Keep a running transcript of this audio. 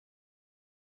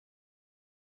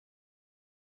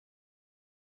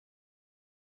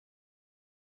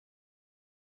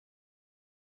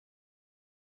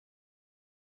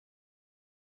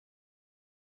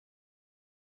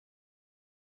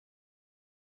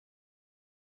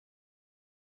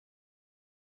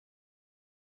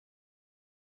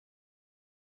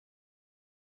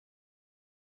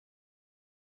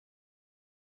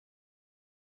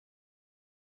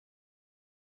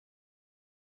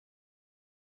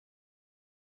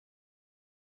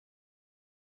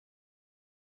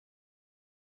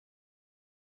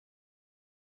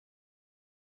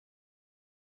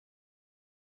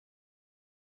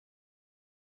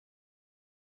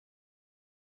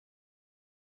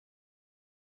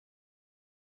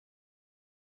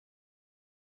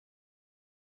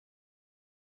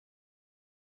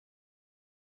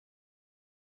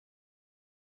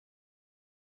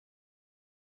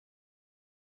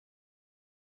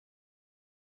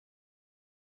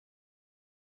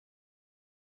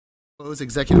Close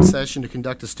executive session to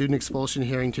conduct a student expulsion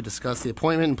hearing to discuss the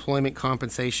appointment, employment,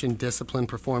 compensation, discipline,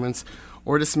 performance,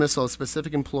 or dismissal of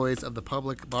specific employees of the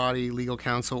public body, legal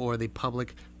counsel, or the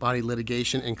public body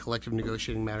litigation and collective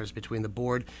negotiating matters between the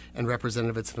board and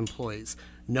representatives of employees.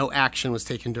 No action was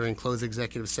taken during closed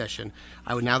executive session.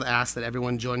 I would now ask that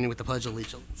everyone join me with the Pledge of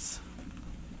Allegiance.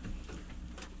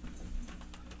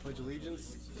 Pledge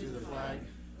allegiance to the flag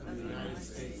of the United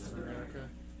States of America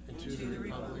and to the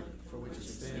republic for which it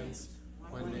stands,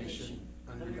 one nation,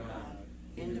 under God,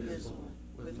 indivisible,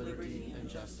 with liberty and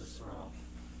justice for all.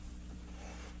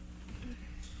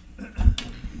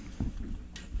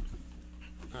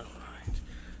 All right.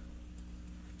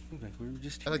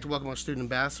 I'd like to welcome our student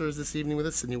ambassadors this evening with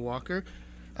us, Sydney Walker.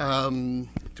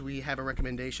 Do we have a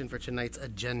recommendation for tonight's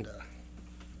agenda?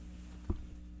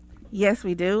 Yes,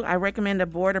 we do. I recommend the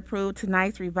board approve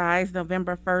tonight's revised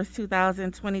November 1st,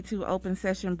 2022 open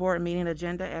session board meeting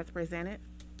agenda as presented.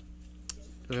 Do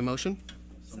we have a motion?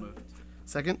 So moved.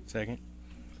 Second? Second.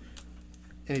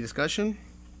 Any discussion?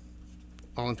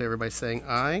 All in favor by saying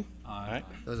aye. Aye.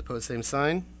 Those opposed, same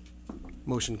sign.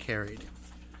 Motion carried.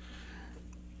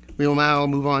 We will now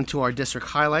move on to our district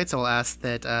highlights. I will ask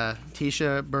that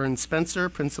Tisha Burns-Spencer,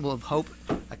 principal of Hope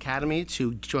Academy,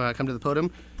 to come to the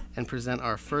podium and present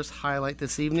our first highlight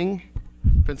this evening.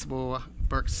 Principal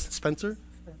Spencer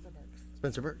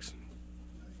Burks.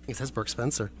 It says Burks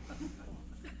Spencer.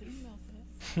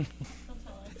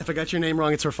 If I got your name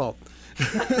wrong, it's her fault.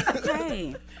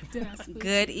 Okay.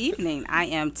 Good evening. I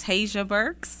am Tasia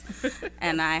Burks,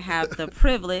 and I have the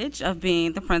privilege of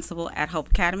being the principal at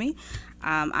Hope Academy.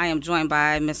 I am joined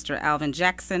by Mr. Alvin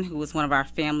Jackson, who is one of our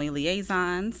family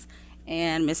liaisons,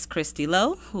 and Miss Christy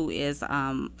Lowe, who is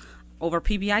over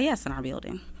PBIS in our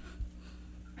building.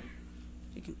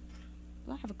 Do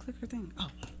I have a clicker thing? Oh,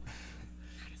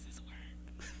 how does this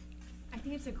work? I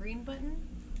think it's a green button,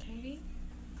 maybe?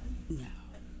 No.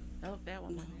 Oh, that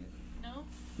one. No?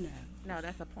 No. No,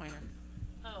 that's a pointer.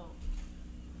 Oh.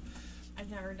 I've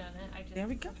never done it. I just. There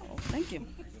we go. Thank you.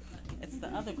 It's the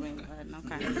other green button.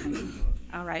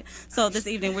 Okay. All right. So this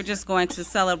evening we're just going to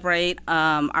celebrate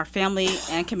our family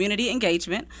and community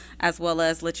engagement, as well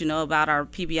as let you know about our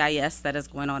PBIS that is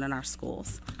going on in our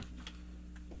schools.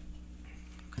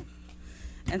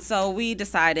 And so we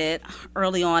decided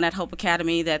early on at Hope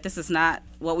Academy that this is not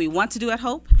what we want to do at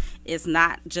Hope. It's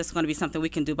not just going to be something we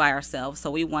can do by ourselves. So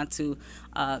we want to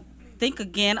think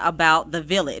again about the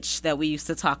village that we used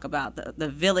to talk about, the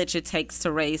village it takes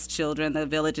to raise children, the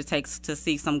village it takes to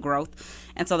see some growth.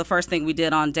 And so the first thing we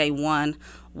did on day one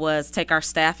was take our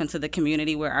staff into the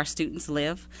community where our students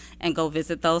live and go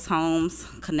visit those homes,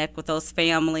 connect with those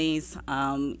families,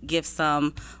 give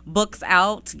some books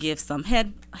out, give some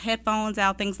headphones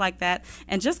out, things like that,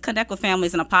 and just connect with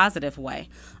families in a positive way.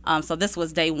 So this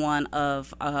was day one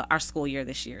of our school year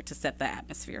this year to set the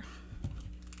atmosphere.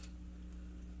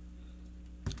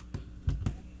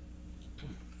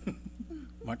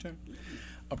 My turn?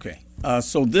 Okay.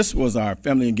 So this was our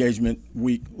family engagement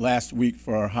week last week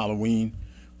for Halloween.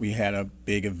 We had a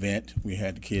big event. We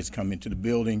had the kids come into the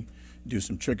building, do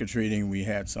some trick-or-treating. We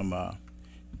had some,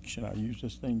 should I use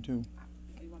this thing too?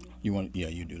 You want? Yeah,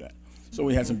 you do that. So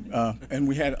we had some, and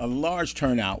we had a large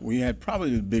turnout. We had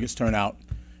probably the biggest turnout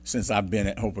since I've been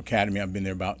at Hope Academy. I've been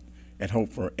there at Hope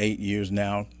for 8 years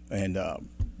now. And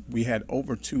we had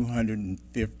over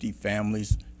 250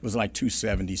 families. It was like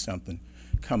 270 something.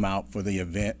 Come out for the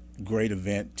event. Great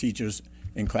event. Teachers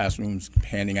in classrooms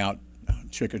handing out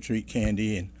trick-or-treat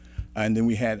candy, and then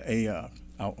we had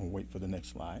I'll wait for the next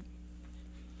slide.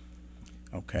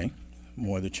 Okay,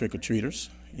 more of the trick-or-treaters.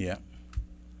 Yeah.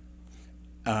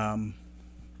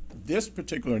 This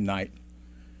particular night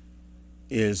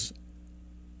is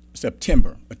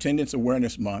September, Attendance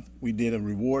Awareness Month. We did a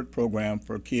reward program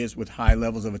for kids with high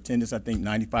levels of attendance. I think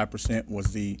 95%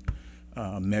 was the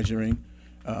measuring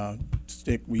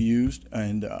stick we used,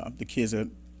 and the kids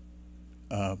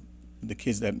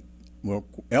that were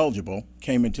eligible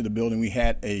came into the building. We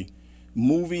had a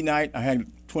movie night. I had a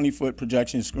 20-foot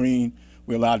projection screen.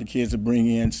 We allowed the kids to bring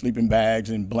in sleeping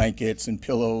bags and blankets and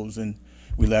pillows, and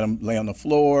we let them lay on the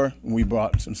floor. We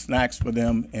brought some snacks for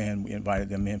them, and we invited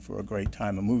them in for a great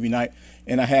time, a movie night.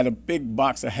 And I had a big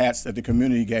box of hats that the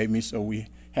community gave me, so we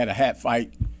had a hat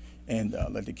fight and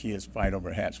let the kids fight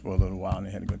over hats for a little while, and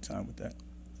they had a good time with that.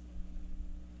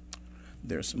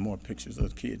 There's some more pictures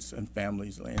of kids and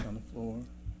families laying on the floor.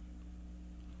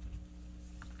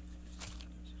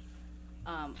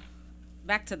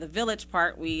 Back to the village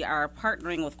part, we are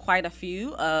partnering with quite a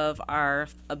few of our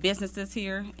businesses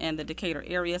here in the Decatur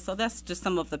area. So that's just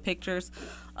some of the pictures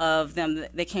of them.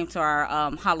 They came to our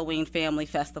Halloween family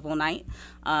festival night,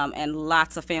 and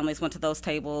lots of families went to those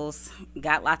tables,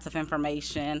 got lots of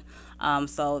information.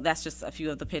 So that's just a few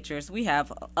of the pictures. We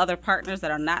have other partners that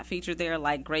are not featured there,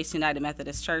 like Grace United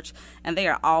Methodist Church, and they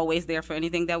are always there for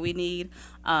anything that we need.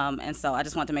 And so I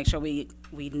just want to make sure we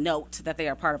note that they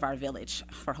are part of our village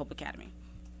for Hope Academy.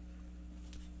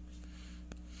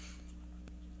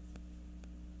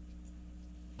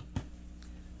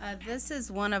 This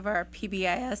is one of our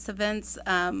PBIS events.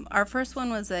 Our first one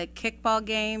was a kickball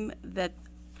game that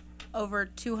over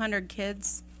 200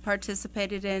 kids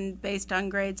participated in based on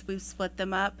grades. We've split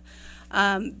them up.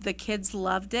 The kids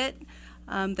loved it.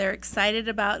 They're excited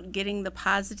about getting the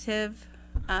positive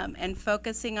and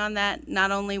focusing on that,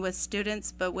 not only with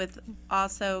students, but with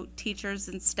also teachers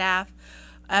and staff.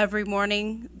 Every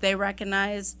morning, they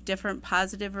recognize different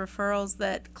positive referrals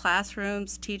that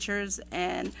classrooms, teachers,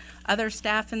 and other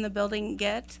staff in the building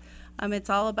get. It's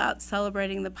all about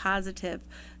celebrating the positive.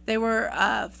 They were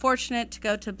fortunate to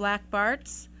go to Black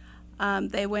Bart's.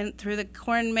 They went through the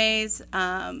corn maze.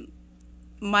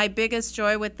 My biggest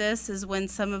joy with this is when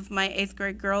some of my 8th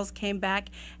grade girls came back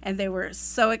and they were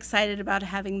so excited about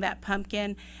having that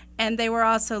pumpkin. And they were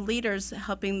also leaders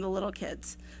helping the little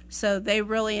kids. So they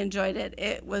really enjoyed it.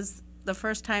 It was the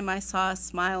first time I saw a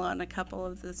smile on a couple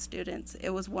of the students. It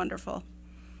was wonderful.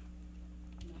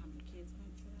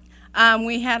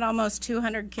 We had almost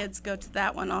 200 kids go to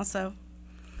that one also.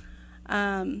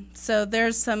 So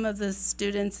there's some of the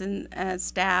students and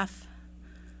staff.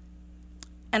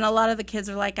 And a lot of the kids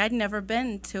are like, I'd never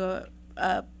been to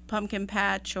a pumpkin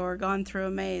patch or gone through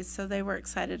a maze. So they were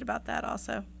excited about that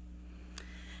also.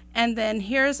 And then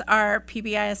here's our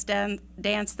PBIS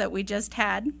dance that we just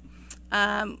had.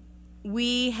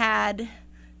 We had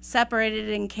separated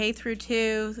in K through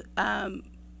 2,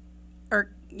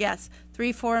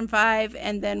 3, 4, and 5,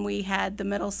 and then we had the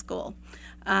middle school.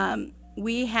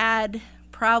 We had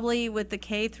probably with the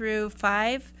K through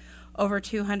 5, over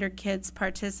 200 kids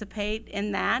participate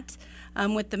in that.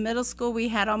 With the middle school, we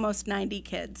had almost 90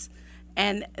 kids,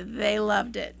 and they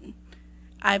loved it.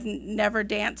 I've never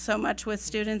danced so much with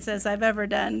students as I've ever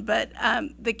done, but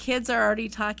the kids are already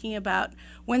talking about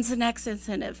when's the next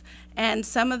incentive. And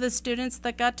some of the students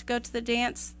that got to go to the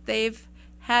dance, they've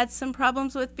had some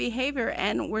problems with behavior,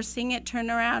 and we're seeing it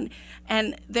turn around.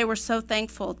 And they were so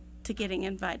thankful to getting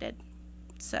invited.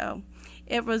 So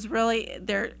it was really,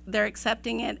 they're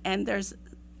accepting it, and there's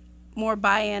more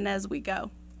buy-in as we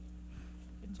go.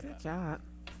 Good job.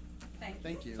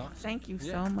 Thank you. Thank you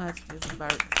so much, Ms.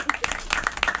 Burks.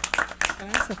 Can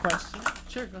I ask a question?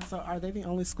 Sure. So are they the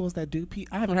only schools that do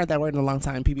I haven't heard that word in a long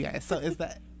time, PBIS. So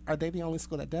are they the only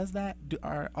school that does that?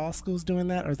 Are all schools doing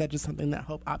that, or is that just something that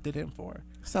Hope opted in for?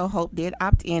 So Hope did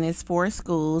opt in. It's 4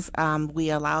 schools.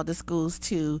 We allowed the schools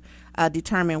to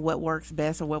determine what works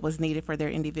best or what was needed for their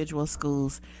individual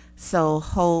schools. So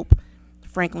Hope,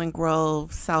 Franklin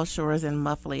Grove, South Shores, and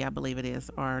Muffley, I believe it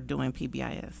is, are doing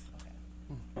PBIS.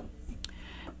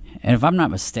 And if I'm not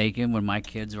mistaken, when my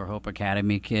kids were Hope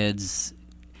Academy kids,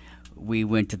 we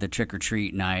went to the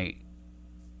trick-or-treat night,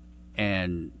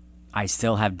 and I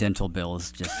still have dental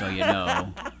bills, just so you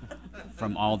know,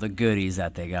 from all the goodies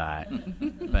that they got.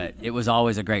 But it was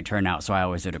always a great turnout, so I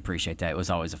always did appreciate that. It was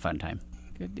always a fun time.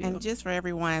 Good deal. And just for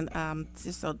everyone,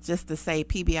 just to say,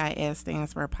 PBIS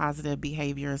stands for Positive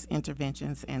Behaviors,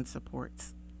 Interventions, and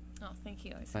Supports. Oh, thank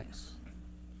you. Thanks.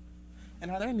 And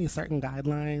are there any certain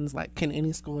guidelines? Like, can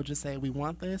any school just say we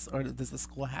want this, or does the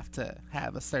school have to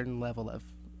have a certain level of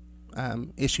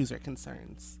issues or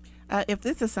concerns? If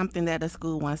this is something that a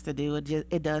school wants to do,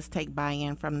 it does take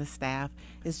buy-in from the staff.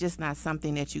 It's just not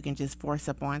something that you can just force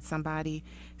upon somebody.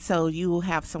 So you will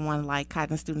have someone like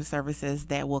Cotton Student Services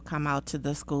that will come out to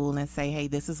the school and say, hey,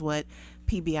 this is what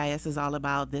PBIS is all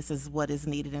about. This is what is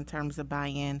needed in terms of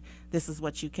buy-in. This is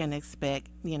what you can expect,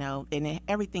 and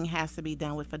everything has to be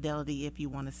done with fidelity if you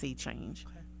want to see change.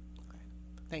 Okay.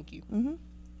 Thank you. Mm-hmm.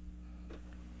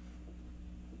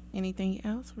 Anything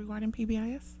else regarding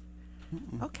PBIS?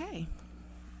 Okay.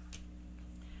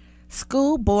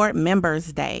 School Board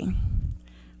Members Day.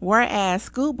 Whereas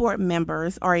school board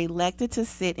members are elected to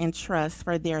sit in trust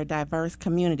for their diverse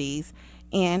communities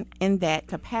and in that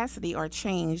capacity are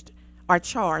charged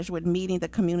with meeting the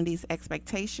community's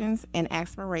expectations and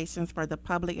aspirations for the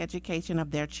public education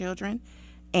of their children.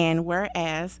 And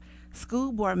whereas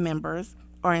school board members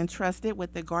are entrusted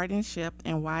with the guardianship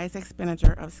and wise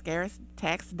expenditure of scarce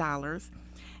tax dollars,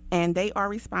 and they are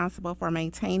responsible for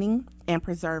maintaining and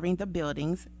preserving the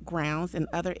buildings, grounds, and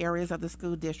other areas of the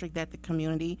school district that the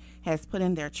community has put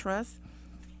in their trust.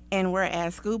 And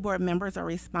whereas school board members are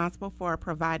responsible for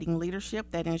providing leadership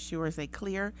that ensures a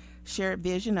clear, shared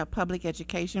vision of public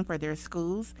education for their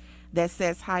schools, that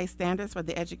sets high standards for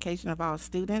the education of all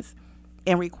students,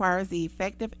 and requires the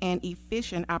effective and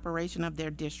efficient operation of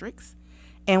their districts.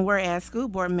 And whereas school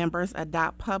board members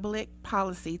adopt public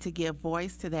policy to give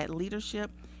voice to that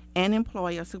leadership and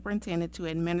employ a superintendent to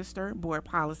administer board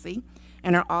policy,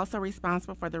 and are also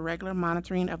responsible for the regular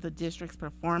monitoring of the district's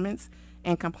performance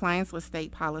and compliance with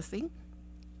state policy.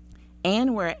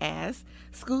 And whereas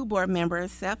school board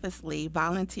members selflessly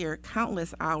volunteer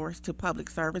countless hours to public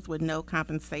service with no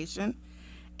compensation,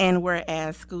 and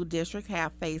whereas school districts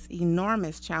have faced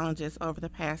enormous challenges over the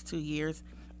past 2 years,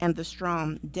 and the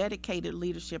strong, dedicated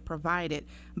leadership provided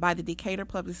by the Decatur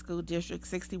Public School District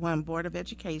 61 Board of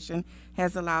Education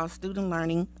has allowed student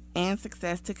learning and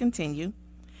success to continue.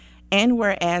 And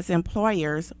whereas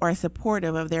employers are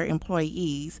supportive of their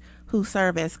employees who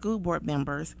serve as school board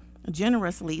members,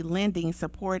 generously lending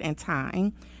support and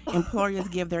time, employers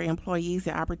give their employees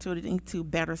the opportunity to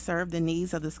better serve the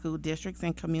needs of the school districts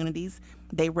and communities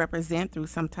they represent through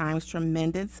sometimes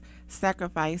tremendous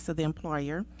sacrifice to the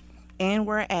employer. And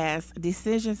whereas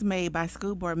decisions made by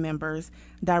school board members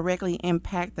directly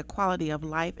impact the quality of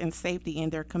life and safety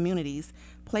in their communities,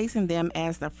 placing them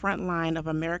as the front line of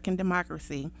American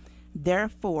democracy,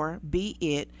 therefore be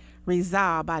it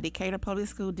resolved by Decatur Public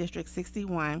School District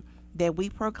 61 that we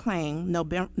proclaim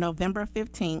November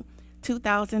 15,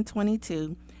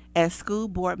 2022 as School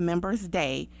Board Members'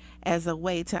 Day as a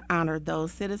way to honor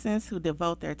those citizens who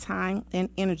devote their time and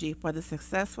energy for the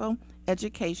successful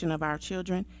education of our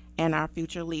children and our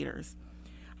future leaders.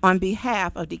 On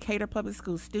behalf of Decatur Public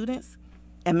School students,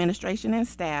 administration, and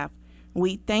staff,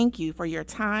 we thank you for your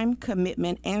time,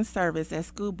 commitment, and service as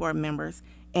school board members,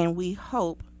 and we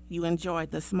hope you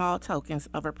enjoyed the small tokens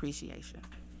of appreciation.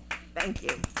 Thank you.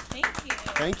 Thank you.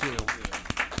 Thank you.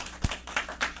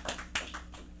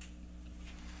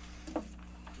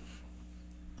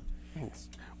 Thanks.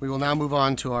 We will now move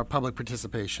on to our public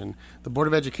participation. The Board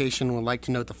of Education would like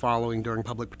to note the following during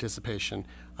public participation.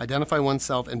 Identify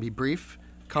oneself and be brief.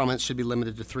 Comments should be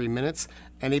limited to 3 minutes.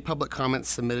 Any public comments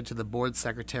submitted to the board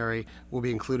secretary will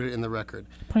be included in the record.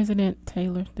 President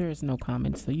Taylor, there is no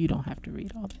comments, so you don't have to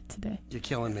read all that today. You're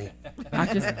killing me.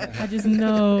 I just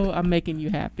know I'm making you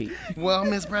happy. Well,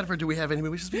 Ms. Bradford, do we have any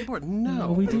wishes to be report?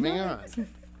 No. we do Moving not. on.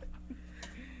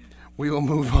 We will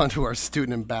move on to our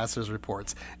student ambassadors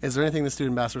reports. Is there anything the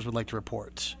student ambassadors would like to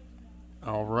report?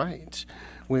 All right.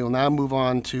 We will now move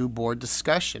on to board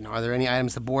discussion. Are there any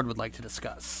items the board would like to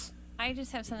discuss? I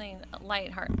just have something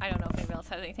lighthearted. I don't know if anybody else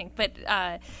has anything, but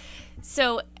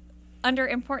so under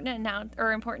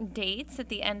important dates at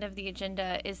the end of the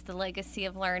agenda is the Legacy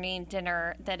of Learning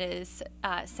dinner that is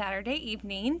Saturday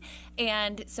evening,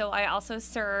 and so I also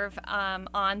serve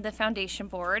on the foundation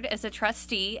board as a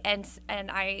trustee, and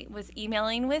I was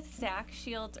emailing with Zach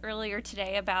Shields earlier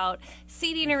today about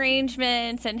seating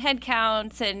arrangements and head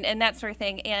counts and that sort of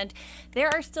thing, and there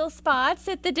are still spots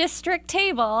at the district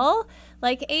table,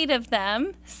 like 8 of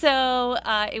them. So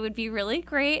it would be really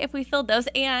great if we filled those.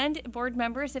 And board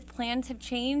members, if plans have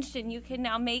changed and you can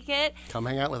now make it, Come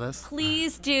hang out with us.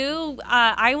 please do.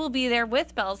 I will be there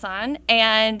with bells on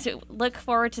and look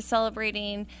forward to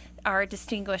celebrating our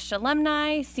distinguished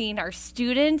alumni, seeing our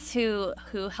students who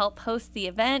help host the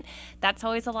event. That's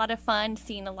always a lot of fun,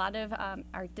 seeing a lot of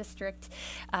our district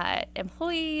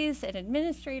employees and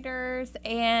administrators,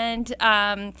 and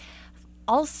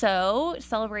also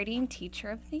celebrating Teacher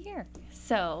of the Year.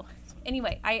 So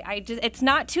anyway, I just, it's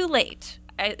not too late,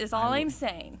 is all I'm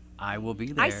saying. I will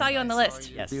be there. I saw you on the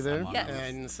list. Yes, Be there? I'm on Yes. the list.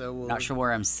 And so we'll... Not sure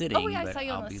where I'm sitting, Oh, yeah, I but saw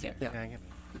you on I'll the be list, there.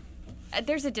 Yeah.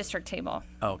 There's a district table.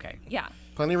 Oh, okay. Yeah.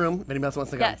 Plenty of room if anybody else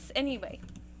wants to go. Yes. Anyway,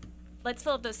 let's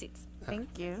fill up those seats.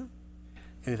 Thank you.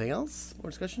 Anything else? More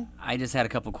discussion? I just had a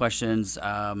couple questions.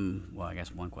 Well, I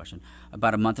guess one question.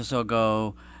 About a month or so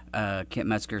ago, Kent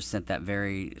Metzger sent that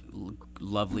very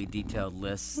lovely detailed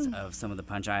list of some of the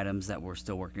punch items that we're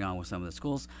still working on with some of the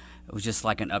schools. It was just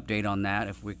like an update on that.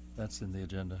 If we, That's in the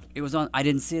agenda. it was on. I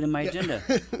didn't see it in my agenda.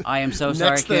 I am so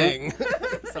sorry, Next Kent. thing.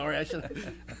 Sorry, I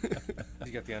should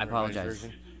You got the I unrevised apologize.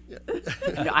 version?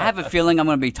 You know, I have a feeling I'm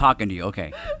going to be talking to you.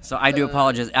 Okay, so I do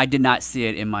apologize. I did not see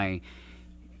it in my.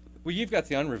 Well, you've got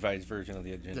the unrevised version of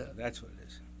the agenda. Yeah. That's what it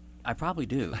is. I probably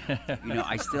do. You know,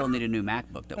 I still need a new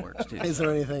MacBook that works too. Is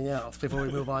there anything else before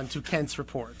we move on to Kent's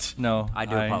report? No, I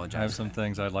do apologize. I have some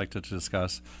things I'd like to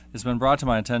discuss. It's been brought to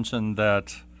my attention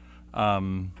that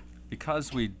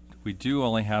because we do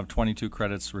only have 22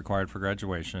 credits required for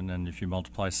graduation, and if you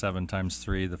multiply 7 times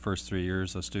 3, the first 3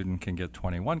 years, a student can get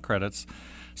 21 credits.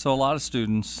 So a lot of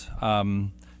students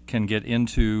can get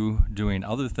into doing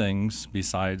other things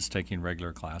besides taking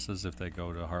regular classes if they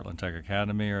go to Heartland Tech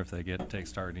Academy or if they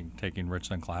start taking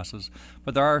Richland classes.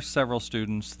 But there are several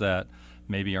students that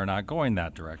maybe are not going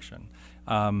that direction.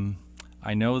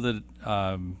 I know that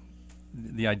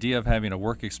the idea of having a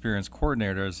work experience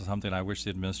coordinator is something I wish the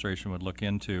administration would look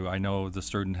into. I know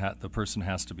the person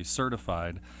has to be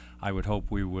certified. I would hope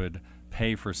we would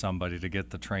pay for somebody to get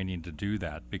the training to do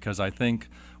that, because I think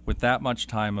with that much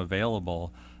time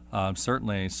available,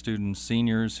 certainly students,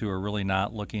 seniors who are really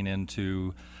not looking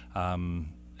into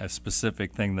a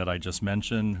specific thing that I just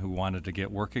mentioned, who wanted to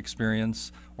get work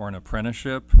experience or an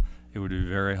apprenticeship, it would be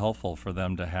very helpful for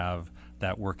them to have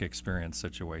that work experience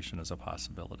situation as a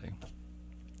possibility.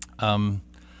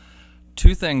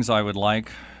 Two things I would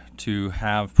like to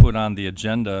have put on the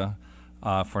agenda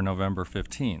for November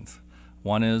 15th.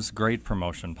 One is grade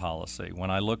promotion policy. When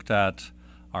I looked at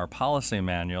our policy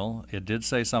manual, it did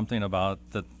say something about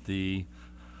that the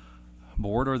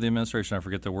board or the administration, I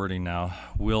forget the wording now,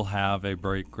 will have a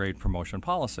grade promotion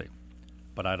policy,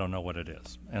 but I don't know what it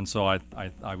is. And so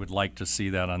I would like to see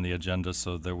that on the agenda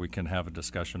so that we can have a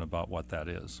discussion about what that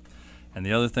is. And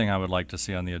the other thing I would like to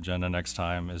see on the agenda next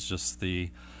time is just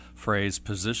the phrase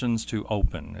positions to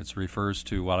open. It refers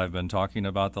to what I've been talking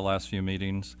about the last few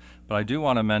meetings, but I do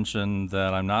want to mention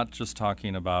that I'm not just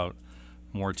talking about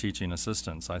more teaching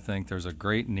assistants. I think there's a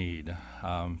great need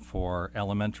for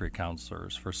elementary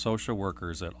counselors, for social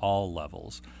workers at all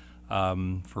levels,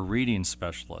 for reading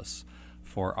specialists,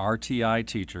 for RTI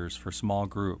teachers, for small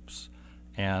groups,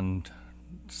 and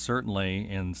certainly,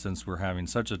 since we're having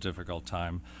such a difficult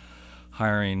time,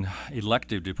 hiring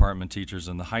elective department teachers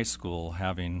in the high school,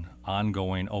 having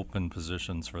ongoing open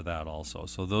positions for that also.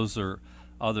 So those are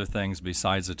other things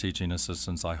besides the teaching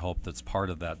assistants I hope that's part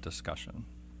of that discussion.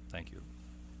 Thank you.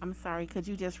 I'm sorry, could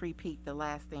you just repeat the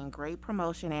last thing? Grade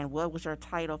promotion, and what was your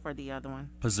title for the other one?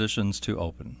 Positions to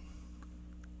open.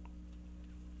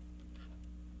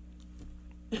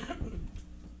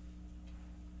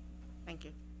 Thank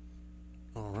you.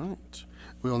 All right.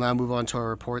 We will now move on to our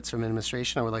reports from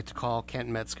administration. I would like to call Kent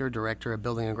Metzger, Director of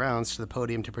Building and Grounds, to the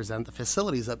podium to present the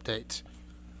facilities update.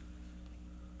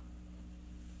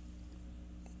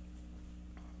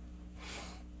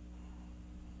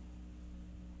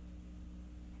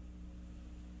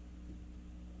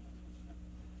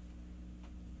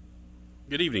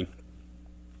 Good evening.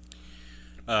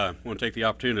 I want to take the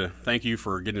opportunity to thank you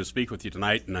for getting to speak with you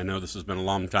tonight, and I know this has been a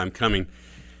long time coming.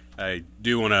 I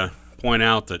do want to point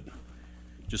out that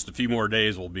just a few more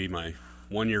days will be my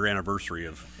 1-year anniversary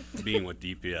of being with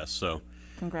DPS. So,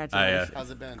 congratulations. How's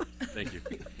it been? Thank you.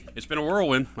 It's been a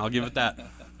whirlwind, I'll give it that.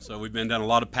 So we've been down a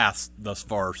lot of paths thus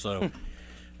far. So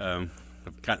I've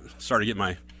kind of started to get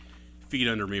my feet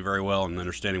under me very well and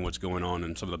understanding what's going on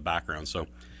and some of the background. So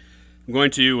I'm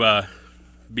going to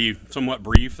be somewhat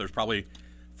brief. There's probably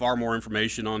far more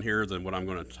information on here than what I'm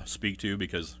going to speak to,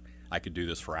 because I could do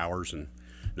this for hours and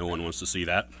no one wants to see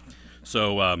that.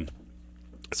 So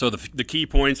so the key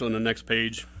points on the next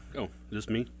page. Oh, is this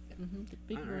me? Mm-hmm. The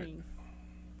big ring.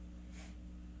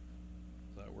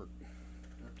 Does that work?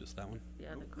 Just that one? Yeah,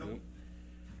 Nope.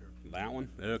 That one?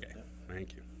 Okay.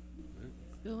 Thank you.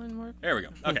 Still in work? There we go.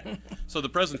 Okay. So the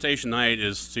presentation tonight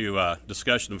is to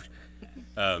discussion of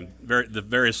the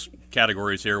various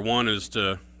categories here. One is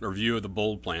to review of the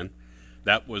BOLD plan.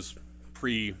 That was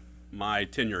pre my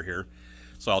tenure here,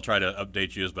 so I'll try to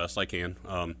update you as best I can.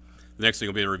 The next thing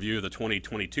will be a review of the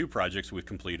 2022 projects we've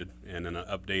completed, and then an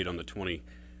update on the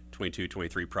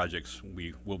 2022-23 projects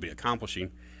we will be accomplishing,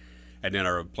 and then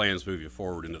our plans moving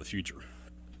forward into the future.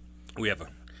 We have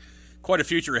quite a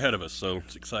future ahead of us, so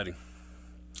it's exciting.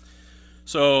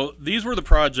 So these were the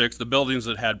projects, the buildings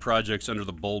that had projects under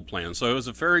the BOLD plan. So it was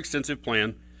a very extensive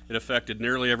plan. It affected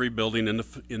nearly every building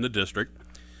in the district.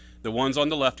 The ones on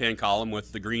the left-hand column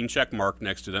with the green check mark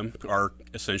next to them are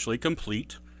essentially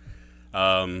complete.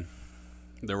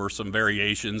 There were some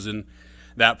variations in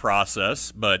that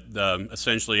process, but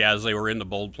essentially as they were in the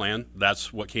BOLD plan,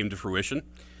 that's what came to fruition.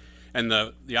 And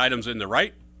the items in the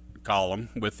right column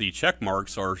with the check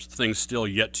marks are things still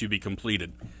yet to be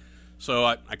completed. So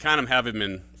I kind of have them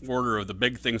in order of the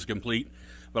big things complete,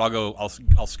 but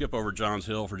I'll skip over Johns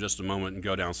Hill for just a moment and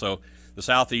go down. So the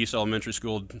Southeast Elementary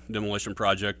School demolition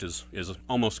project is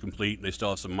almost complete. They still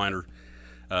have some minor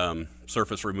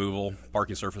surface removal,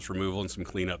 parking surface removal, and some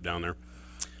cleanup down there.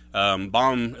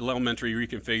 Baum Elementary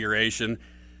reconfiguration,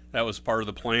 that was part of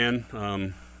the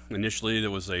plan. Initially,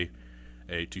 there was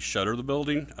to shutter the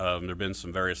building. There have been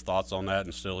some various thoughts on that,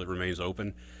 and still it remains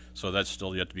open. So that's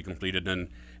still yet to be completed. And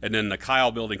then the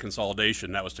Kyle building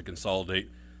consolidation, that was to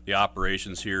consolidate the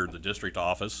operations here at the district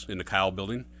office in the Kyle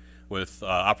building with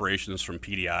operations from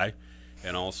PDI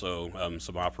and also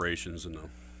some operations in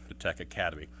the Tech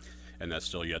Academy, and that's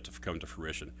still yet to come to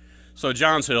fruition. So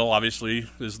Johns Hill obviously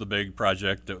is the big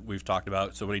project that we've talked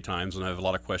about so many times, and I have a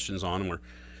lot of questions on, and we're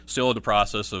still in the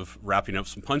process of wrapping up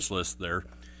some punch lists there.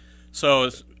 So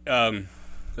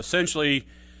essentially,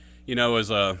 you know,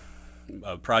 as a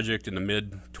project in the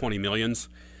mid 20 millions.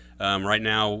 Right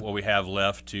now, what we have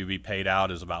left to be paid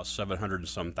out is about 700 and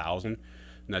some thousand,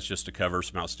 and that's just to cover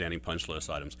some outstanding punch list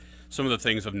items. Some of the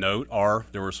things of note are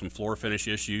there were some floor finish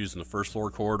issues in the first floor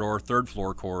corridor, third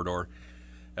floor corridor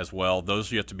as well.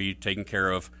 Those yet to be taken care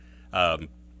of.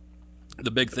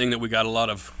 The big thing that we got a lot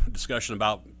of discussion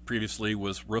about previously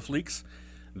was roof leaks.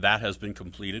 That has been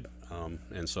completed,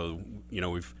 and so, you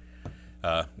know,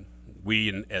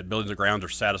 we at Buildings and Grounds are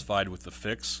satisfied with the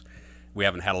fix. We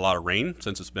haven't had a lot of rain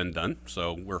since it's been done,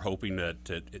 so we're hoping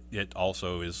that it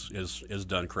also is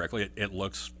done correctly. It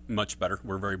looks much better.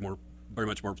 We're very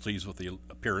much more pleased with the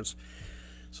appearance,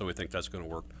 so we think that's going to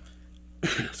work.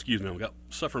 Excuse me, I got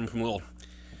suffering from a little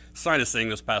sinus thing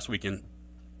this past weekend.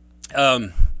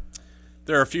 There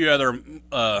are a few other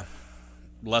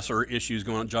lesser issues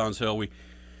going on at Johns Hill.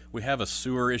 We have a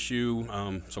sewer issue.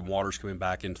 Some water's coming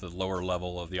back into the lower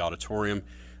level of the auditorium.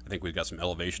 I think we've got some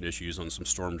elevation issues on some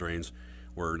storm drains.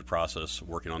 We're in the process of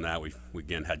working on that. We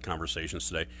again had conversations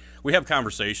today. We have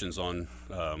conversations on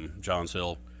Johns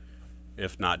Hill,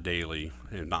 if not daily,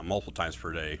 and not multiple times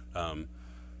per day,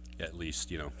 at least,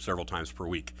 you know, several times per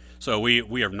week. So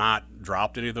we have not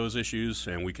dropped any of those issues,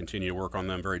 and we continue to work on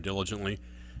them very diligently,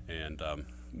 and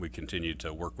we continue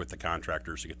to work with the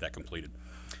contractors to get that completed.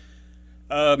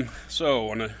 So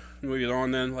I'm going to move it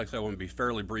on then. Like I said, I want to be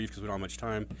fairly brief because we don't have much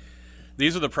time.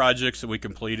 These are the projects that we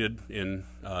completed in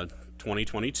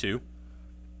 2022.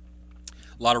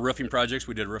 A lot of roofing projects.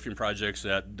 We did roofing projects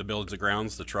at the Buildings and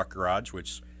Grounds, the truck garage,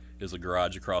 which is a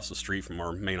garage across the street from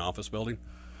our main office building.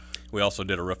 We also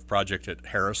did a roof project at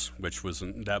Harris, which was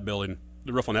in that building.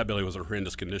 The roof on that building was in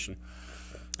horrendous condition,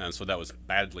 and so that was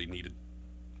badly needed.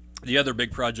 The other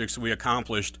big projects we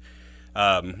accomplished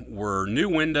were new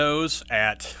windows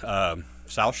at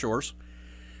South Shores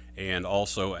and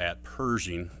also at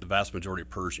Pershing, the vast majority of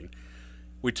Pershing.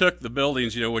 We took the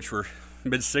buildings, you know, which were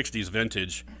mid-60s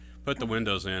vintage, put the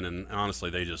windows in, and honestly,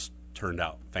 they just turned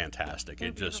out fantastic.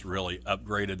 It just really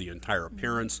upgraded the entire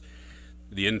appearance.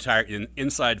 The entire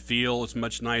inside feel is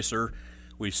much nicer.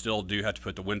 We still do have to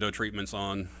put the window treatments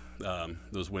on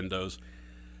those windows,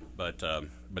 but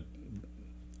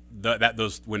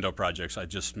those window projects, I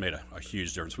just made a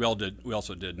huge difference. We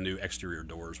also did new exterior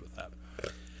doors with that.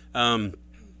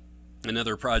 Some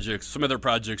other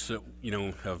projects that, you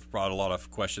know, have brought a lot of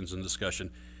questions and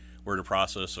discussion. We're in the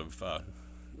process of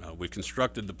we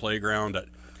constructed the playground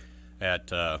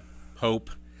at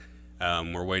Hope.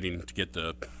 We're waiting to get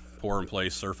the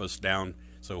pour-in-place surface down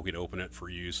so we can open it for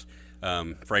use.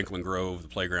 Franklin Grove, the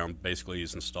playground basically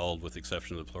is installed with the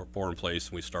exception of the pour-in-place,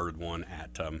 and we started one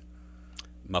at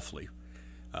Muffley.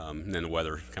 And then the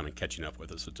weather kind of catching up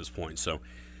with us at this point. So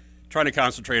trying to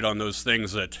concentrate on those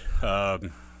things that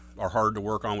are hard to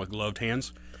work on with gloved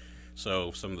hands.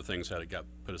 So some of the things had got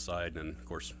put aside, and of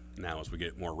course now as we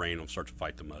get more rain, we'll start to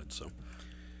fight the mud. So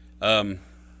the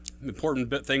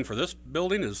important thing for this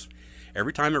building is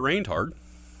every time it rained hard,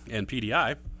 and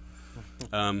PDI,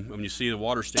 when you see the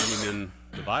water standing in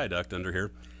the viaduct under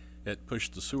here, it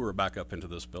pushed the sewer back up into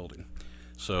this building.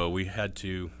 So we had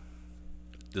to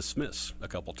dismiss a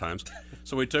couple times.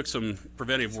 So we took some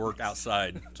preventive work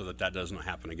outside so that that doesn't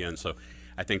happen again. So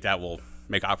I think that will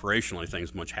make operationally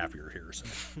things much happier here. So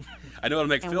I know it'll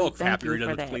make Phil happier. He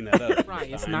doesn't have to clean that up. Right,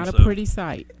 it's not a pretty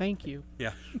sight. Thank you.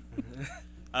 Yeah.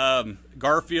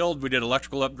 Garfield, we did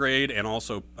electrical upgrade, and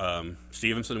also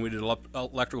Stevenson, we did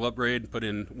electrical upgrade, put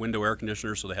in window air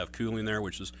conditioners so they have cooling there,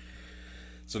 which is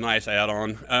it's a nice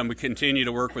add-on. We continue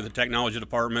to work with the technology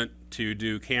department to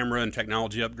do camera and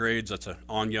technology upgrades. That's an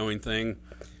ongoing thing.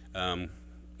 You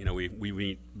know, we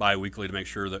meet bi-weekly to make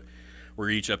sure that we're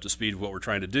each up to speed with what we're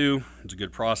trying to do. It's a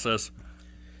good process.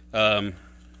 Okay.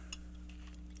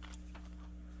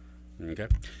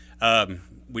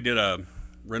 We did a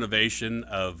renovation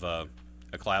of a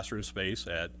classroom space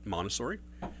at Montessori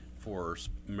for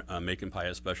Macon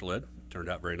Pius Special Ed. Turned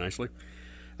out very nicely.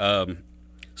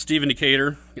 Stephen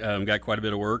Decatur got quite a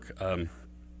bit of work.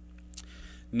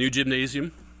 New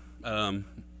gymnasium,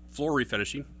 floor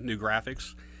refinishing, new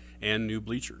graphics, and new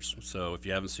bleachers. So if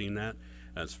you haven't seen that,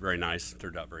 that's very nice. It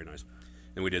turned out very nice.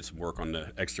 And we did some work on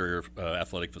the exterior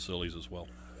athletic facilities as well.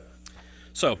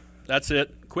 So that's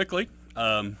it. Quickly.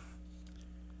 Oops,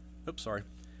 sorry.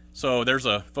 So there's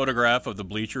a photograph of the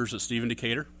bleachers at Stephen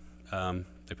Decatur.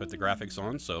 They put the graphics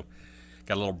on. So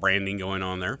got a little branding going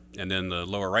on there. And then the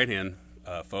lower right-hand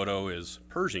photo is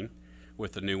Pershing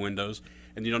with the new windows.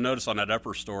 And you'll notice on that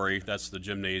upper story, that's the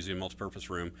gymnasium, multipurpose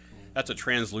room. That's a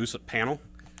translucent panel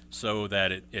so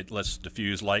that it lets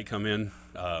diffuse light come in.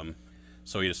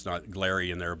 So it's not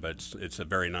glary in there, but it's a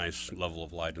very nice level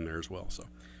of light in there as well. So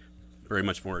very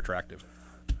much more attractive.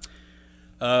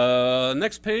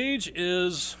 Next page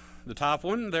is the top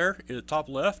one there. The top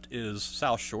left is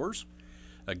South Shores.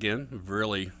 Again,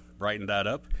 really brightened that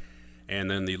up. And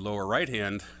then the lower right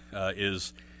hand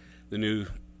is the new,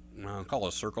 I'll call it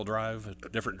a circle drive, a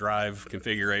different drive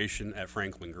configuration at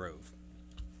Franklin Grove.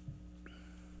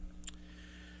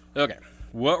 Okay,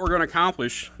 what we're going to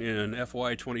accomplish in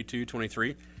FY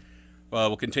 22-23,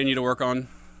 we'll continue to work on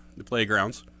the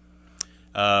playgrounds.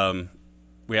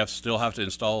 We still have to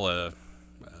install a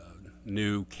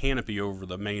new canopy over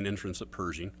the main entrance at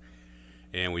Pershing,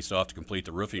 and we still have to complete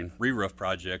the re-roof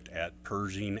project at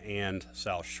Pershing and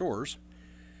South Shores.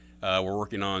 We're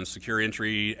working on secure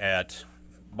entry at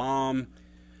Baum.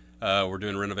 We're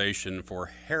doing renovation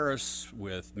for Harris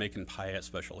with Macon Pyatt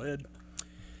Special Ed.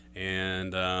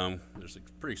 And there's a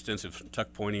pretty extensive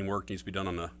tuck pointing work needs to be done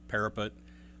on the parapet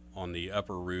on the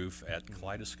upper roof at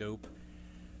Kaleidoscope.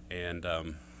 And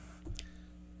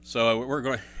so we're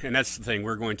going, and that's the thing,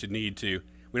 we're going to need to,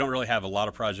 we don't really have a lot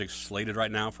of projects slated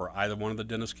right now for either one of the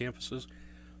dentist campuses,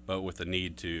 but with the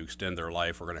need to extend their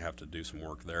life, we're going to have to do some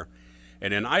work there.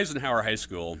 And in Eisenhower High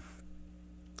School,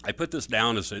 I put this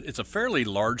down as it's a fairly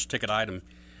large ticket item.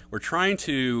 We're trying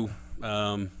to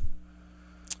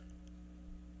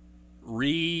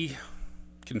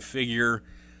reconfigure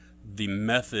the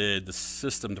method, the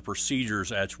system, the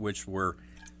procedures at which we're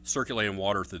circulating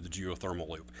water through the geothermal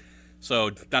loop.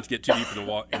 So not to get too deep in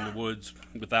the woods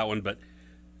with that one, but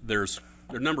there are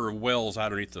a number of wells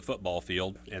underneath the football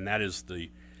field, and that is the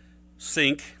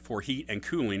sink for heat and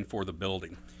cooling for the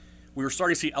building. We were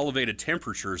starting to see elevated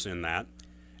temperatures in that,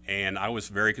 and I was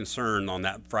very concerned on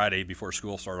that Friday before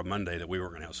school started on Monday that we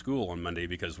weren't going to have school on Monday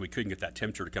because we couldn't get that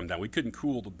temperature to come down. We couldn't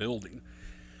cool the building.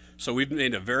 So we've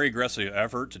made a very aggressive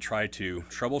effort to try to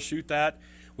troubleshoot that.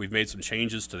 We've made some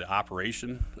changes to the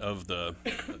operation of the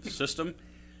system.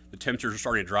 The temperatures are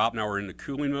starting to drop. Now we're in the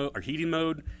cooling mode or heating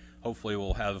mode. Hopefully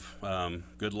we'll have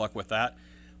good luck with that.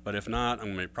 But if not,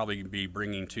 I'm going to probably be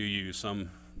bringing to you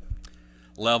some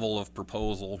level of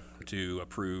proposal to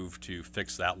approve to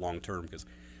fix that long term because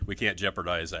we can't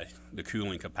jeopardize the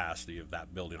cooling capacity of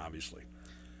that building, obviously.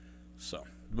 So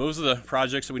those are the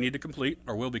projects that we need to complete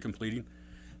or will be completing.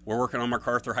 We're working on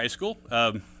MacArthur High School.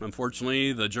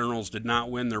 Unfortunately, the Generals did not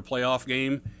win their playoff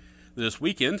game this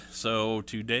weekend, so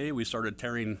today we started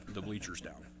tearing the bleachers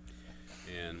down.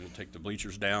 And we'll take the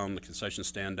bleachers down, the concession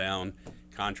stand down.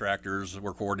 Contractors,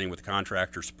 we're coordinating with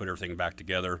contractors to put everything back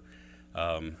together.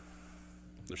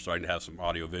 They're starting to have some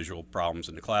audio-visual problems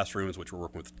in the classrooms, which we're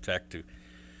working with tech to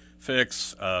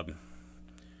fix.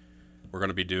 We're going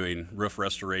to be doing roof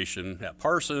restoration at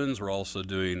Parsons. We're also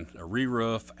doing a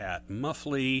re-roof at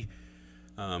Muffley,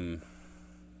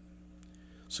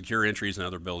 secure entries in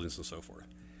other buildings and so forth.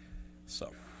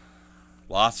 So,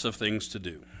 lots of things to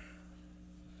do.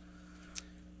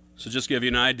 So just to give you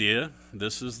an idea,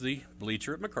 this is the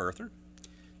bleacher at MacArthur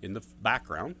in the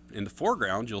background. In the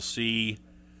foreground, you'll see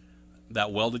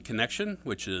that welded connection,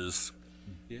 which is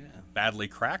badly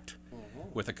cracked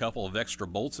with a couple of extra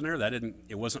bolts in there.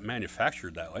 It wasn't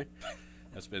manufactured that way.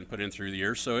 That's been put in through the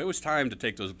years. So it was time to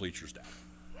take those bleachers down.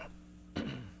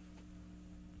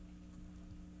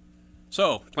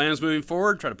 So plans moving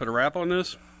forward, try to put a wrap on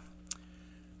this.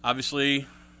 Obviously,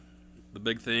 the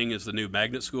big thing is the new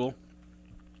magnet school.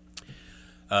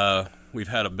 We've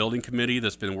had a building committee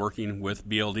that's been working with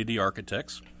BLDD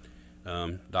architects,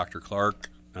 Dr. Clark,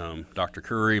 Dr.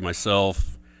 Curry,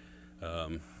 myself,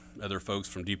 other folks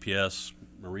from DPS,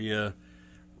 Maria,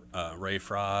 Ray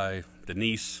Fry,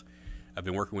 Denise. I've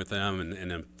been working with them,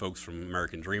 and then folks from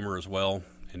American Dreamer as well,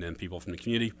 and then people from the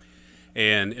community.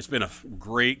 And it's been a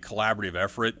great collaborative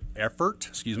effort.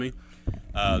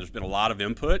 There's been a lot of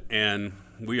input, and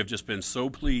we have just been so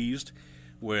pleased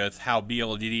with how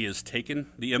BLDD has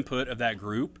taken the input of that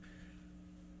group,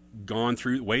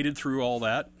 waded through all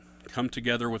that, come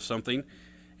together with something,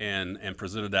 and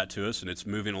presented that to us, and it's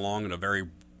moving along at a very,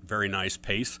 very nice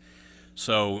pace.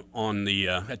 So on the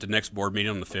at the next board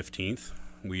meeting on the 15th,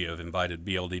 we have invited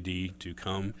BLDD to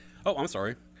come. Oh, I'm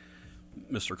sorry.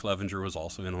 Mr. Clevenger was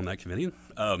also in on that committee.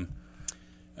 We're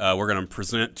going to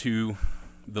present to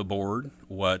the board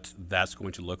what that's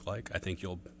going to look like. I think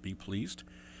you'll be pleased.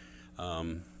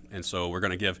 And so we're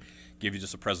going to give you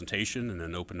just a presentation and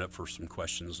then open it up for some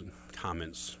questions and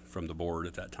comments from the board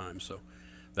at that time. So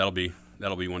that'll be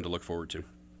one to look forward to.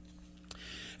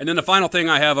 And then the final thing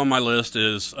I have on my list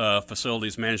is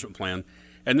facilities management plan.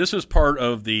 And this is part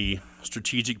of the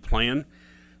strategic plan.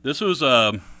 This was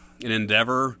an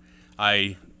endeavor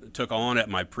I took on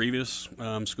at my previous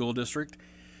school district.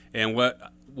 And what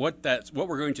we're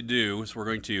going to do is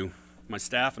my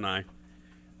staff and I,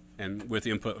 and with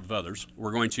the input of others,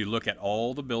 we're going to look at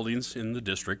all the buildings in the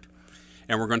district,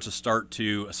 and we're going to start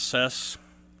to assess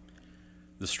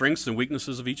the strengths and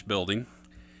weaknesses of each building,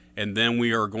 and then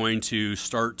we are going to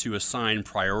start to assign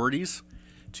priorities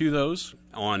to those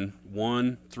on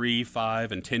 1, 3,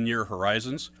 5, and 10-year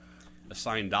horizons,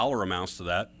 assign dollar amounts to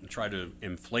that, and try to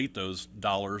inflate those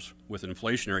dollars with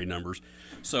inflationary numbers.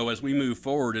 So as we move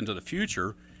forward into the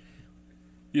future,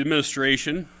 the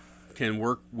administration can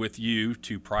work with you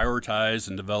to prioritize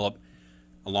and develop,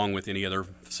 along with any other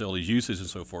facilities uses and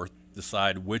so forth,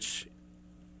 decide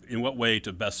in what way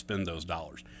to best spend those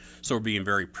dollars. So we're being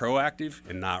very proactive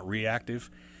and not reactive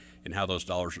in how those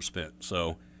dollars are spent.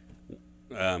 So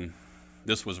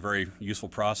this was a very useful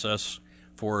process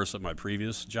for us at my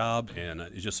previous job, and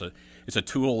it's a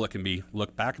tool that can be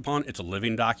looked back upon. It's a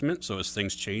living document, so as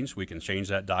things change, we can change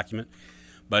that document.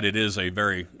 But it is a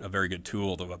very good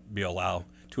tool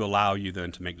to allow you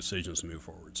then to make decisions and move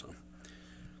forward.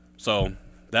 So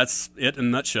that's it in a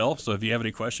nutshell. So if you have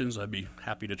any questions, I'd be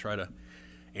happy to try to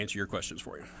answer your questions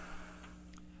for you.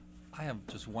 I have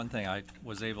just one thing. I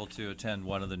was able to attend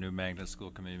one of the new magnet school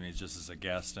committee meetings just as a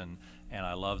guest, and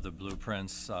I love the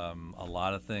blueprints. A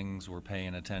lot of things we're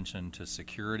paying attention to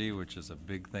security, which is a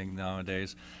big thing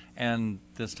nowadays. And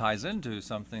this ties into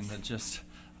something that just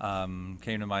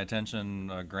came to my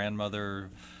attention. A grandmother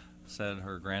said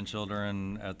her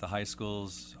grandchildren at the high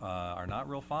schools are not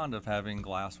real fond of having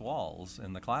glass walls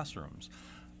in the classrooms.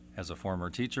 As a former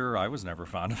teacher, I was never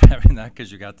fond of having that because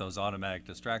you got those automatic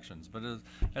distractions. But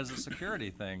as a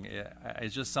security thing,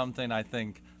 it's just something I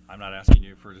think, I'm not asking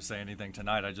you to say anything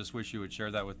tonight. I just wish you would share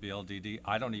that with BLDD.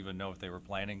 I don't even know if they were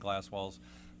planning glass walls,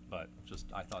 but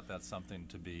I thought that's something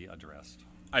to be addressed.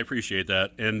 I appreciate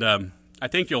that. And I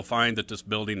think you'll find that this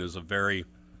building is a very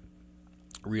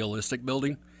realistic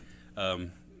building.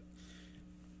 To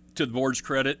the board's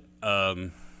credit,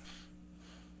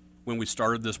 when we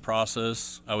started this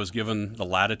process, I was given the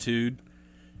latitude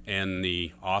and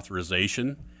the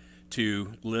authorization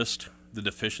to list the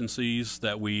deficiencies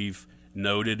that we've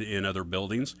noted in other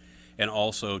buildings, and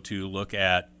also to look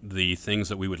at the things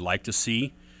that we would like to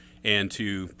see and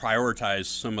to prioritize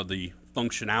some of the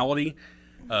functionality,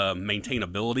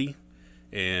 maintainability,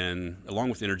 and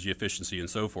along with energy efficiency and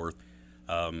so forth.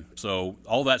 So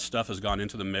all that stuff has gone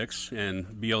into the mix,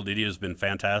 and BLDD has been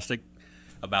fantastic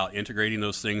about integrating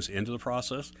those things into the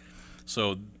process.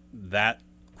 So that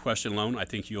question alone, I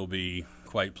think you'll be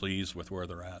quite pleased with where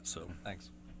they're at. So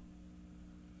thanks.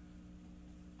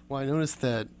 Well, I noticed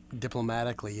that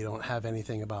diplomatically you don't have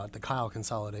anything about the Kyle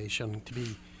consolidation to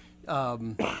be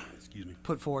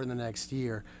put forward in the next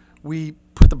year. We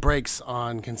put the brakes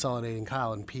on consolidating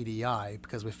Kyle and PDI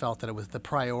because we felt that the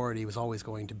priority was always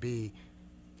going to be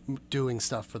doing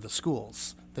stuff for the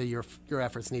schools, that your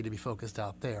efforts need to be focused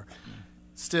out there.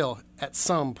 Still, at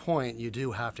some point, you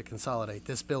do have to consolidate.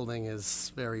 This building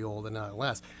is very old and not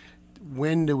less.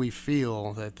 When do we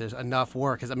feel that there's enough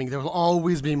work? Because, I mean, there will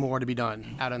always be more to be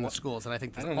done out in the schools, and I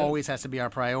think that always has to be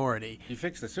our priority. You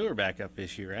fixed the sewer backup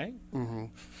issue, right? Mm-hmm.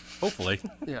 Hopefully.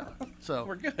 Yeah. So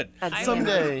we're good.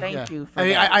 Someday. Thank you. For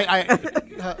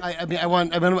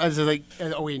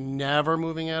are we never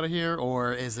moving out of here,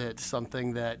 or is it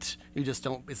something that you just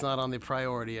don't? It's not on the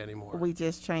priority anymore. We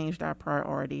just changed our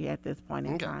priority at this point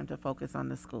in time to focus on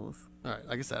the schools. All right.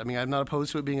 Like I said, I mean, I'm not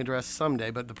opposed to it being addressed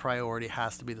someday, but the priority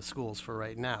has to be the schools for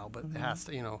right now. But it has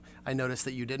to, I noticed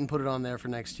that you didn't put it on there for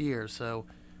next year, so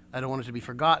I don't want it to be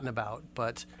forgotten about.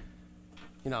 But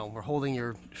we're holding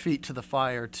your feet to the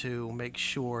fire to make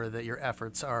sure that your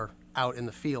efforts are out in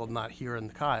the field, not here in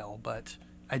the Kyle. But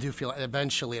I do feel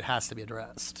eventually it has to be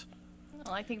addressed.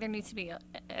 Well, I think there needs to be,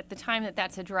 at the time that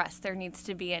that's addressed, there needs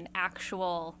to be an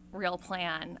actual real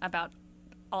plan about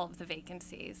all of the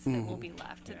vacancies that will be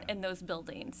left in those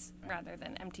buildings rather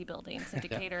than empty buildings in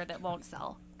Decatur that won't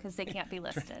sell because they can't be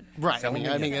listed. Right. I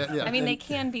mean, they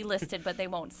can be listed, but they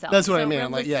won't sell. That's what I mean.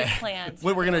 I'm like, plans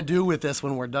what we're going to do with this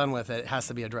when we're done with it has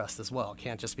to be addressed as well. It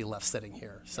can't just be left sitting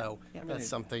here. So that's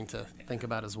something to think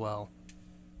about as well.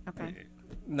 Okay.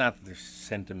 Not that there's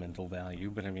sentimental value,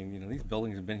 but I mean, these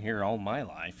buildings have been here all my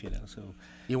life, so.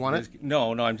 You want it?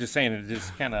 No, I'm just saying it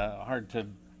is kind of hard to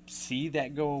see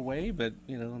that go away, but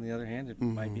on the other hand, it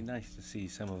might be nice to see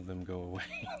some of them go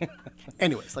away.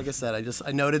 Anyways, like I said,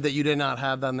 I noted that you did not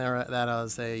have that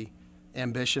as a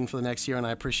ambition for the next year, and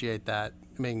I appreciate that.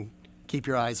 I mean, keep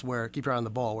your eye on the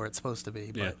ball where it's supposed to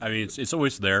be. Yeah, But I mean, it's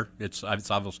always there. It's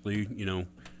obviously,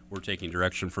 we're taking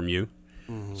direction from you.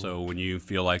 So when you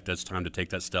feel like that's time to take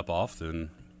that step off,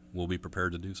 then we'll be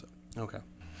prepared to do so. okay.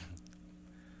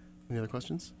 Any other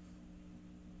questions?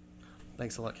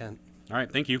 Thanks a lot, Kent. All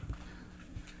right, thank you.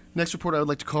 Next report, I would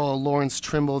like to call Lawrence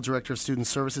Trimble, Director of Student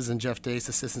Services, and Jeff Dace,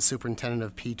 Assistant Superintendent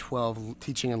of P12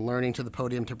 Teaching and Learning, to the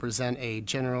podium to present a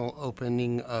general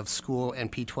opening of school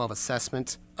and P12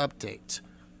 assessment update.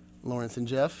 Lawrence and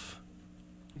Jeff.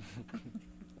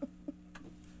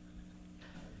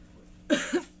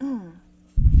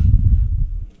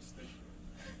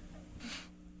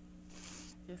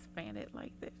 Just fan it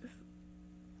like this.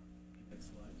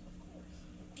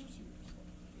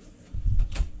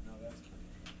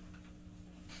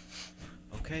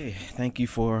 Okay, thank you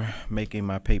for making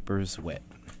my papers wet.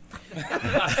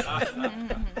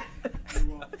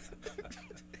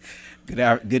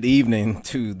 Good evening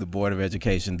to the Board of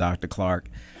Education, Dr. Clark,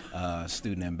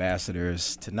 student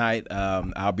ambassadors. Tonight,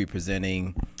 I'll be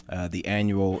presenting the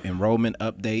annual enrollment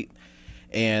update.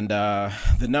 And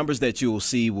the numbers that you will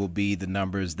see will be the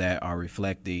numbers that are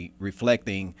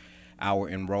reflecting our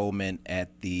enrollment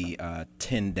at the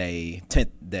 10th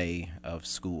day of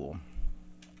school.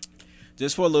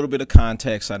 Just for a little bit of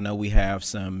context, I know we have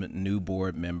some new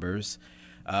board members.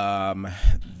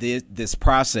 This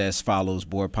process follows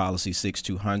Board Policy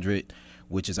 6200,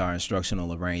 which is our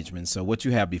instructional arrangements. So what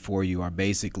you have before you are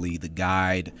basically the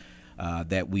guide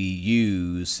that we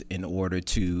use in order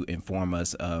to inform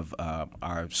us of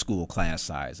our school class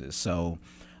sizes. So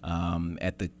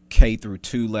at the K through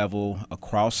 2 level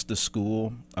across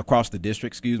the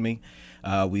district,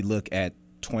 we look at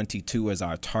 22 as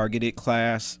our targeted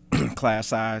class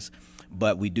size,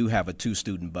 but we do have a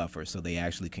 2-student buffer, so they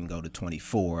actually can go to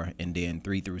 24, and then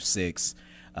 3 through 6,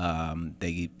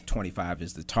 25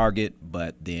 is the target,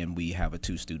 but then we have a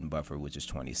 2-student buffer, which is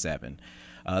 27.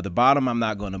 The bottom, I'm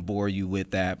not going to bore you with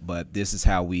that, but this is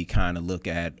how we kind of look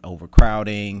at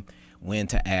overcrowding, when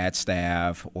to add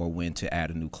staff, or when to add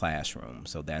a new classroom.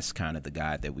 So that's kind of the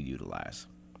guide that we utilize.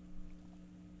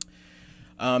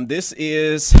 This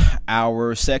is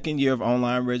our second year of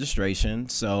online registration.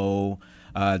 So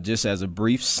just as a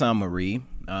brief summary,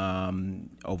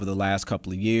 over the last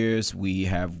couple of years, we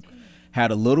have had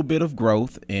a little bit of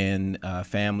growth in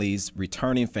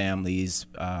returning families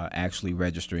actually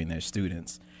registering their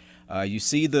students. You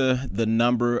see the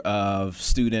number of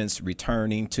students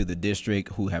returning to the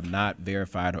district who have not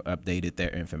verified or updated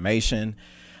their information.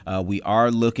 We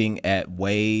are looking at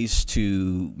ways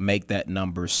to make that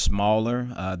number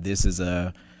smaller. This is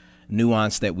a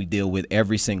nuance that we deal with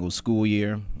every single school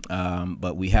year,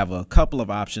 but we have a couple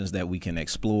of options that we can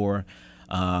explore,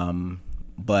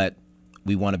 but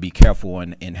we want to be careful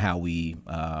in how we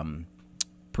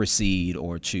proceed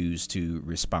or choose to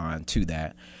respond to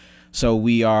that. So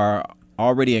we are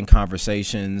already in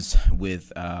conversations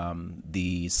with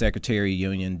the Secretary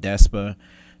Union, DESPA,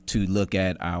 to look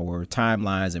at our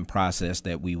timelines and process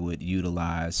that we would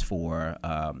utilize for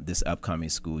this upcoming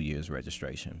school year's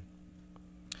registration.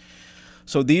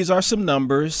 So these are some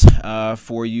numbers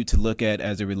for you to look at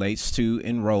as it relates to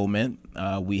enrollment.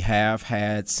 We have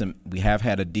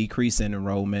had a decrease in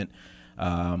enrollment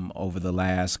over the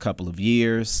last couple of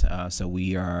years. So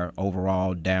we are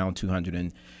overall down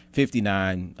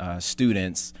 259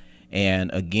 students.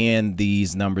 And again,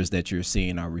 these numbers that you're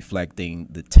seeing are reflecting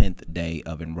the 10th day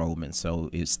of enrollment. So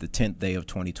it's the 10th day of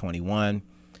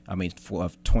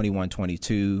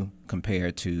 21-22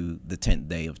 compared to the 10th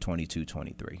day of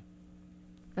 22-23.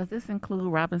 Does this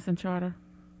include Robinson Charter?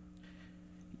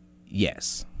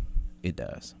 Yes, it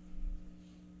does.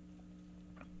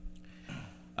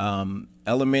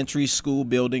 Elementary school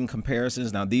building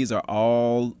comparisons. Now, these are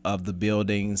all of the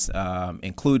buildings,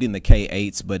 including the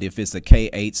K-8s, but if it's a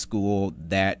K-8 school,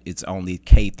 that it's only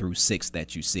K through 6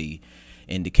 that you see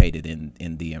indicated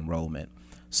in the enrollment.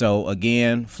 So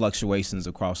again, fluctuations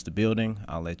across the building.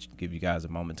 I'll give you guys a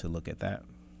moment to look at that.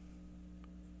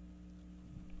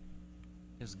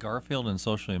 Is Garfield and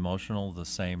social emotional the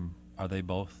same? Are they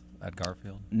both at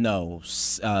Garfield? No,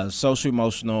 social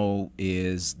emotional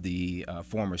is the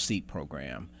former SEAT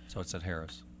program. So it's at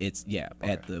Harris? It's, yeah,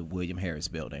 Okay. at the William Harris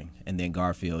building. And then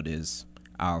Garfield is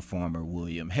our former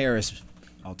William Harris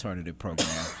alternative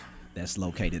program that's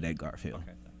located at Garfield.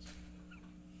 Okay, thanks.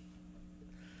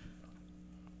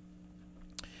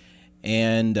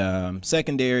 And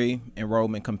secondary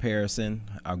enrollment comparison,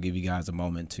 I'll give you guys a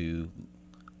moment to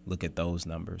look at those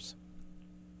numbers.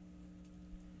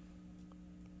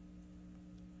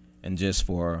 And just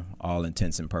for all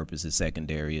intents and purposes,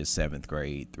 secondary is 7th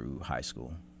grade through high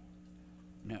school.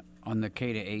 Now, on the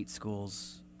K to 8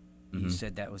 schools, You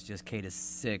said that was just K to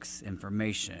 6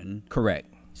 information. Correct.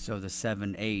 So the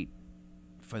 7, 8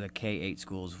 for the K-8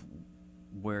 schools,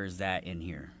 where is that in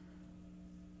here?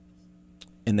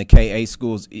 In the K-8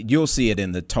 schools, you'll see it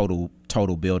in the total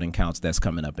building counts that's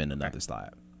coming up in another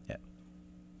slide. Yeah.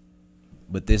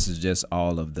 But this is just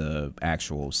all of the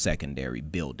actual secondary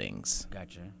buildings.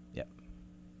 Gotcha. Yep.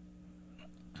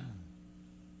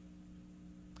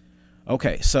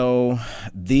 Okay, so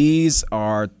these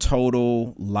are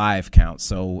total live counts.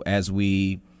 So as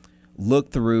we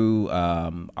look through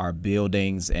our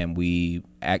buildings and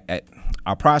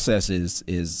our process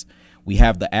is we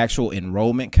have the actual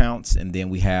enrollment counts, and then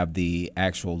we have the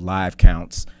actual live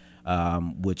counts,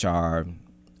 which are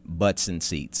butts and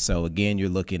seats. So again, you're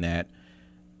looking at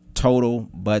total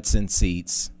butts and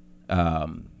seats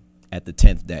at the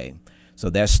 10th day.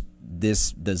 So this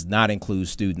does not include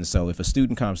students. So if a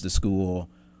student comes to school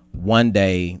one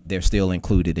day, they're still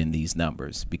included in these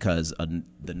numbers because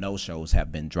the no-shows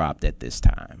have been dropped at this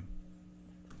time.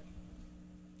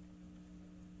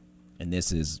 And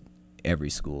this is every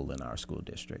school in our school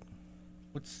district.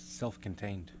 What's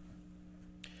self-contained?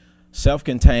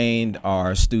 Self-contained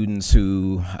are students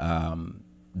who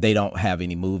they don't have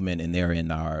any movement, and they're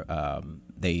in our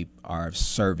they are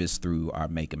serviced through our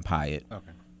Make and Piet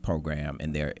program,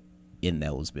 and they're in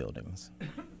those buildings.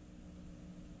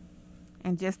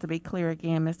 And just to be clear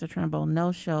again, Mr. Trimble,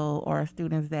 no-show are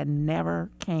students that never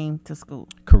came to school.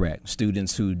 Correct.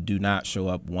 Students who do not show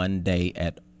up one day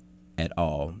at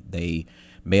all. They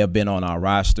may have been on our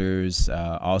rosters.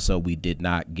 Also, we did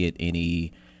not get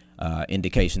any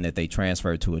indication that they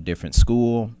transferred to a different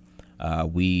school.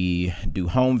 We do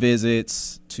home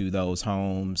visits to those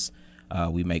homes.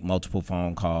 We make multiple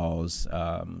phone calls,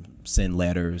 send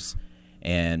letters,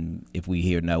 and if we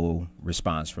hear no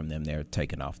response from them, they're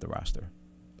taken off the roster.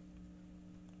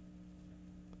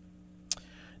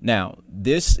 Now,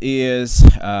 this is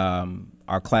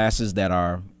our classes that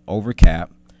are over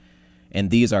cap,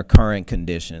 and these are current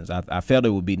conditions. I felt it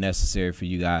would be necessary for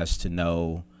you guys to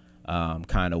know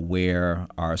kind of where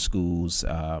our schools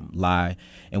lie,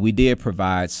 and we did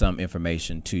provide some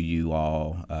information to you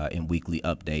all in weekly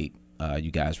update. You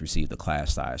guys received the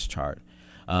class size chart,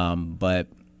 but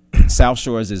South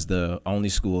Shores is the only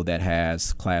school that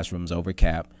has classrooms over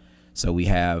cap. So we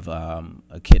have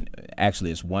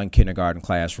actually it's one kindergarten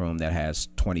classroom that has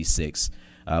 26,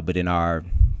 but in our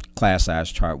class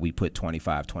size chart we put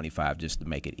 25 just to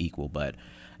make it equal. But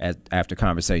after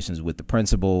conversations with the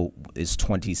principal, it's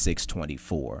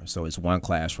 26-24. So it's one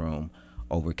classroom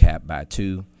over cap by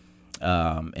 2,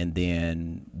 and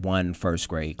then one first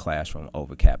grade classroom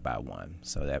over cap by 1.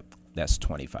 So that's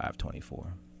 25-24.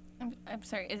 I'm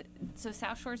sorry. So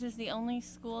South Shores is the only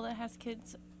school that has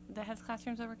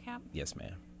classrooms over cap? Yes,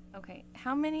 ma'am. Okay.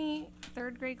 How many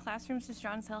third grade classrooms does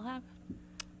Johns Hill have?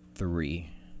 3.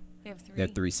 They have 3? There are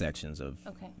 3 sections of.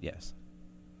 Okay. Yes.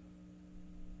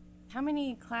 How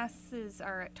many classes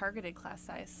are at targeted class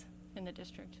size in the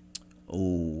district?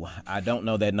 Oh, I don't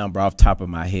know that number off the top of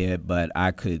my head, but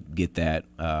I could get that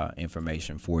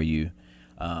information for you.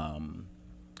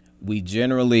 We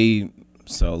generally,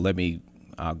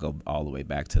 I'll go all the way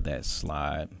back to that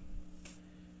slide.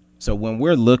 So when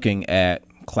we're looking at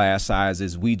class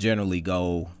sizes, we generally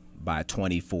go by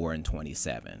 24 and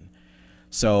 27.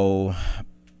 So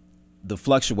the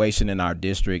fluctuation in our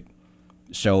district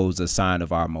shows a sign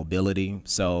of our mobility.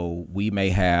 So we may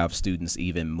have students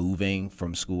even moving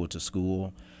from school to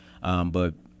school,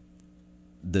 but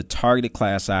the targeted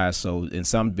class size, so in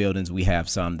some buildings we have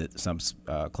some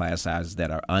class sizes that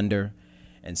are under,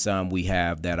 and some we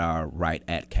have that are right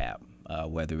at cap,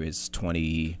 whether it's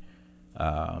 27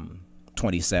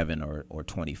 or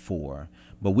 24.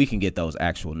 But we can get those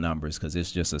actual numbers because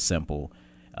it's just a simple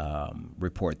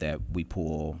report that we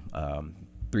pull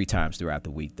 3 times throughout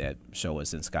the week that show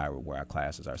us in Skyward where our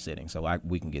classes are sitting. So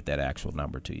we can get that actual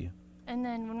number to you. And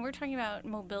then when we're talking about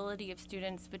mobility of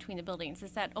students between the buildings,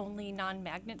 is that only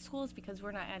non-magnet schools? Because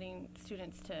we're not adding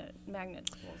students to magnet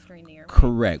schools during the year. Right?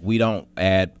 Correct. We don't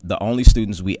add, the only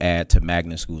students we add to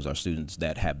magnet schools are students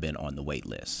that have been on the wait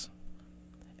list,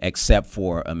 except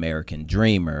for American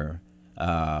Dreamer,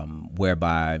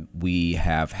 whereby we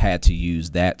have had to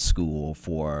use that school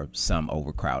for some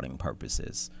overcrowding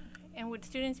purposes. And would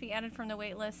students be added from the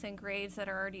wait list in grades that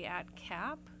are already at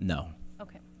cap? No.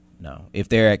 Okay. No. If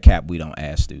they're at cap, we don't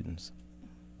add students.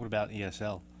 What about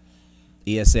ESL?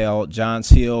 ESL, Johns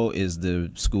Hill is the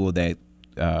school that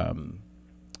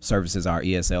services our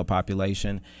ESL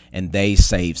population, and they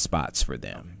save spots for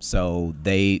them. So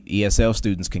ESL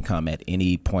students can come at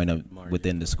any point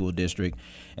within the school district.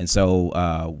 And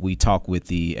so we talk with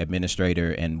the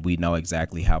administrator, and we know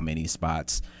exactly how many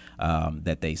spots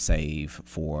that they save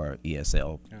for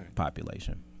ESL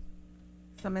population.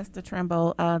 So, Mr.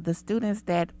 Trimble, the students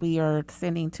that we are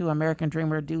sending to American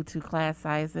Dreamer due to class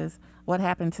sizes, what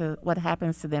happens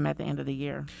to them at the end of the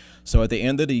year? So at the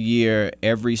end of the year,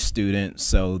 every student,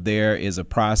 so there is a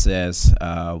process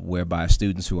whereby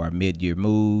students who are mid-year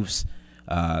moves,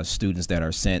 students that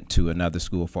are sent to another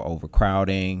school for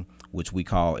overcrowding, which we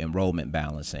call enrollment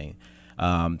balancing.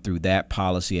 Through that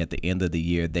policy, at the end of the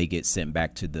year, they get sent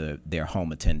back to their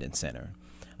home attendance center.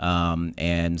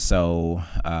 And so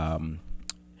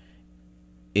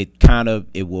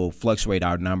it will fluctuate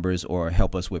our numbers or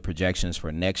help us with projections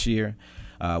for next year.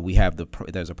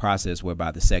 There's a process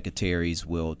whereby the secretaries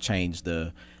will change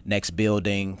the next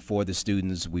building for the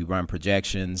students. We run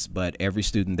projections, but every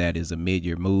student that is a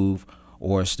mid-year move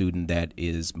or a student that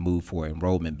is moved for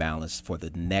enrollment balance for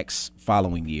the next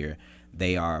following year,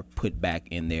 they are put back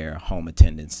in their home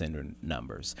attendance center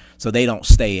numbers. So they don't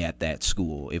stay at that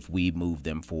school if we move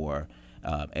them for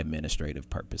administrative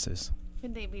purposes.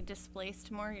 Could they be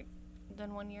displaced more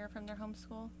than 1 year from their home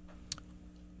school?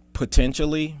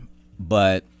 Potentially,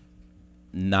 but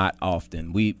not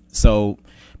often. So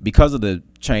because of the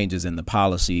changes in the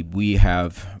policy, we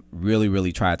have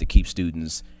really tried to keep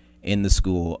students in the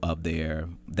school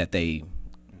that they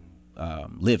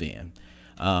live in.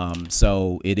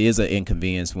 So it is an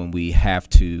inconvenience when we have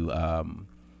to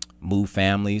move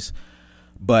families,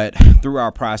 but through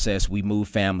our process, we move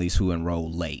families who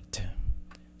enroll late.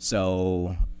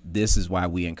 So this is why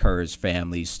we encourage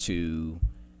families to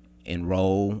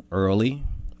enroll early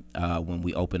when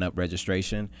we open up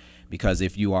registration, because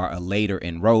if you are a later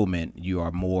enrollment,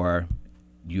 you're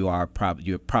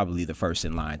probably the first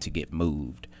in line to get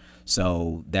moved.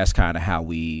 So that's kind of how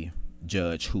we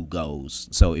judge who goes.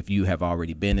 So if you have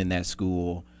already been in that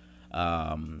school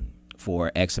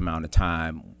for X amount of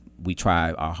time, we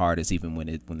try our hardest, even when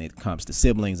it comes to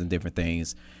siblings and different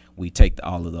things. We take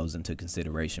all of those into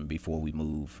consideration before we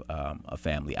move a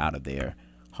family out of their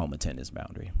home attendance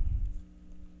boundary.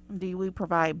 Do we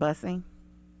provide busing?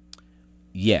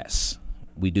 Yes,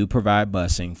 we do provide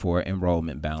busing for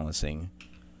enrollment balancing.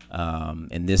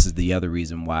 And this is the other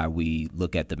reason why we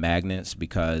look at the magnets,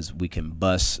 because we can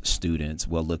bus students.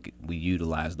 We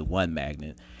utilize the one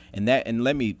magnet. And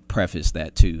let me preface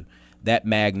that too. That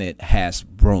magnet has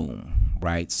room,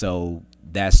 right? So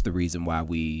that's the reason why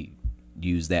we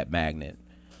use that magnet,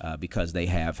 because they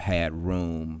have had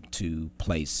room to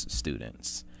place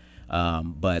students.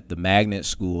 But the magnet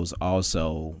schools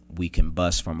also, we can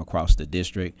bus from across the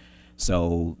district.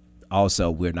 So also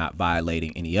we're not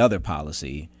violating any other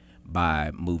policy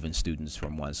by moving students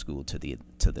from one school to the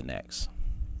next.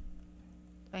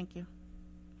 Thank you.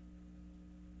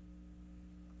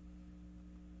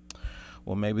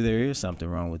 Well, maybe there is something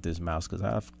wrong with this mouse, because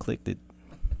I've clicked it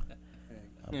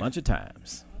a bunch of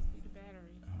times.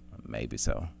 Maybe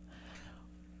so.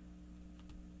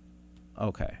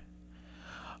 Okay.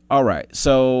 All right.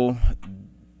 So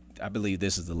I believe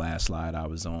this is the last slide I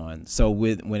was on. So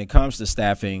when it comes to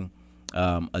staffing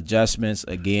adjustments,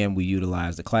 again, we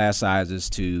utilize the class sizes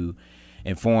to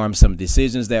inform some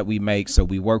decisions that we make. So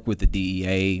we work with the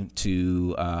DEA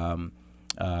to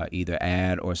either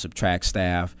add or subtract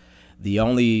staff. The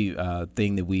only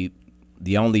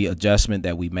the only adjustment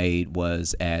that we made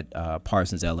was at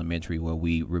Parsons Elementary, where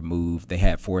they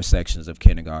had 4 sections of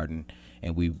kindergarten,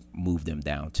 and we moved them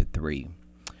down to 3.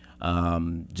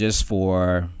 Just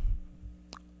for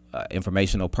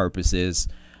informational purposes,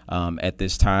 at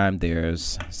this time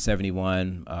there's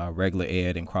 71 regular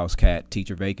ed and cross-cat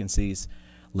teacher vacancies.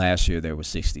 Last year there was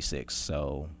 66,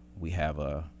 so we have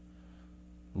a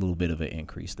little bit of an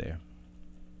increase there.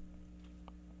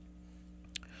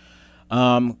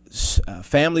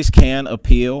 Families can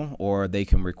appeal, or they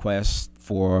can request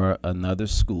for another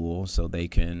school, so they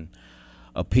can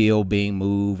appeal being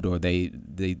moved, or they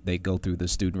go through the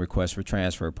student request for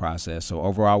transfer process. So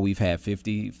overall, we've had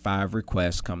 55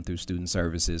 requests come through student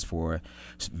services for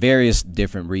various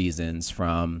different reasons,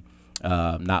 from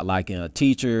not liking a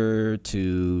teacher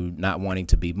to not wanting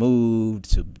to be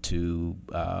moved to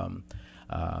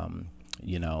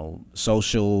you know,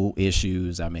 social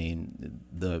issues. I mean,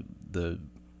 the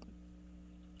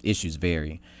issues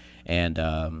vary, and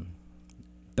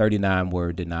 39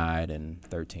 were denied and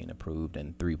 13 approved,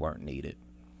 and 3 weren't needed.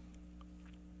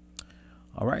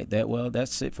 All right,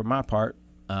 that's it for my part.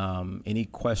 Any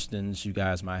questions you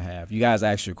guys might have? You guys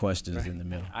ask your questions in the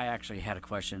middle. I actually had a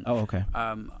question. Oh, okay.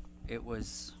 It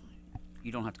was,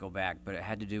 you don't have to go back, but it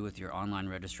had to do with your online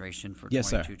registration for Yes,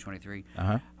 22, sir. 23.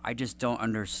 Uh-huh. I just don't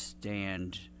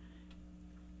understand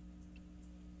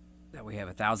that we have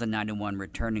 1,091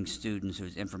 returning students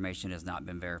whose information has not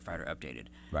been verified or updated.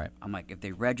 Right. I'm like, if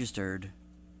they registered,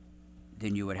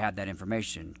 then you would have that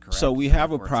information, correct? So we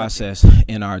have a Therefore, it's process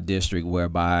in our district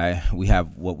whereby we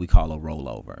have what we call a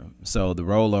rollover. So the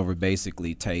rollover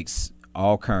basically takes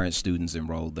all current students and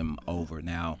roll them over.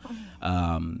 Now,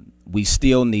 we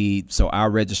still need, so our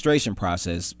registration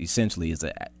process essentially is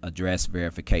an address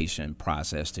verification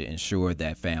process to ensure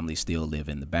that families still live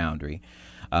in the boundary.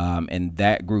 And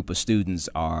that group of students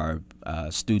are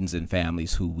students and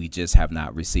families who we just have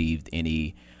not received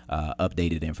any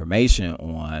updated information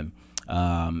on.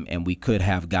 And we could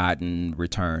have gotten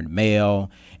returned mail.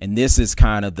 And this is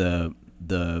kind of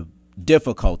the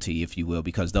difficulty, if you will,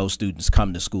 because those students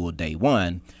come to school day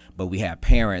one, but we have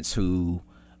parents who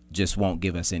just won't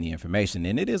give us any information.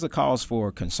 And it is a cause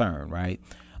for concern, right?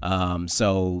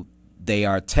 So they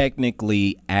are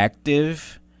technically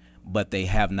active, but they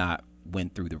have not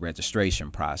went through the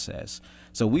registration process.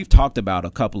 So we've talked about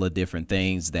a couple of different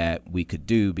things that we could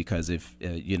do, because if,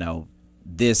 you know,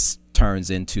 this turns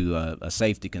into a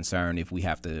safety concern if we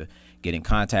have to get in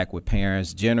contact with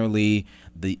parents. Generally,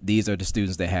 these are the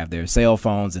students that have their cell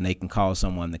phones and they can call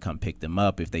someone to come pick them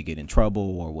up if they get in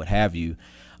trouble or what have you.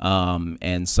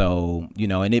 And so, you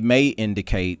know, and it may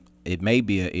indicate, it may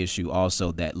be an issue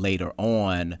also that later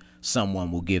on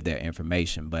someone will give their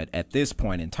information. But at this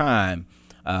point in time,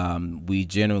 we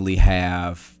generally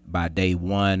have, by day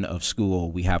one of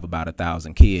school, we have about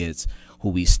 1,000 kids who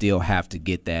we still have to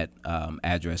get that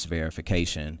address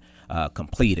verification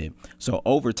completed. So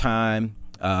over time,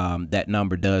 that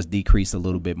number does decrease a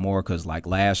little bit more, because like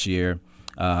last year,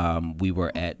 we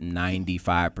were at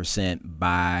 95%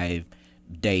 by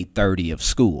day 30 of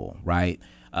school, right?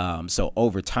 So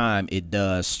over time, it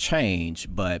does change,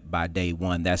 but by day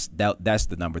one, that's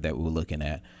the number that we're looking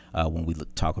at when we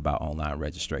talk about online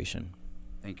registration.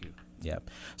 Thank you. Yep.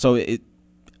 So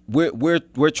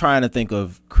we're trying to think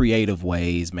of creative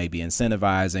ways, maybe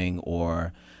incentivizing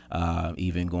or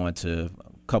even going to a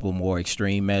couple more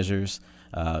extreme measures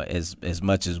as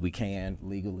much as we can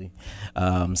legally.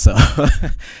 But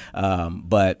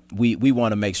we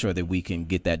want to make sure that we can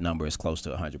get that number as close to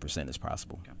 100% as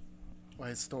possible. Okay. Well,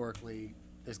 historically,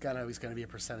 there's always going to be a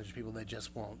percentage of people that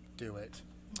just won't do it.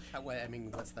 I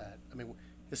mean, what's that? I mean,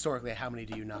 historically, how many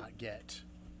do you not get?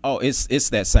 Oh, it's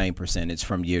that same percentage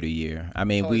from year to year. I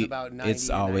mean, It's always about 90 it's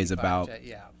always about to 95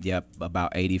 yeah. Yep,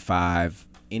 about 85,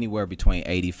 anywhere between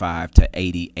 85 to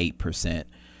 88%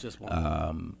 Just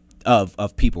one.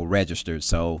 Of people registered.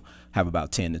 So have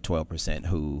about 10 to 12%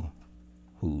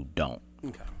 who don't.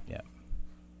 Okay. Yeah.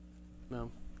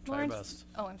 No. Try your best.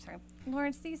 Oh, I'm sorry,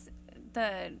 Lawrence.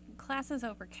 The classes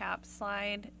over cap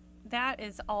slide. That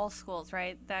is all schools,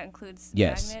 right? That includes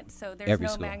Yes. magnet. So there's Every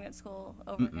no school. magnet school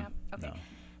over cap. Okay. No.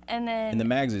 And then And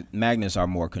the magnets are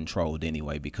more controlled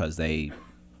anyway because they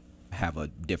have a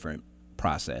different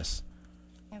process.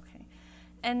 Okay.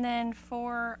 And then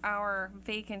for our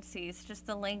vacancies, just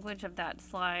the language of that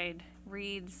slide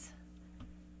reads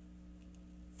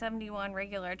 71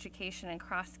 regular education and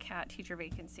cross-cat teacher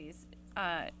vacancies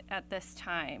at this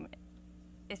time.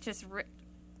 It just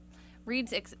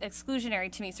reads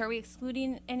exclusionary to me. So are we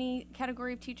excluding any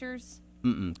category of teachers?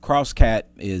 Cross-cat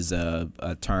is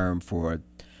a term for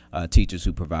teachers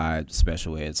who provide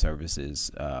special ed services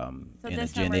in a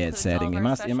gen ed setting. Am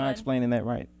I explaining that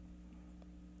right?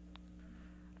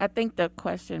 I think the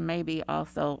question may be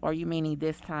also, are you meaning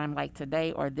this time like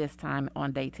today or this time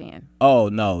on day 10? Oh,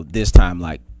 no, this time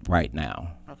like right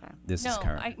now. Okay. This is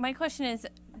current. My question is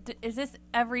this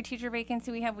every teacher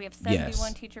vacancy we have? We have 71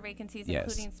 Yes. teacher vacancies, Yes.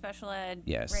 including special ed,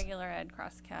 Yes. regular ed,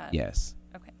 cross-cat? Yes.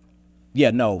 Okay. Yeah,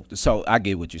 no, so I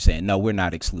get what you're saying. No, we're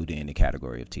not excluding any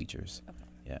category of teachers. Okay.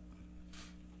 Yeah.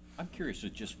 I'm curious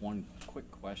with just one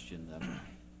quick question.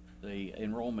 The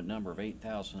enrollment number of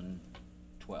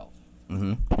 8,012.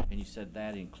 Mm-hmm. And you said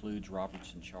that includes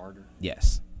Robertson Charter.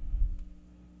 Yes.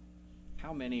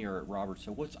 How many are at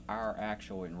Robertson? What's our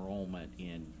actual enrollment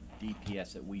in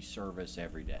DPS that we service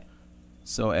every day?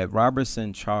 So at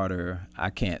Robertson Charter, I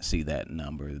can't see that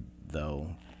number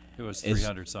though. It was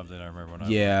 300 something, I remember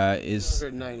when yeah, it's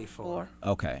 194.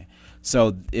 Okay.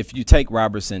 So if you take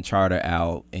Robertson Charter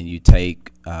out and you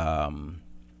take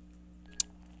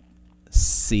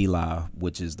CELA,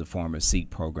 which is the former SEEK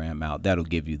program, out, that'll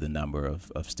give you the number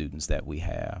of students that we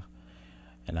have.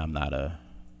 And I'm not a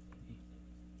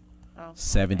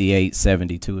 78,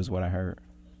 72 is what I heard.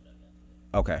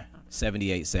 Okay.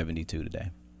 78, 72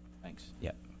 today. Thanks.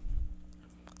 Yep.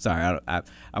 Sorry,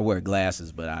 I wear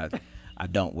glasses, but I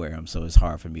don't wear them, so it's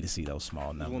hard for me to see those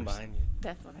small numbers. One behind you.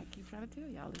 That's what I keep trying to tell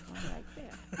y'all. It's one right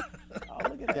there. Oh,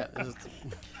 look at that.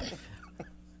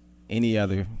 Any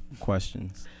other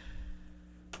questions?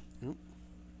 Nope.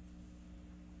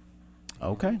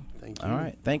 Okay. Thank you. All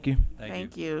right. Thank you.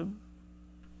 Thank you.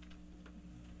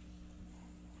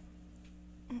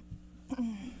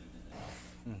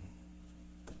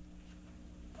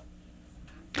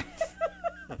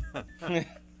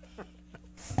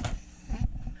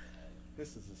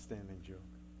 This is a standing joke.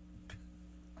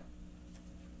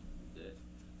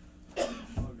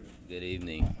 Good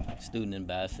evening, student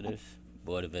ambassadors,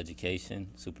 Board of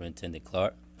Education, Superintendent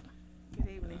Clark. Good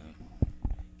evening.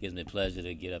 Gives me pleasure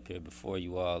to get up here before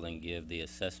you all and give the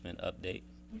assessment update.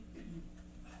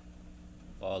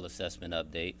 Fall assessment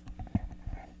update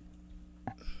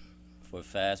for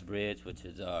Fast Bridge, which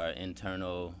is our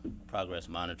internal progress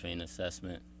monitoring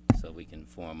assessment, so we can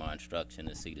form our instruction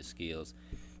and see the skills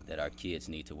that our kids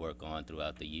need to work on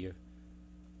throughout the year.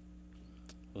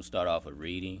 We'll start off with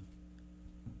reading.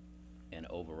 And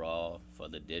overall for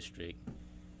the district,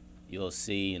 you'll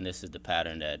see, and this is the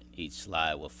pattern that each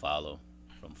slide will follow,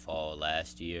 from fall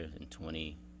last year in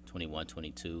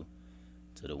 2021-22 to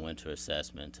the winter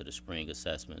assessment to the spring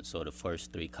assessment. So the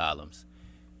first three columns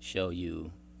show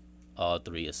you all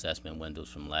three assessment windows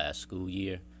from last school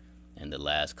year, and the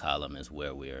last column is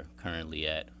where we're currently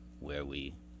at, where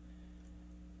we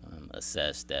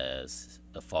assessed as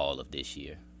the fall of this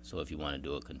year. So if you want to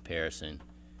do a comparison,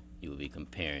 you will be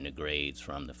comparing the grades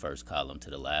from the first column to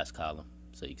the last column.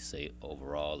 So you can say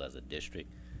overall as a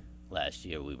district, last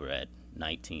year we were at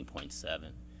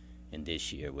 19.7, and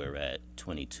this year we're at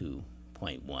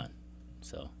 22.1.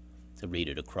 So to read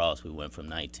it across, we went from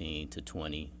 19 to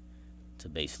 20 to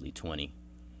basically 20.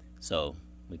 So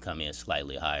we come in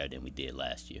slightly higher than we did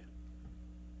last year.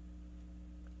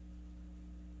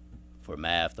 For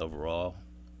math overall,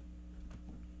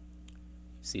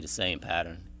 see the same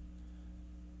pattern.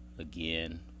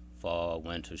 Again, fall,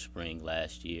 winter, spring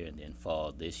last year, and then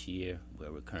fall this year,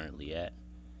 where we're currently at.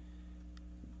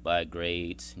 By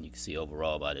grades, and you can see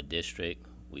overall by the district,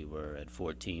 we were at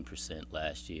 14%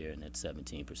 last year and at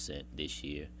 17% this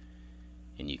year.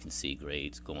 And you can see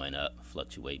grades going up,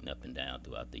 fluctuating up and down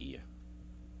throughout the year.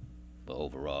 But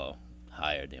overall,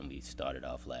 higher than we started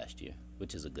off last year,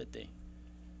 which is a good thing.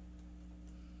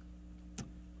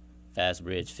 Fast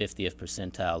Bridge, 50th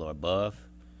percentile or above.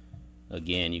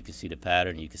 Again, you can see the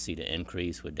pattern, you can see the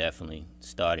increase. We're definitely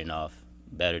starting off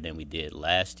better than we did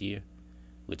last year,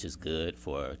 which is good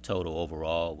for total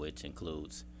overall, which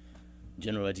includes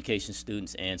general education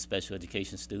students and special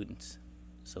education students.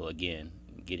 So again,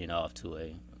 getting off to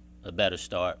a better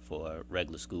start for a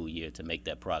regular school year to make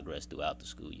that progress throughout the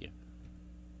school year.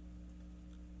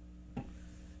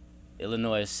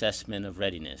 Illinois Assessment of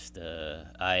Readiness, the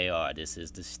IAR, this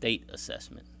is the state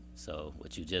assessment. So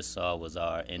what you just saw was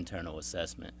our internal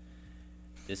assessment.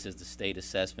 This is the state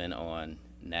assessment on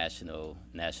national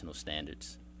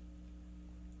standards.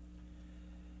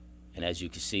 And as you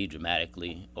can see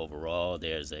dramatically overall,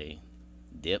 there's a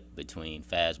dip between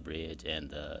Fast Bridge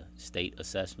and the state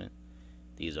assessment.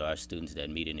 These are our students that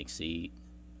meet and exceed.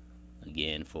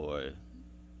 Again, for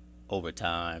over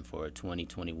time, for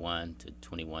 2021 to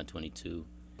 21-22,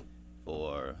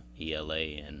 for ELA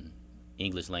and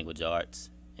English Language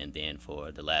Arts, and then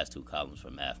for the last two columns for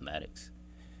mathematics.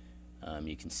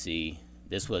 You can see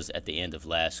this was at the end of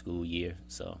last school year,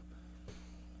 so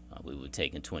we were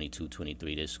taking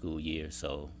 22-23 this school year.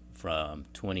 So from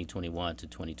 2021 to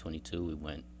 2022, we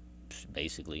went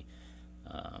basically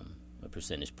a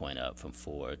percentage point up from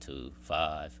 4 to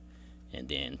 5, and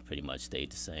then pretty much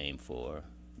stayed the same for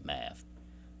math.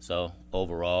 So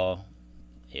overall,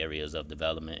 areas of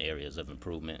development, areas of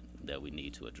improvement that we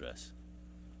need to address.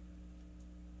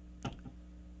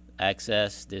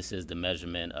 Access, this is the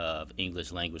measurement of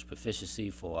English language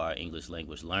proficiency for our English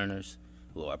language learners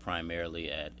who are primarily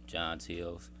at Johns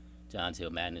Hill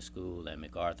Magnet School and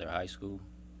MacArthur High School.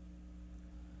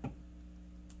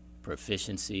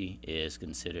 Proficiency is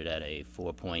considered at a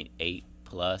 4.8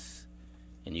 plus,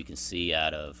 and you can see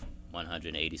out of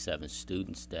 187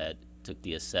 students that took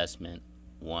the assessment,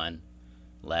 one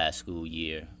last school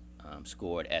year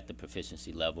scored at the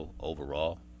proficiency level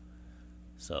overall.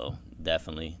 So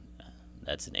definitely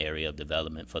that's an area of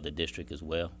development for the district as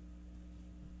well.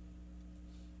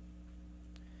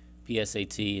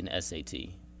 PSAT and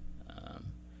SAT.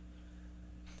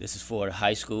 This is for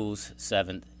high schools,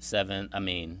 9th,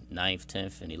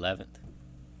 10th, and 11th.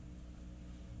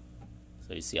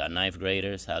 So you see our 9th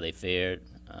graders, how they fared,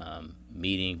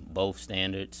 meeting both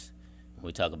standards. When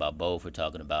we talk about both, we're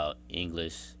talking about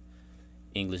English-based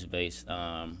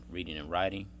reading and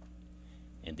writing.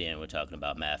 And then we're talking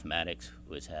about mathematics,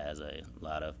 which has a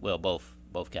lot of, well,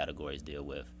 both categories deal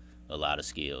with a lot of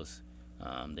skills.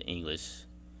 The English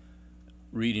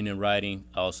reading and writing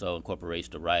also incorporates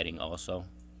the writing also.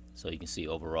 So you can see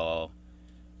overall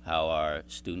how our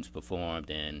students performed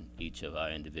in each of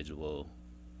our individual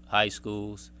high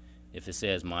schools. If it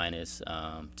says minus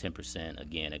 10%,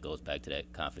 again, it goes back to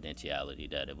that confidentiality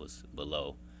that it was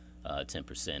below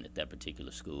 10% at that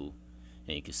particular school.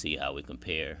 And you can see how we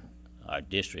compare, our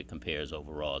district compares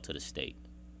overall to the state.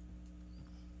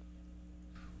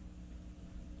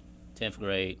 10th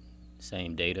grade,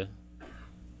 same data.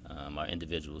 Our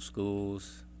individual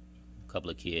schools, a couple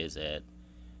of kids at,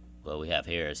 well, we have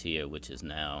Harris here, which is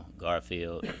now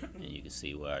Garfield, and you can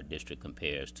see where our district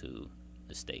compares to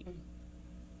the state.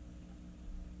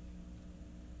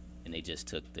 And they just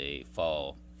took the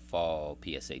fall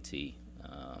PSAT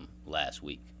last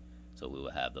week, so we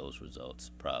will have those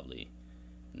results probably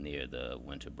near the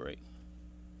winter break.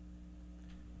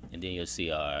 And then you'll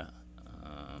see our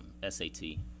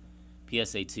SAT,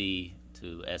 PSAT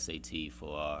to SAT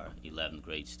for our 11th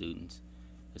grade students.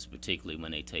 It's particularly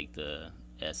when they take the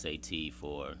SAT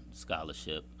for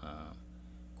scholarship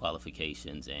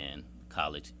qualifications and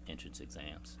college entrance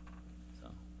exams. So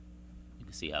you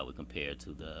can see how we compare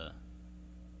to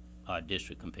our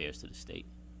district compares to the state.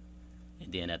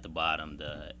 And then at the bottom,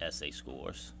 the essay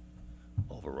scores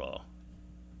overall.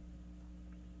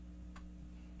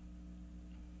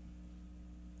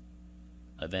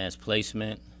 Advanced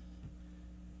placement.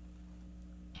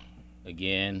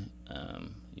 Again,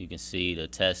 you can see the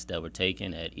tests that were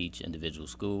taken at each individual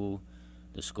school,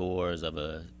 the scores of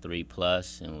a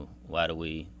 3+, and why do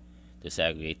we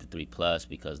disaggregate the 3+?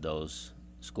 Because those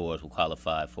scores will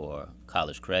qualify for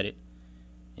college credit,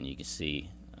 and you can see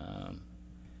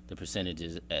the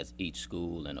percentages at each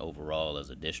school and overall as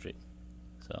a district.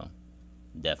 So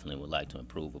definitely would like to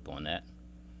improve upon that.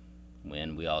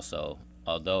 When we also,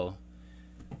 although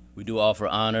we do offer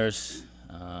honors,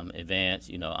 advanced,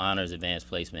 honors, advanced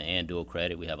placement, and dual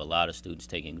credit. We have a lot of students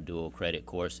taking dual credit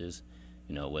courses,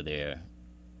 where they're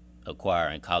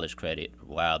acquiring college credit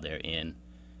while they're in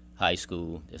high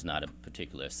school. There's not a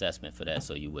particular assessment for that,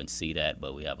 so you wouldn't see that,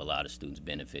 but we have a lot of students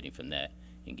benefiting from that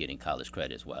and getting college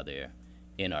credits while they're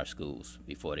in our schools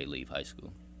before they leave high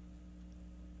school.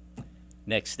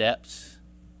 Next steps,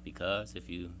 because if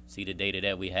you see the data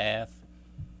that we have,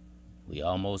 we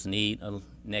almost need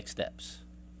next steps.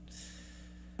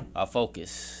 Our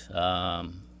focus,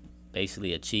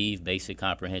 basically achieve basic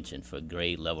comprehension for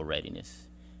grade level readiness.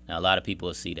 Now, a lot of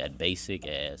people see that basic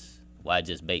as, why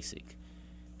just basic?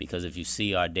 Because if you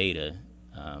see our data,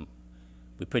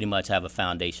 we pretty much have a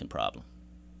foundation problem.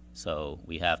 So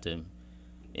we have to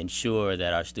ensure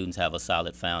that our students have a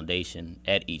solid foundation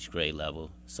at each grade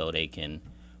level so they can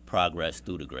progress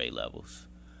through the grade levels.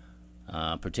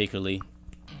 Particularly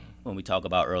when we talk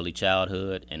about early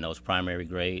childhood and those primary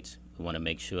grades, we want to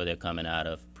make sure they're coming out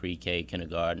of pre-K,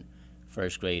 kindergarten,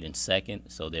 first grade, and second,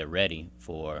 so they're ready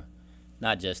for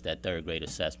not just that third grade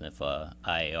assessment for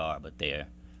IAR, but they're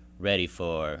ready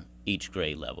for each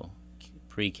grade level.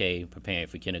 Pre-K preparing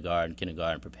for kindergarten,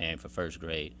 kindergarten preparing for first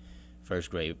grade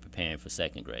preparing for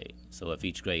second grade. So if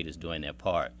each grade is doing their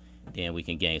part, then we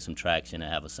can gain some traction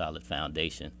and have a solid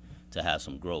foundation to have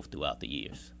some growth throughout the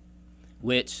years,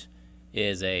 which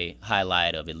is a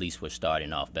highlight of at least we're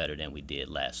starting off better than we did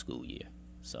last school year.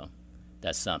 So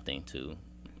that's something to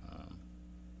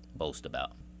boast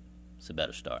about. It's a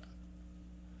better start.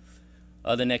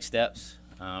 Other next steps,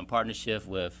 partnership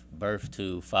with Birth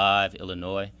to 5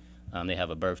 Illinois. They have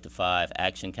a Birth to 5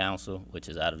 Action Council, which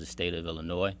is out of the state of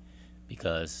Illinois,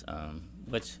 because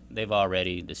which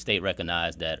the state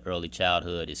recognized that early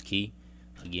childhood is key.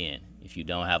 Again, if you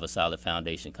don't have a solid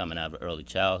foundation coming out of early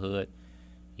childhood,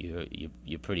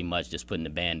 you're pretty much just putting the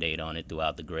Band-Aid on it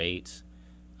throughout the grades.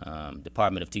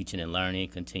 Department of Teaching and Learning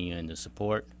continuing to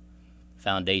support.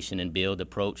 Foundation and build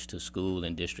approach to school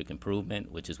and district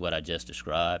improvement, which is what I just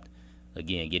described.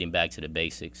 Again, getting back to the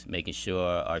basics, making sure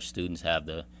our students have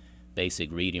the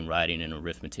basic reading, writing, and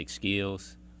arithmetic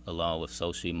skills, along with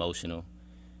social emotional,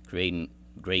 creating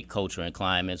great culture and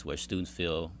climates where students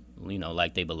feel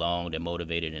like they belong, they're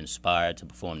motivated and inspired to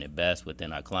perform their best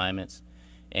within our climates,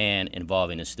 and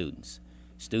involving the students.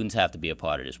 Students have to be a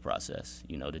part of this process.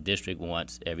 The district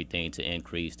wants everything to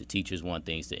increase, the teachers want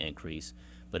things to increase,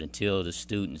 but until the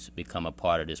students become a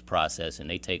part of this process and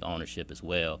they take ownership as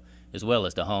well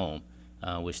as the home,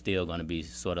 we're still going to be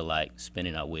sort of like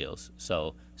spinning our wheels.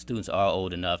 So students are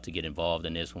old enough to get involved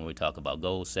in this when we talk about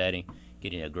goal setting,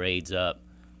 getting their grades up,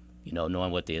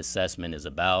 knowing what the assessment is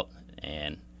about,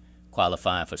 and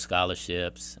qualifying for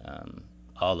scholarships,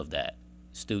 all of that.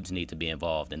 Students need to be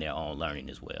involved in their own learning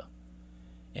as well.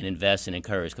 And invest and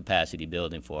encourage capacity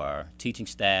building for our teaching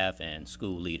staff and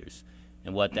school leaders.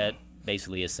 And what that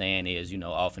basically is saying is,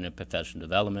 offering professional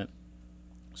development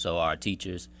so our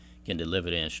teachers can deliver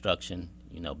the instruction,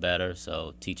 better,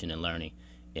 so teaching and learning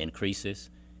increases,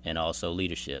 and also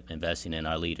leadership, investing in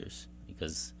our leaders,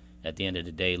 because at the end of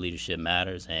the day, leadership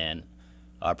matters, and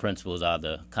our principals are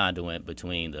the conduit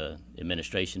between the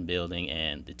administration building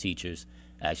and the teachers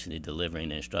actually delivering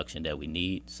the instruction that we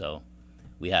need. So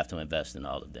we have to invest in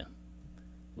all of them,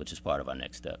 which is part of our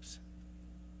next steps.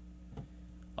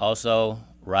 Also,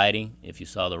 writing. If you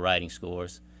saw the writing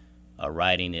scores, our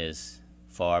writing is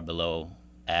far below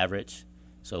average.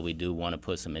 So we do want to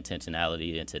put some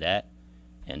intentionality into that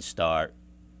and start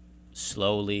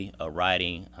slowly a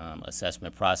writing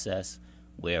assessment process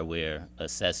where we're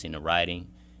assessing the writing,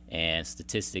 and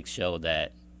statistics show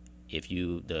that if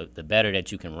the better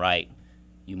that you can write,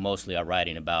 you mostly are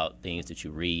writing about things that you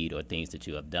read or things that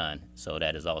you have done. So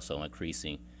that is also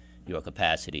increasing your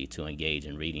capacity to engage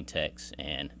in reading text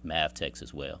and math text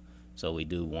as well. So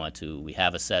we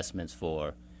have assessments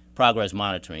for progress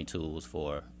monitoring tools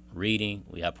for reading,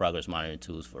 we have progress monitoring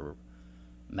tools for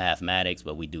mathematics,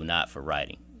 but we do not for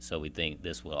writing. So we think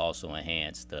this will also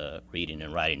enhance the reading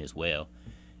and writing as well,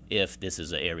 if this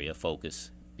is an area of focus,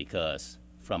 because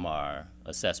from our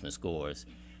assessment scores,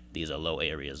 these are low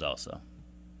areas also.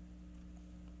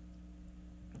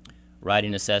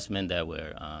 Writing assessment that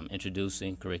we're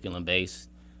introducing, curriculum-based,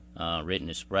 written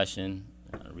expression,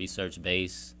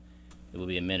 research-based. It will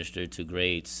be administered to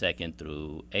grades 2nd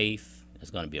through 8th. There's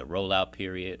going to be a rollout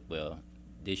period,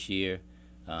 this year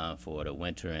for the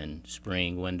winter and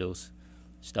spring windows,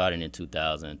 starting in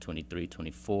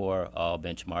 2023-24, all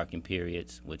benchmarking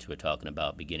periods, which we're talking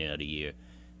about beginning of the year,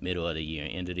 middle of the year,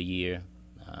 and end of the year.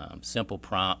 Simple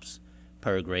prompts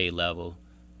per grade level.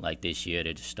 Like this year,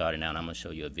 they're just starting out. I'm going to show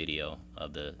you a video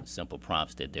of the simple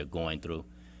prompts that they're going through,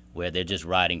 where they're just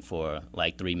writing for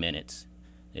like 3 minutes.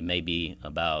 It may be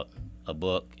about a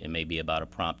book, it may be about a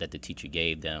prompt that the teacher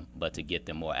gave them, but to get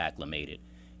them more acclimated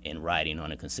in writing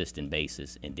on a consistent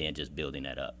basis and then just building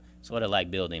that up. Sort of like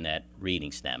building that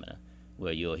reading stamina,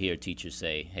 where you'll hear teachers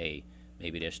say, hey,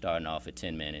 maybe they're starting off at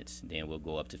 10 minutes, then we'll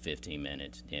go up to 15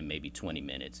 minutes, then maybe 20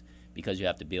 minutes, because you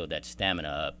have to build that stamina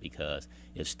up, because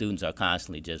if students are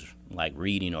constantly just like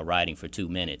reading or writing for 2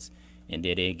 minutes and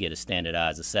then they get a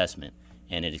standardized assessment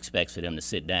and it expects for them to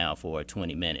sit down for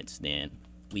 20 minutes, then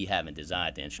we haven't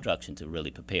designed the instruction to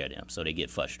really prepare them, so they get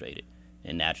frustrated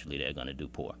and naturally they're going to do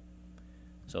poor.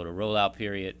 So the rollout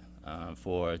period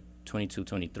for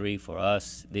 22-23 for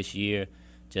us this year,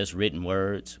 just written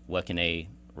words. What can they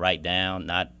write down,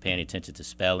 not paying attention to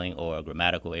spelling or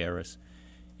grammatical errors,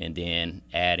 and then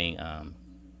adding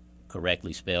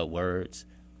correctly spelled words.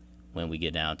 When we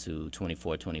get down to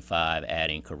 24-25,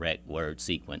 adding correct word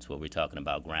sequence, where we're talking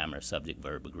about grammar, subject,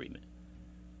 verb agreement.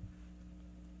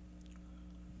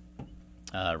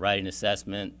 Writing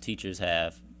assessment, teachers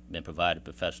have been provided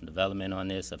professional development on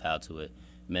this of how to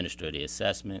administer the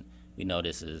assessment. We know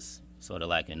this is sort of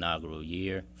like an inaugural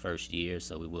year, first year,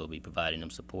 so we will be providing them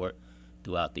support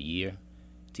throughout the year.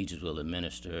 Teachers will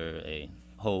administer a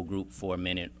whole group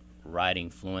 4-minute writing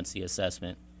fluency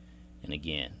assessment, and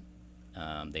again,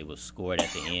 they will score it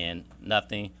at the end.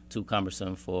 Nothing too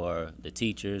cumbersome for the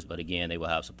teachers, but again, they will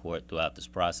have support throughout this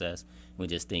process. We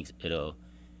just think it'll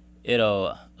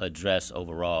address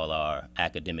overall our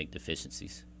academic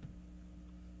deficiencies.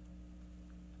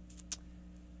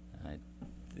 I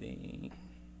think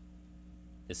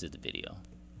this is the video.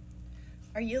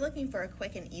 Are you looking for a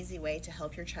quick and easy way to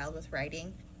help your child with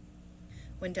writing?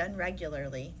 When done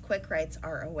regularly, quick writes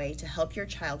are a way to help your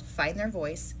child find their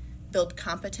voice, build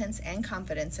competence and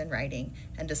confidence in writing,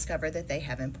 and discover that they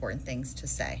have important things to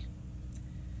say.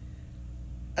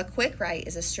 A quick write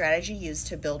is a strategy used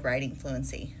to build writing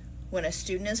fluency. When a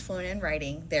student is fluent in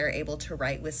writing, they are able to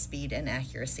write with speed and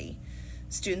accuracy.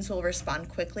 Students will respond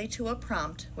quickly to a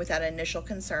prompt without initial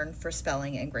concern for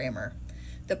spelling and grammar.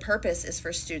 The purpose is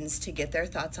for students to get their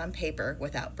thoughts on paper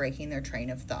without breaking their train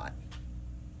of thought.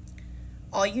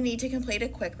 All you need to complete a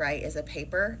quick write is a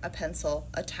paper, a pencil,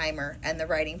 a timer, and the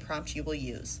writing prompt you will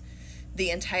use.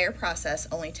 The entire process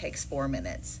only takes 4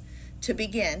 minutes. To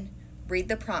begin, read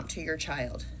the prompt to your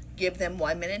child. Give them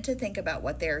 1 minute to think about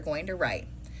what they are going to write.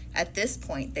 At this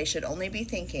point, they should only be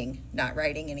thinking, not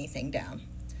writing anything down.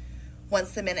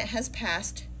 Once the minute has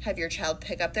passed, have your child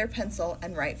pick up their pencil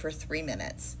and write for 3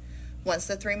 minutes. Once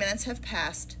the 3 minutes have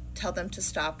passed, tell them to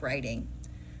stop writing.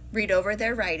 Read over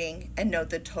their writing and note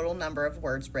the total number of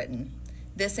words written.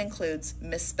 This includes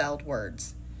misspelled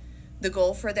words. The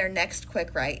goal for their next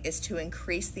quick write is to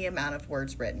increase the amount of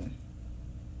words written.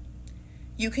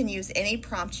 You can use any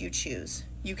prompt you choose.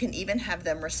 You can even have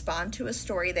them respond to a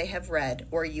story they have read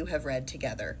or you have read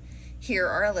together. Here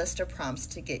are a list of prompts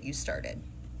to get you started.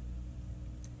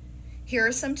 Here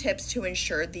are some tips to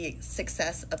ensure the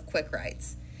success of quick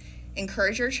writes.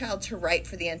 Encourage your child to write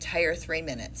for the entire 3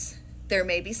 minutes. There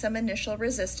may be some initial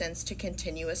resistance to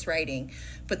continuous writing,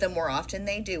 but the more often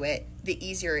they do it, the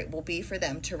easier it will be for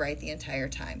them to write the entire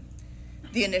time.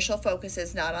 The initial focus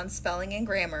is not on spelling and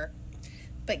grammar,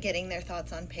 but getting their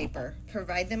thoughts on paper.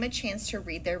 Provide them a chance to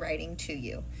read their writing to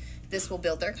you. This will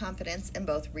build their confidence in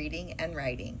both reading and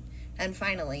writing. And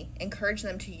finally, encourage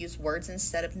them to use words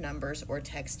instead of numbers or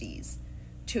textees.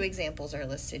 2 examples are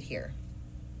listed here.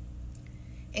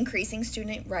 Increasing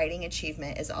student writing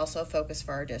achievement is also a focus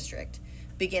for our district.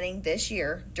 Beginning this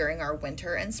year, during our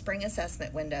winter and spring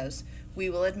assessment windows, we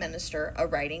will administer a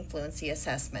writing fluency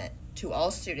assessment to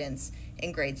all students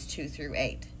in grades 2 through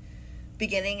 8.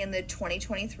 Beginning in the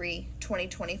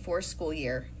 2023-2024 school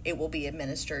year, it will be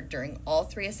administered during all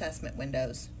 3 assessment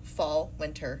windows, fall,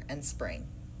 winter, and spring.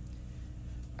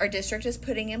 Our district is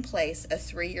putting in place a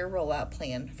 3-year rollout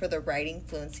plan for the writing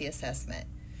fluency assessment.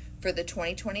 For the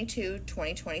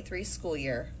 2022-2023 school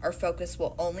year, our focus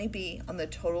will only be on the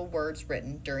total words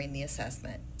written during the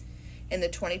assessment. In the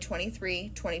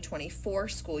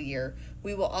 2023-2024 school year,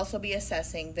 we will also be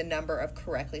assessing the number of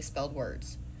correctly spelled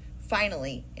words.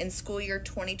 Finally, in school year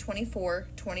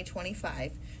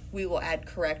 2024-2025, we will add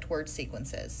correct word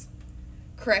sequences.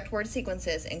 Correct word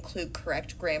sequences include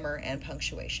correct grammar and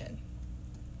punctuation.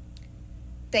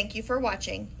 Thank you for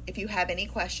watching. If you have any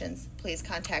questions, please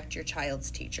contact your child's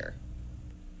teacher.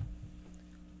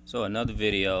 So another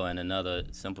video and another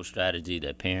simple strategy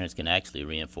that parents can actually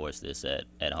reinforce this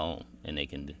at home, and they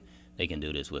can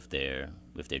do this with their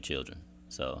children.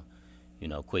 So, you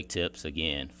know, quick tips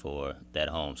again for that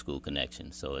home school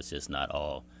connection. So it's just not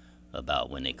all about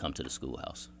when they come to the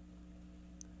schoolhouse.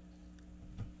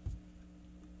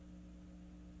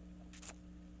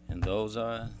 And those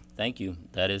are, thank you.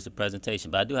 That is the presentation.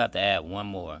 But I do have to add one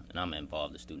more, and I'm going to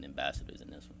involve the student ambassadors in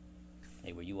this one.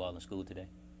 Hey, were you all in school today?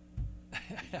 Did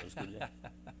you go to school today?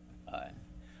 All right.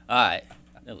 All right.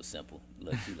 That was simple.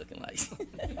 Look, you looking like.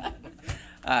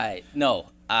 All right. No,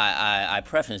 I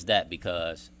preference that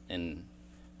because, and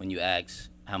when you ask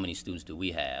how many students do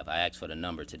we have, I asked for the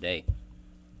number today.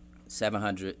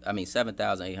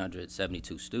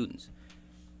 7,872 students.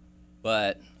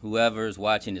 But whoever's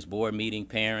watching this board meeting,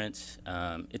 parents,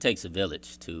 it takes a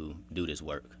village to do this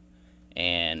work.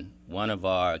 And one of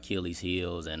our Achilles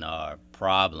heels and our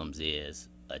problems is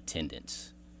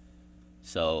attendance.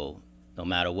 So no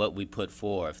matter what we put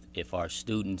forth, if our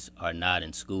students are not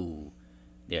in school,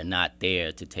 they're not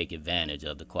there to take advantage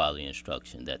of the quality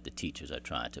instruction that the teachers are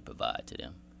trying to provide to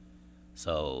them.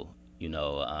 So, you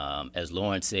know, as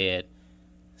Lauren said,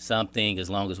 something as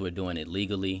long as we're doing it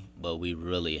legally, but we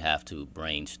really have to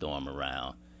brainstorm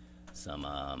around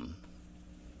some,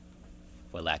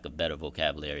 for lack of better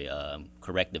vocabulary,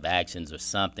 corrective actions or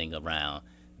something around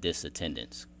this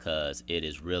attendance, because it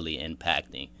is really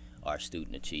impacting our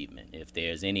student achievement. If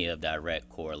there's any of direct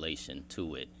correlation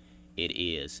to it, it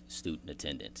is student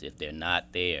attendance. If they're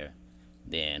not there,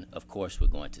 then of course we're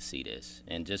going to see this.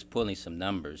 And just pulling some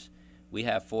numbers, we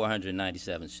have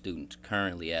 497 students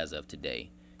currently as of today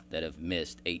that have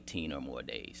missed 18 or more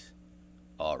days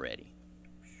already.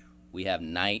 We have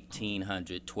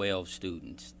 1,912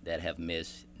 students that have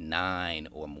missed 9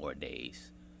 or more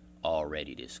days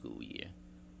already this school year.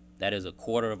 That is a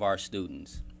quarter of our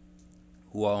students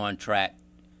who are on track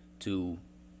to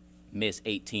miss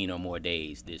 18 or more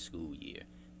days this school year,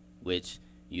 which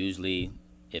usually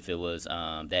if it was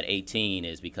that 18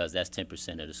 is because that's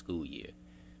 10% of the school year.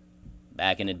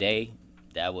 Back in the day,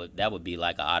 that would be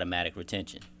like an automatic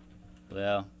retention.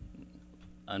 Well,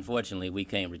 unfortunately, we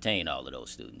can't retain all of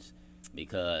those students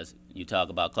because you talk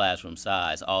about classroom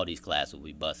size, all these classes will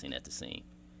be busting at the seam.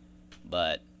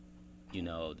 But, you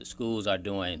know, the schools are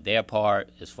doing their part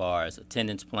as far as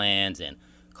attendance plans and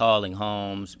calling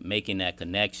homes, making that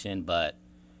connection, but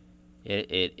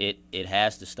it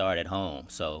has to start at home.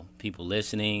 So people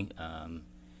listening,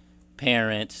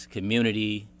 parents,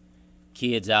 community,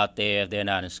 kids out there, if they're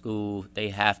not in school, they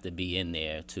have to be in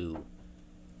there to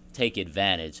take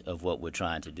advantage of what we're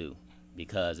trying to do.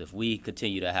 Because if we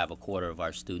continue to have a quarter of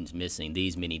our students missing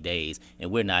these many days, and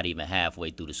we're not even halfway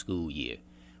through the school year,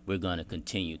 we're going to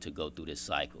continue to go through this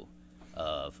cycle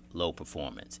of low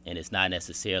performance. And it's not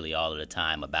necessarily all of the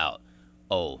time about,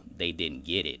 oh, they didn't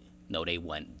get it. No, they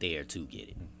weren't there to get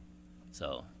it.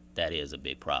 So that is a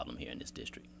big problem here in this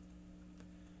district.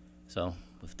 So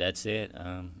with that said,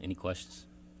 any questions?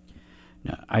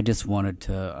 No, I just wanted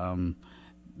to,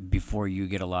 before you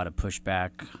get a lot of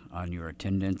pushback on your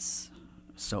attendance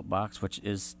soapbox, which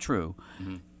is true,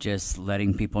 just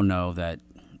letting people know that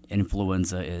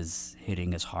influenza is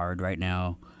hitting us hard right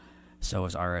now. So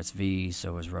is RSV,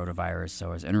 so is rotavirus,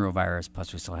 so is enterovirus,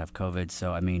 plus we still have COVID.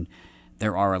 So, I mean,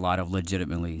 there are a lot of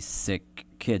legitimately sick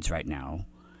kids right now,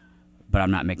 but I'm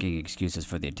not making excuses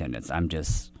for the attendance. I'm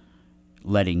just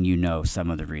letting you know some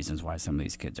of the reasons why some of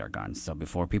these kids are gone. So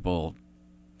before people,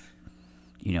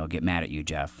 get mad at you,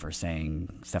 Jeff, for saying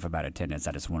stuff about attendance,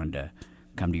 I just wanted to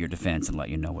come to your defense and let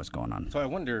you know what's going on. So I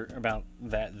wonder about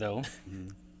that, though.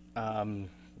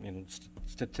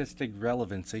 Statistic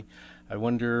relevancy. I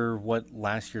wonder what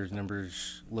last year's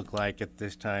numbers look like at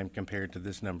this time compared to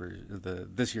this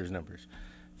year's numbers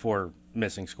for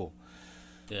missing school.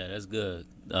 Yeah, that's good.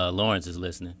 Lawrence is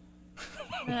listening.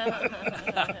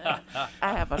 I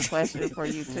have a question for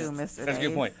you too, Mr. That's a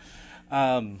good point.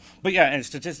 But yeah, and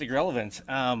statistic relevance.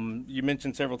 You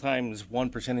mentioned several times 1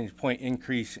 percentage point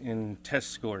increase in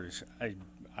test scores.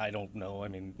 I don't know. I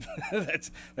mean,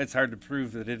 that's hard to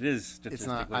prove that it is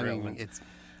statistically relevant. I mean, it's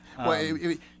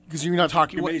because you're not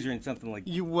talking. You're measuring something like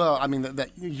you. Well, I mean,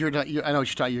 that you're not. I know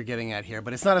what you're getting at here,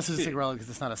 but it's not a statistic relevant because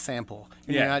it's not a sample.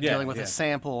 You're not dealing with a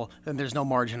sample, then there's no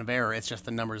margin of error. It's just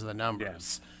the numbers of the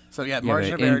numbers. Yeah. So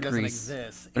margin of error doesn't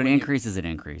exist. But an increase is an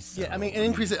increase. So. Yeah, I mean, an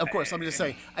increase. Of course, I'm just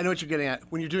saying. I know what you're getting at.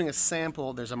 When you're doing a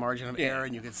sample, there's a margin of error,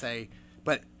 and you could say,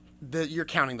 but. You're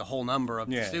counting the whole number of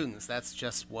the students. That's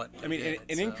just what. I mean,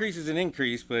 an increase is an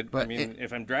increase, but I mean,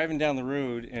 if I'm driving down the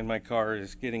road and my car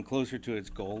is getting closer to its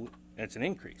goal, that's an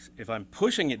increase. If I'm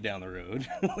pushing it down the road,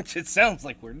 which it sounds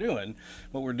like we're doing,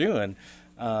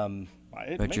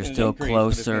 but you're still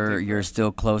closer. You're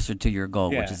still closer to your goal,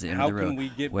 which is the end of the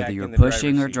road. Whether you're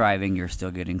pushing or driving, you're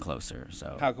still getting closer.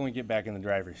 So how can we get back in the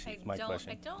driver's seat? Is my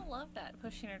question. I don't love that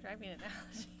pushing or driving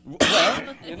analogy.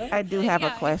 Well, I do have a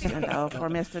question though for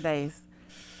Mr. Days.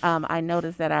 I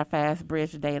noticed that our fast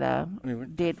bridge data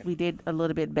we did a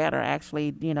little bit better,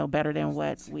 actually. Better than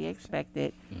what we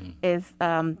expected.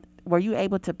 Mm-hmm. Were you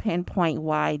able to pinpoint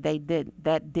why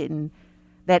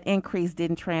that increase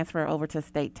didn't transfer over to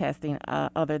state testing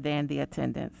other than the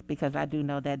attendance? Because I do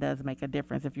know that does make a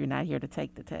difference if you're not here to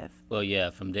take the test. Well,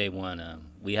 yeah, from day one,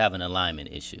 we have an alignment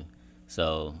issue.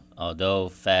 So although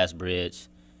FastBridge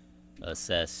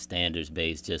assess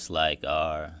standards-based just like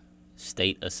our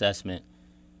state assessment,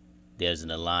 there's an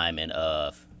alignment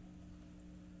of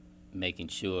making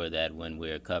sure that when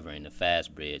we're covering the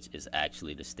FastBridge, it's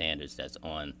actually the standards that's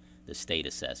on the state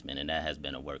assessment, and that has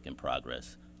been a work in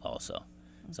progress also.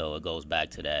 So it goes back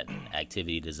to that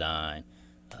activity design,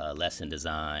 lesson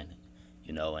design,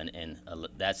 and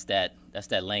that's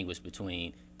that language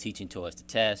between teaching towards the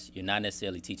test. You're not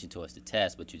necessarily teaching towards the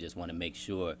test, but you just want to make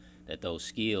sure that those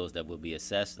skills that will be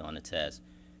assessed on the test,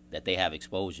 that they have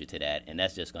exposure to that, and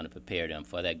that's just going to prepare them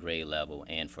for that grade level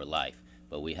and for life.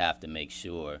 But we have to make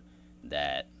sure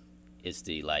that it's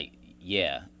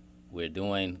we're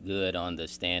doing good on the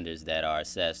standards that are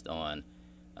assessed on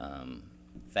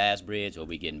FastBridge, or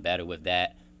we're getting better with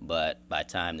that, but by the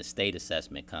time the state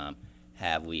assessment come,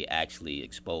 have we actually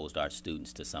exposed our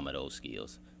students to some of those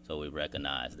skills? So we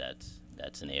recognize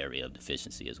that's an area of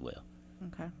deficiency as well.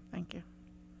 Okay, thank you.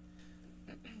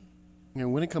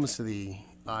 When it comes to the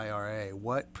IRA,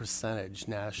 what percentage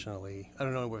nationally, I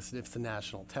don't know if it's a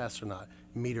national test or not,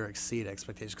 meet or exceed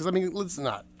expectations? Because, I mean, let's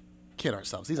not kid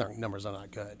ourselves. These numbers are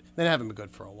not good. They haven't been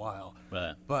good for a while.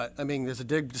 Right. But, I mean, there's a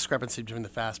big discrepancy between the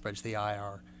FastBridge, the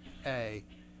IRA. I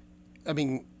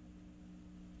mean,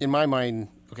 in my mind,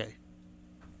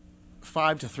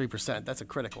 5 to 3%, that's a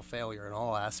critical failure in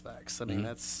all aspects. I mean,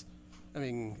 that's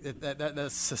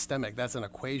systemic. That's an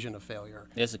equation of failure.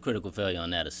 It's a critical failure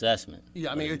on that assessment.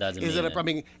 Yeah, I mean,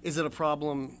 is it a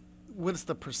problem? What's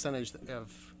the percentage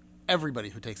of everybody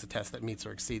who takes a test that meets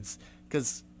or exceeds?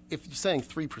 Because if you're saying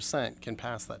 3% can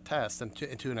pass that test and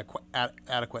to an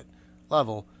adequate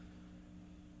level,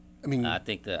 I mean, I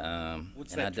think that.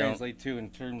 What's that translate to in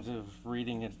terms of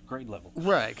reading at grade level?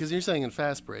 Right, because you're saying in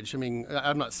FastBridge. I mean,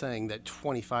 I'm not saying that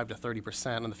 25 to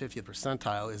 30% on the 50th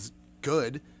percentile is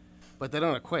good, but they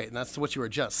don't equate, and that's what you were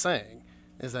just saying.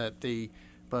 Is that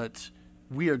but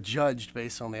we are judged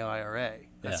based on the IRA.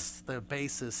 That's the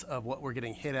basis of what we're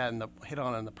getting hit on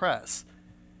in the press.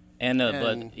 But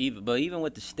even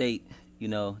with the state,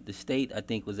 the state I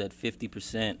think was at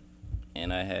 50%,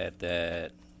 and I had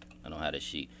that. I don't have the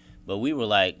sheet. But we were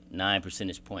like 9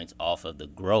 percentage points off of the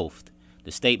growth.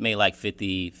 The state made like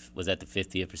 50, was at the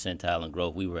 50th percentile in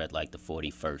growth. We were at like the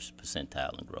 41st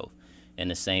percentile in growth.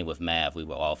 And the same with math. We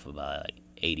were off about like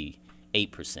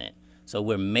 88%. So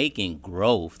we're making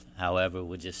growth. However,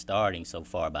 we're just starting so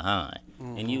far behind.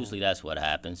 Mm-hmm. And usually that's what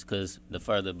happens, because the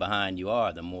further behind you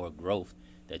are, the more growth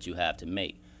that you have to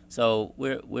make. So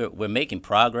we're making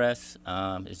progress.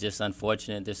 It's just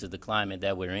unfortunate this is the climate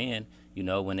that we're in. You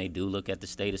know, when they do look at the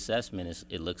state assessment,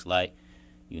 it looks like,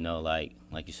 you know, like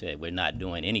you said, we're not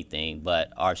doing anything,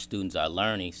 but our students are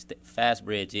learning.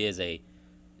 FastBridge is a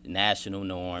national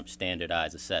norm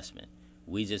standardized assessment.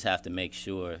 We just have to make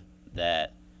sure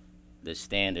that the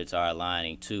standards are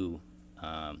aligning to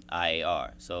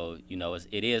IAR. So, you know,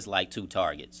 it is like 2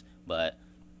 targets, but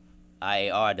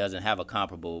IAR doesn't have a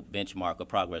comparable benchmark or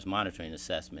progress monitoring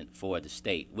assessment for the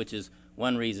state, which is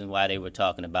one reason why they were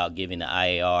talking about giving the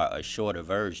IAR a shorter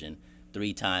version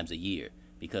 3 times a year,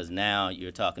 because now you're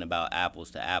talking about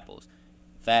apples to apples.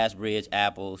 FastBridge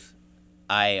apples,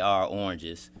 IAR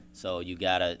oranges, so you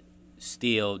gotta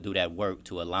still do that work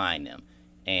to align them,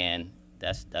 and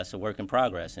that's a work in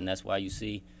progress, and that's why you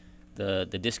see the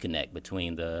disconnect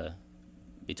between the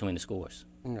scores.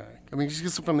 Okay. I mean,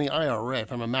 just from the IRA,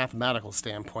 from a mathematical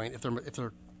standpoint, if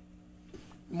they're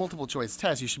multiple choice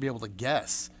tests, you should be able to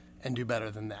guess and do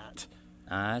better than that.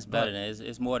 It's better than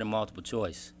it's more than multiple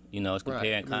choice. You know, it's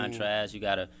compare and Right. contrast. You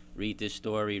gotta read this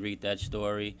story, read that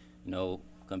story. You know,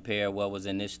 compare what was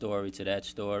in this story to that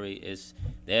story.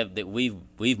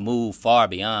 We've moved far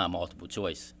beyond multiple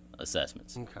choice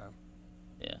assessments. Okay.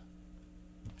 Yeah.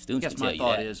 I Students guess can tell my you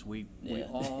thought that. is we Yeah.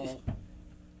 all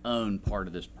own part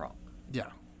of this problem.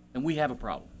 Yeah. And we have a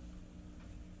problem.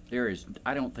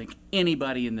 I don't think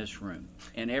anybody in this room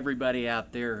and everybody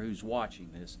out there who's watching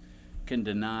this can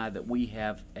deny that we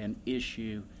have an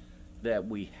issue that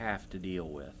we have to deal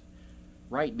with.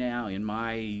 Right now, in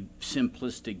my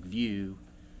simplistic view,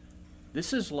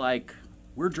 this is like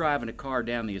we're driving a car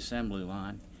down the assembly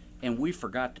line and we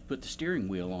forgot to put the steering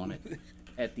wheel on it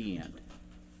at the end.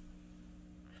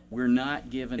 We're not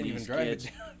giving Can't these even drive it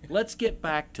kids. Let's get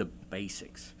back to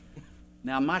basics.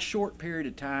 Now, my short period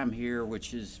of time here,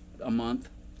 which is a month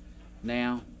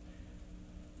now,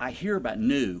 I hear about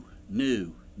new.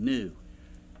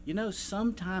 You know,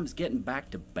 sometimes getting back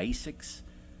to basics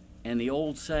and the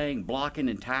old saying, blocking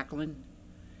and tackling,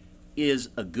 is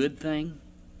a good thing.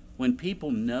 When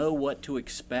people know what to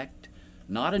expect,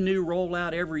 not a new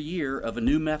rollout every year of a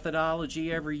new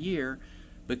methodology every year,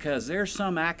 because there's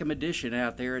some academician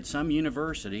out there at some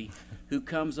university who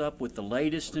comes up with the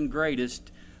latest and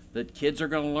greatest that kids are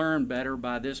going to learn better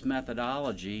by this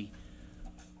methodology.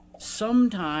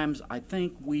 Sometimes I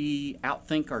think we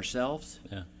outthink ourselves.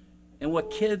 Yeah. And what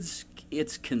kids,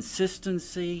 it's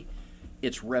consistency,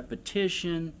 it's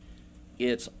repetition,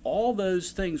 it's all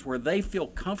those things where they feel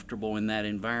comfortable in that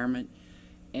environment.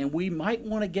 And we might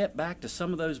want to get back to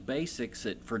some of those basics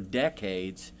that for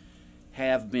decades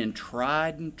have been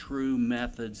tried and true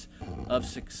methods of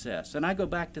success. And I go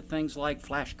back to things like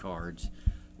flashcards.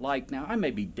 Like, now I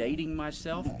may be dating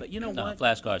myself, but you know No, what?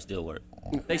 flashcards still work.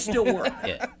 They still work.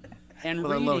 Yeah. And Well,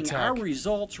 they're low reading our tech.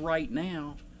 results right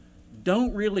now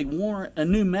don't really warrant a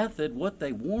new method. What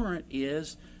they warrant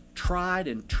is tried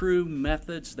and true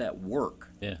methods that work.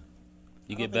 Yeah.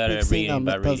 You I get don't better think at we've seen reading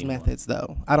by those reading. methods,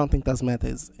 though. I don't think those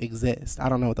methods exist. I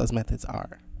don't know what those methods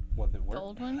are. What, that The work?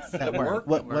 old ones? That work?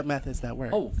 What methods that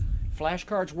work? Oh,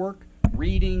 flashcards work.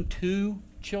 Reading to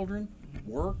children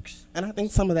works. And I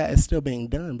think some of that is still being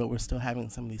done, but we're still having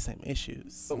some of these same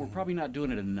issues. But we're probably not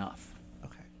doing it enough.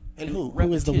 Okay. And who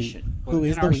is the we? Repetition. Who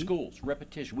is in the our we? schools?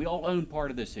 Repetition. We all own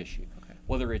part of this issue. Okay.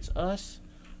 Whether it's us.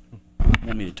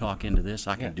 Want me to talk into this?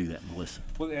 I can Yeah. do that, Melissa.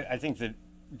 Well, I think that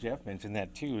Jeff mentioned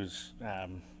that too, is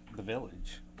the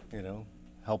village, you know,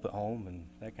 help at home and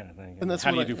that kind of thing. And that's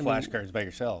how do you what do I mean- flashcards by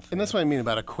yourself? And that's what I mean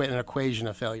about an equation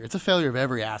of failure. It's a failure of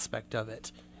every aspect of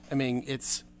it. I mean,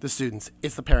 it's the students,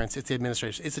 it's the parents, it's the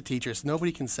administrators, it's the teachers.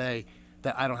 Nobody can say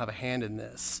that I don't have a hand in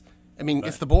this. I mean,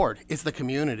 it's the board, it's the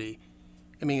community.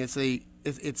 I mean, it's a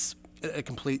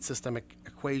complete systemic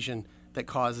equation that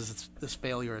causes this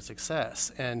failure or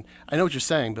success. And I know what you're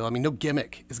saying, Bill. I mean, no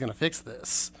gimmick is going to fix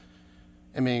this.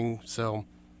 I mean, so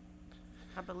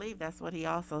I believe that's what he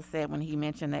also said when he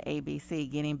mentioned the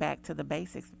ABC, getting back to the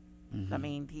basics. I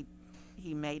mean,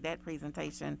 he made that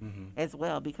presentation as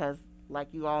well because,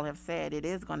 like you all have said, it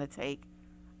is going to take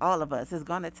all of us. It's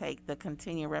going to take the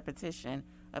continued repetition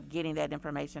of getting that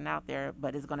information out there,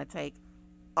 but it's going to take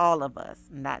all of us,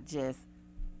 not just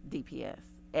DPS,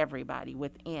 everybody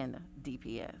within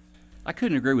DPS. I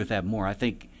couldn't agree with that more. I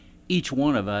think each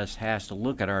one of us has to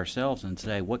look at ourselves and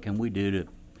say, what can we do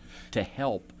to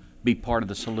help be part of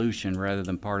the solution rather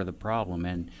than part of the problem?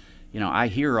 And, you know, I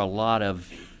hear a lot of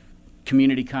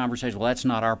community conversations, well, that's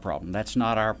not our problem. That's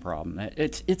not our problem.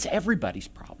 It's everybody's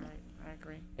problem. Right, I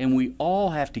agree. And we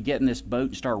all have to get in this boat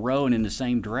and start rowing in the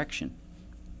same direction.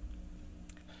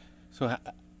 So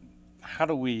how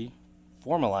do we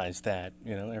formalize that.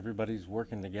 You know, everybody's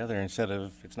working together instead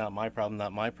of it's not my problem,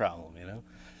 not my problem. You know,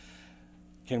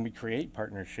 can we create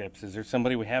partnerships? Is there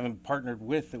somebody we haven't partnered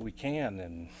with that we can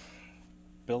and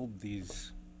build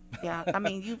these? Yeah, I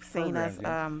mean, you've seen us,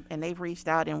 and they've reached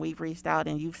out, and we've reached out,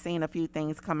 and you've seen a few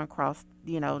things come across,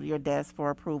 you know, your desk for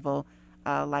approval,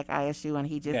 like ISU, and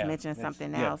he just mentioned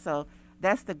something now. So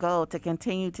that's the goal, to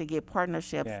continue to get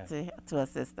partnerships to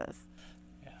assist us.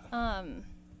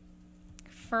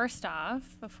 First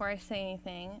off, before I say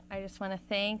anything, I just want to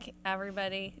thank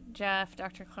everybody, Jeff,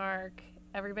 Dr. Clark,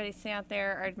 everybody sitting out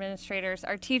there, our administrators,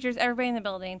 our teachers, everybody in the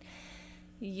building.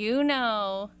 You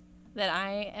know that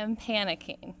I am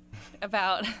panicking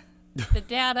about the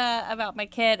data, about my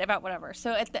kid, about whatever.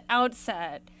 So at the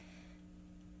outset,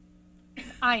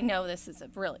 I know this is a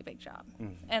really big job.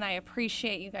 And I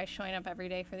appreciate you guys showing up every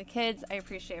day for the kids. I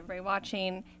appreciate everybody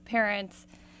watching, parents.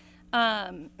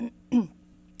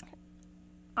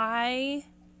 I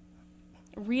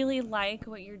really like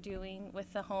what you're doing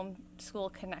with the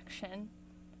homeschool connection,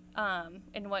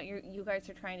 and what you guys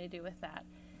are trying to do with that.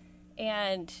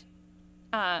 And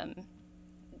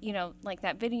you know, like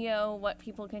that video, what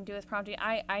people can do with prompting.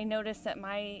 I noticed that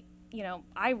I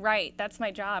write, that's my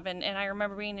job. And I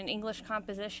remember being in English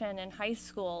composition in high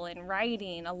school and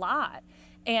writing a lot.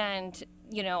 And,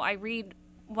 you know, I read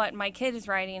what my kid is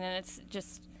writing, and it's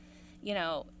just, you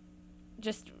know,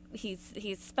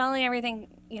 he's spelling everything,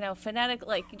 you know, phonetic,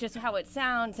 like just how it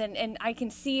sounds, and I can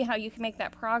see how you can make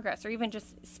that progress, or even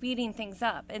just speeding things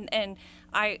up. And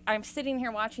I'm sitting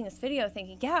here watching this video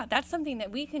thinking, yeah, that's something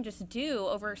that we can just do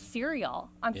over cereal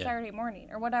on Saturday morning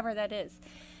or whatever that is.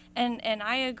 And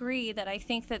I agree that I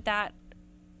think that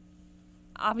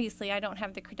obviously I don't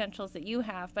have the credentials that you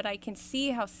have, but I can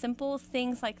see how simple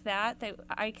things like that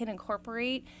I can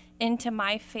incorporate into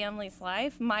my family's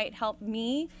life might help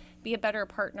me be a better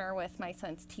partner with my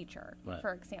son's teacher,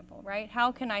 for example, right?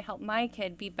 How can I help my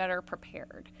kid be better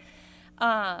prepared?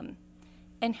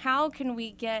 And how can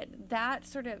we get that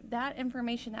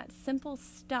information, that simple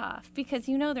stuff, because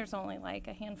you know there's only like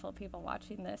a handful of people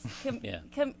watching this,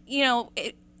 you know,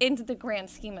 into the grand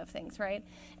scheme of things, right?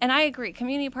 And I agree,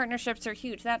 community partnerships are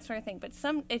huge, that sort of thing, but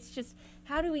it's just,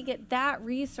 how do we get that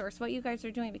resource, what you guys are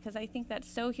doing, because I think that's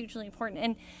so hugely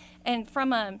important. And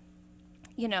from a,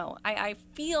 you know, I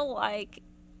feel like,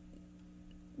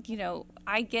 you know,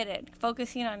 I get it,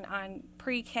 focusing on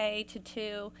pre-K to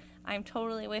 2, I'm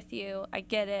totally with you, I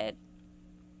get it.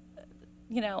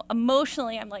 You know,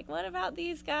 emotionally, I'm like, what about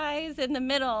these guys in the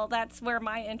middle? That's where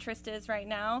my interest is right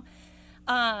now.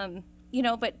 You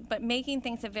know, but making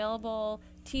things available,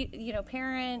 you know,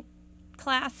 parent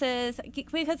classes,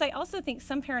 because I also think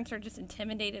some parents are just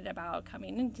intimidated about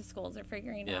coming into schools or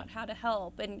figuring out how to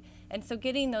help. And so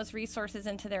getting those resources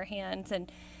into their hands,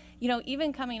 and, you know,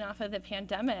 even coming off of the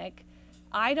pandemic,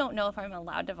 I don't know if I'm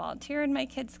allowed to volunteer in my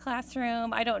kid's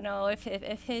classroom. I don't know if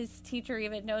his teacher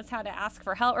even knows how to ask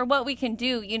for help or what we can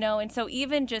do, you know. And so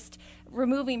even just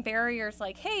removing barriers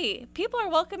like, hey, people are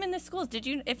welcome in the schools.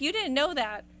 If you didn't know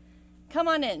that, come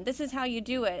on in. This is how you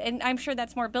do it. And I'm sure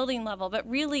that's more building level, but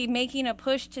really making a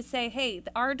push to say, hey,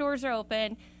 our doors are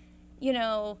open. You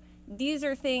know, these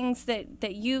are things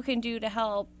that you can do to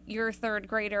help your third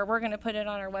grader. We're going to put it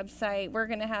on our website. We're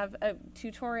going to have a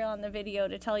tutorial on the video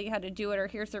to tell you how to do it, or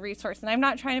here's the resource. And I'm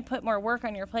not trying to put more work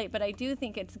on your plate, but I do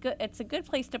think it's good. It's a good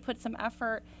place to put some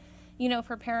effort, you know,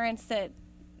 for parents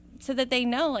so that they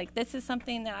know, like, this is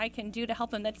something that I can do to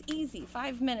help them. That's easy,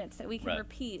 5 minutes that we can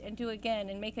repeat and do again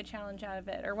and make a challenge out of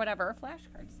it, or whatever,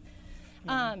 flashcards.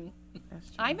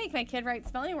 I make my kid write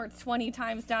spelling words 20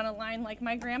 times down a line, like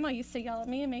my grandma used to yell at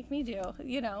me and make me do,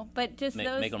 you know, but just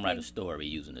make them write a story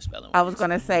using the spelling words. I was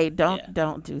going to say,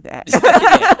 don't do that.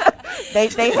 They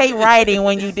hate writing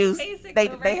when you do, they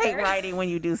hate writing when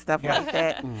you do stuff like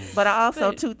that. But I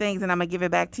also, two things, and I'm going to give it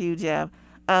back to you, Jeff.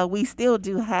 We still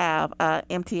do have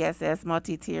MTSS,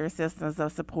 multi-tier systems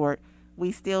of support.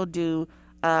 We still do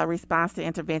response to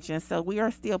intervention. So we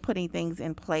are still putting things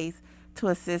in place to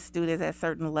assist students at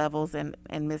certain levels, and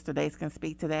Mr. Dace can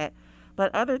speak to that.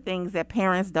 But other things that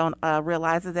parents don't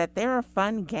realize is that there are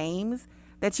fun games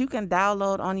that you can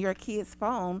download on your kid's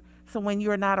phone, so when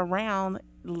you're not around,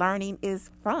 learning is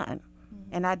fun.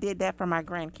 And I did that for my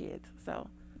grandkids. So.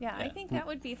 Yeah, I think that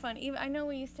would be fun. Even I know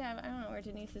we used to have, I don't know where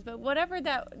Denise is, but whatever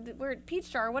where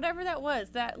Peach Jar, whatever that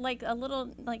was, that like a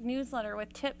little like newsletter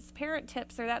with tips, parent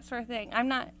tips, or that sort of thing. I'm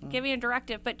not giving a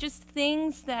directive, but just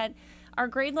things that are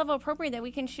grade level appropriate that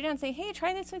we can shoot out and say, hey,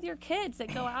 try this with your kids,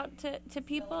 that go out to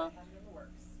people.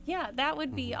 Yeah, that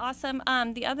would be awesome.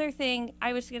 The other thing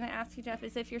I was going to ask you, Jeff,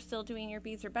 is if you're still doing your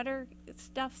Bees Are Better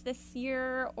stuff this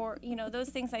year, or, you know, those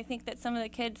things. I think that some of the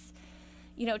kids,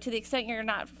 to the extent you're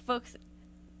not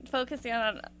focusing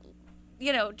on,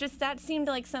 just that seemed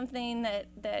like something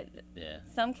that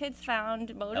some kids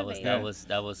found motivating. That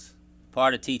was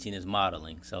part of teaching is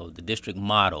modeling. So the district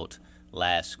modeled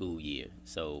last school year.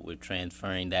 So we're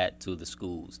transferring that to the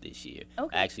schools this year.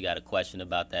 Okay. I actually got a question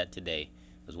about that today.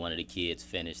 Because one of the kids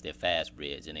finished their fast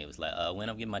bridge and they was like, when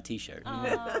I'm getting my T-shirt.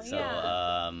 Oh, So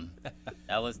yeah.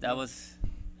 that was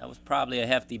probably a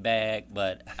hefty bag,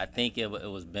 but I think it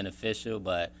was beneficial.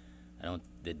 But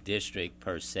the district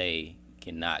per se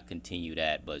cannot continue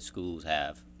that, but schools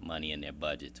have money in their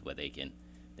budgets where they can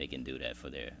do that for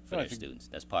their students.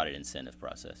 That's part of the incentive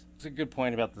process. It's a good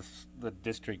point about the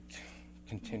district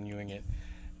continuing it.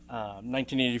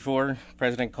 1984,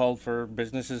 President called for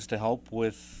businesses to help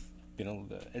with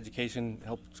the education,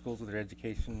 help schools with their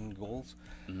education goals.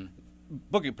 Mm-hmm.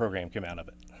 Booking program came out of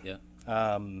it. Yeah.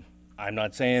 I'm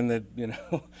not saying that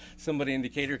somebody in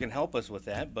Decatur can help us with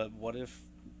that, but what if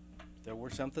there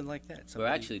were something like that? We're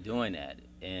actually doing that,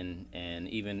 and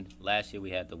even last year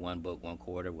we had the one book, one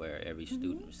quarter, where every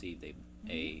student received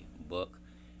a book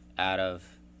out of,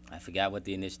 I forgot what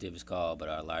the initiative is called, but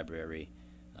our library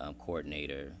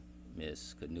coordinator,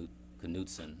 Miss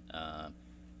Knutson,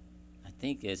 I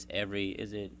think it's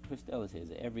Christelle is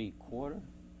it every quarter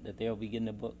that they'll be getting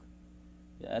a book?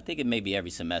 I think it may be every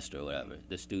semester or whatever.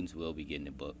 The students will be getting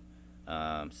a book.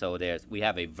 So we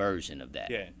have a version of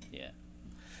that. Yeah. Yeah.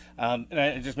 And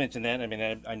I just mentioned that. I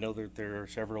mean, I know that there are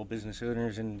several business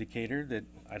owners in Decatur that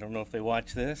I don't know if they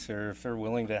watch this or if they're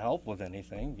willing to help with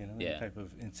anything, Yeah. type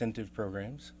of incentive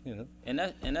programs, And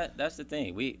that's the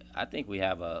thing. I think we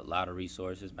have a lot of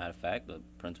resources. Matter of fact, the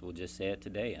principal just said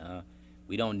today,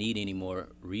 we don't need any more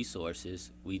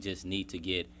resources. We just need to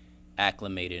get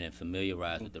acclimated and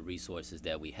familiarized with the resources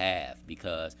that we have,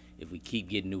 because if we keep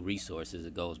getting new resources,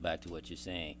 it goes back to what you're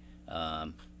saying.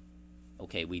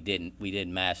 Okay, we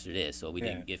didn't master this, or we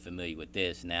didn't get familiar with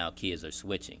this. Now kids are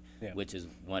switching, which is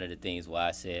one of the things why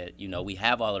I said, we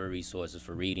have all of the resources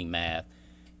for reading, math,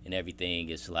 and everything.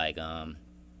 It's like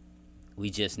we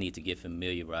just need to get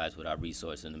familiarized with our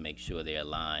resources and to make sure they're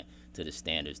aligned to the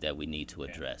standards that we need to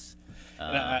address.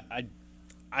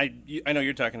 I know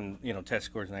you're talking, test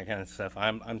scores and that kind of stuff.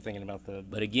 I'm thinking about the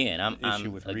but again, issue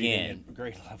with reading at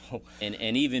grade level.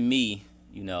 And even me,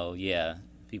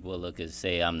 people will look and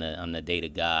say I'm the data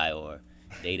guy or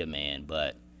data man,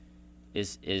 but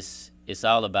it's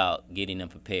all about getting them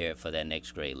prepared for that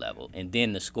next grade level, and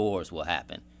then the scores will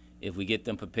happen. If we get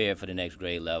them prepared for the next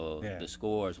grade level, the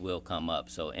scores will come up,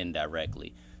 so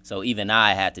indirectly. So even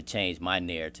I had to change my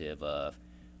narrative of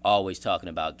always talking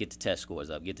about get the test scores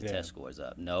up, get the test scores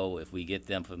up. No, if we get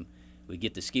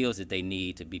the skills that they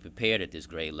need to be prepared at this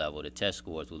grade level, the test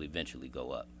scores will eventually go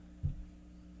up.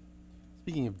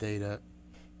 Speaking of data,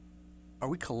 are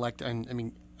we collecting? I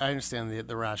mean, I understand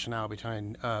the rationale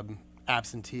behind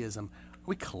absenteeism. Are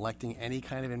we collecting any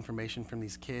kind of information from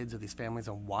these kids or these families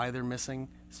on why they're missing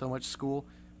so much school?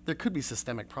 There could be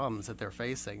systemic problems that they're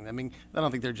facing. I mean, I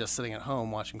don't think they're just sitting at home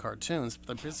watching cartoons,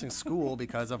 but they're missing school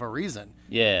because of a reason.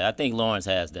 Yeah, I think Lawrence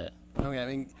has that. Okay, I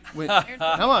mean,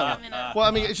 come on. Well,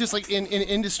 I mean, it's just like in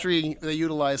industry, they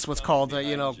utilize what's called,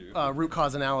 root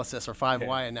cause analysis or 5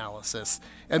 analysis.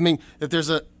 I mean, that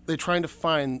they're trying to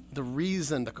find the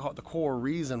reason, the core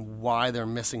reason why they're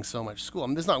missing so much school. I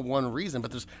mean, there's not one reason, but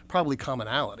there's probably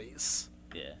commonalities.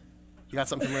 Yeah. You got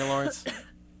something for me, Lawrence?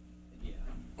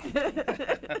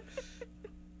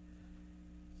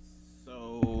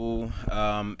 So,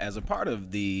 as a part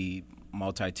of the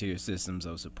multi-tier systems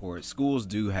of support, schools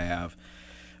do have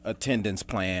attendance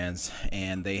plans,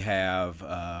 and they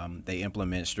they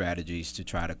implement strategies to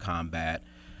try to combat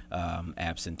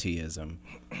absenteeism.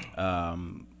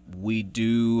 We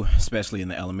do, especially in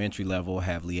the elementary level,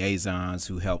 have liaisons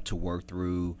who help to work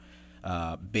through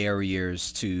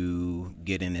barriers to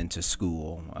getting into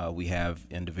school. We have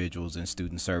individuals in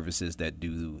student services that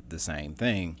do the same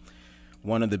thing.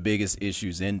 One of the biggest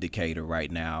issues in Decatur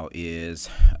right now is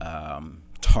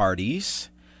tardies,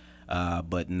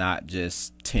 but not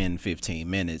just 10, 15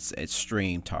 minutes,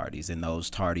 extreme tardies. And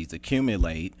those tardies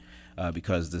accumulate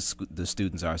because the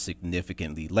students are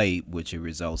significantly late, which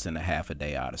results in a half a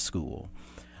day out of school.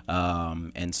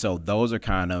 And so those are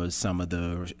kind of some of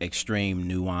the extreme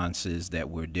nuances that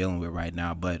we're dealing with right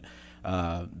now. But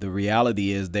the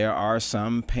reality is there are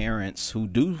some parents who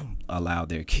do allow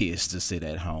their kids to sit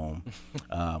at home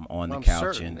on the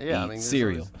couch and eat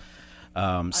cereal.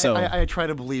 So I try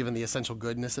to believe in the essential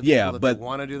goodness of people that they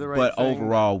want to do the right thing. But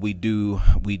overall, we do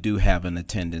have an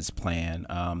attendance plan.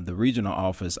 The regional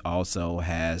office also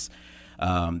has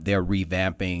they're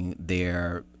revamping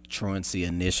their truancy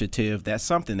initiative. That's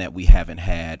something that we haven't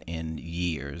had in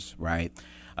years, right?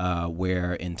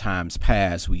 Where in times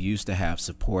past we used to have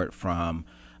support from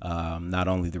not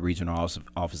only the Regional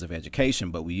Office of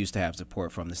Education, but we used to have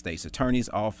support from the state's attorney's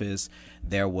office.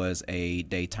 There was a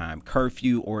daytime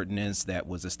curfew ordinance that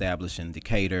was established in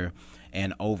Decatur,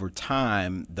 and over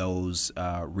time, those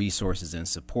resources and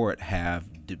support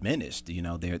have diminished. You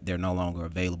know, they're no longer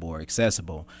available or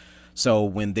accessible. So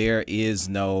when there is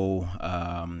no,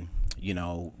 you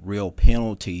know, real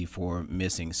penalty for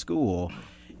missing school,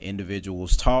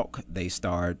 individuals talk, they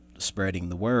start spreading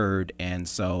the word, and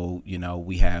so, you know,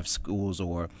 we have schools,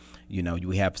 or, you know,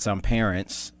 we have some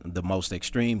parents, the most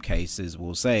extreme cases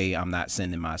will say, I'm not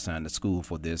sending my son to school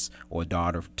for this, or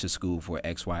daughter to school for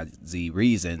XYZ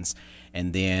reasons,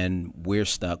 and then we're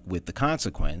stuck with the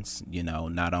consequence, you know,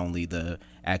 not only the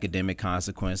academic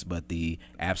consequence, but the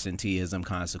absenteeism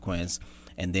consequence,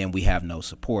 and then we have no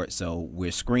support, so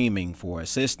we're screaming for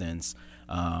assistance,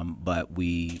 but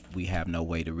we have no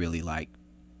way to really like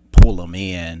pull them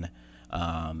in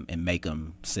and make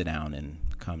them sit down and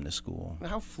come to school. Now,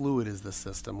 how fluid is the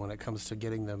system when it comes to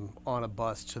getting them on a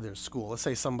bus to their school? Let's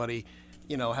say somebody,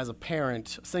 you know, has a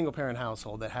single parent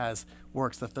household that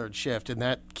works the third shift, and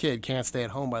that kid can't stay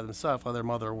at home by themselves while their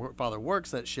mother or father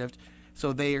works that shift,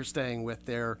 so they are staying with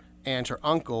their aunt or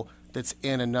uncle that's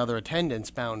in another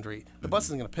attendance boundary. The bus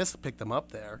isn't going to pick them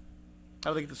up there.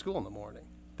 How do they get to school in the morning?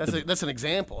 That's an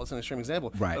example. It's an extreme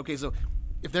example. Right. Okay, so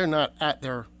if they're not at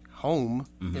their home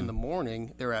in the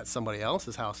morning, they're at somebody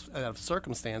else's house out of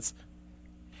circumstance,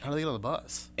 how do they get on the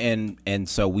bus? And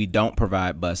so we don't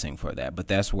provide busing for that, but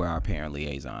that's where our parent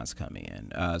liaisons come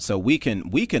in. So we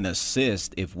can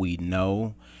assist if we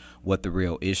know what the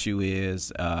real issue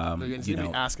is. So you know,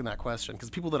 be asking that question,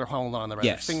 because people that are holding on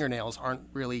their fingernails aren't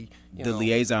really, the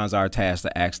liaisons are tasked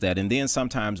to ask that, and then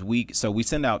sometimes we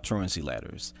send out truancy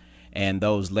letters. And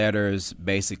those letters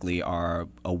basically are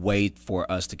a way for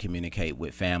us to communicate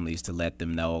with families to let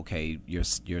them know, okay, your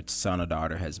son or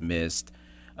daughter has missed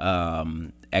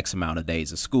X amount of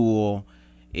days of school.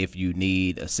 If you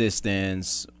need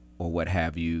assistance or what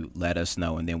have you, let us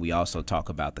know. And then we also talk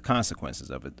about the consequences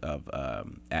of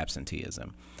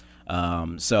absenteeism.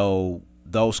 So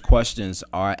those questions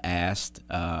are asked.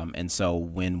 And so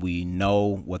when we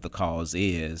know what the cause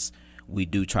is, we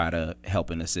do try to help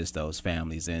and assist those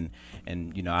families. And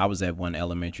you know, I was at one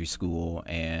elementary school,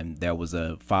 and there was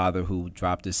a father who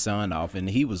dropped his son off, and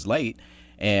he was late.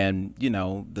 And, you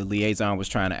know, the liaison was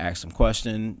trying to ask some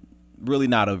question, really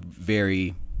not a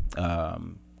very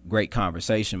great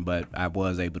conversation, but I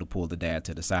was able to pull the dad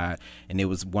to the side. And it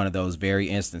was one of those very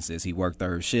instances. He worked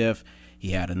third shift.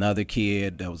 He had another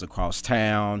kid that was across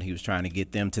town. He was trying to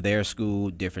get them to their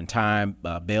school, different time,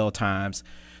 bell times.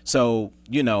 So,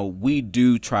 you know, we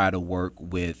do try to work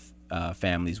with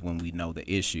families when we know the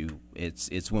issue.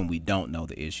 It's when we don't know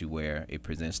the issue where it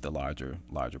presents the larger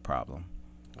problem.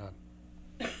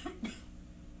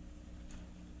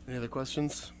 Any other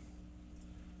questions?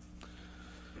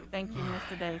 Thank you,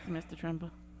 Mr. Davis, Mr. Trimble.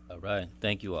 All right.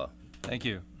 Thank you all. Thank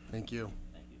you. Thank you.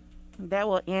 That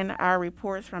will end our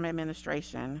reports from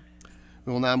administration.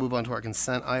 We will now move on to our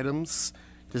consent items.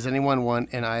 Does anyone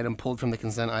want an item pulled from the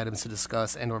consent items to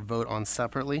discuss and or vote on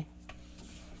separately?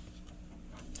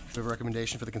 Do we have a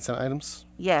recommendation for the consent items?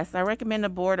 Yes, I recommend the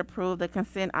board approve the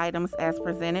consent items as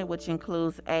presented, which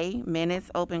includes A,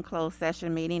 minutes, open closed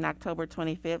session meeting, October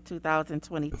 25th,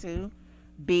 2022.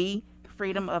 B,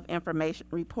 Freedom of Information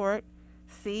Report.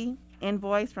 C,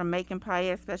 invoice from Macon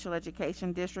Payette Special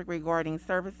Education District regarding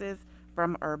services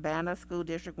from Urbana School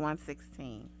District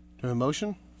 116. Do we have a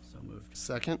motion? So moved.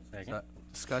 Second?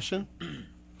 Discussion?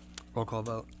 Roll call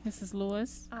vote. Mrs.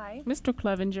 Lewis. Aye. Mr.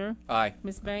 Clevenger. Aye.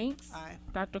 Ms. Banks. Aye.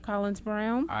 Dr. Collins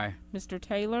Brown. Aye. Mr.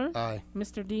 Taylor. Aye.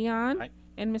 Mr. Dion. Aye.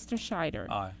 And Mr. Scheider.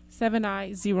 Aye. 7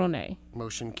 ayes, 0 nay.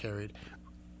 Motion carried.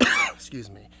 Excuse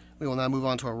me. We will now move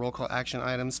on to our roll call action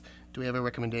items. Do we have a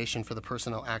recommendation for the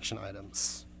personnel action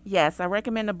items? Yes, I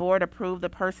recommend the board approve the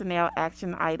personnel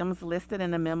action items listed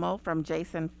in the memo from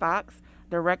Jason Fox,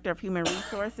 Director of Human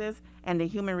Resources, and the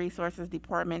Human Resources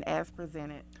Department as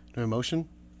presented. Do we have a motion?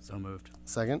 So moved.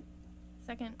 Second?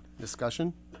 Second.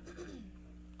 Discussion?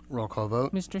 Roll call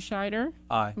vote. Mr. Scheider.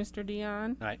 Aye. Mr.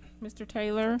 Dion. Aye. Mr.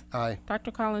 Taylor. Aye.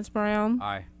 Dr. Collins Brown.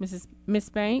 Aye. Miss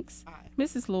Banks. Aye.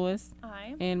 Mrs. Lewis.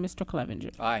 Aye. And Mr. Clevenger.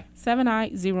 Aye. 7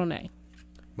 ayes, 0 nay.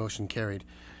 Motion carried.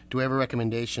 Do we have a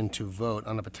recommendation to vote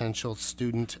on a potential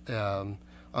student, on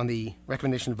the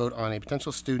recommendation to vote on a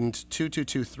potential student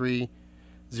 2223-0002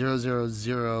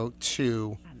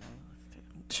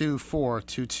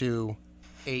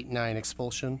 242289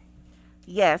 expulsion?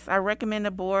 Yes, I recommend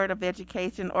the Board of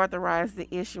Education authorize the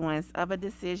issuance of a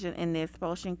decision in the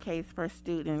expulsion case for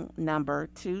student number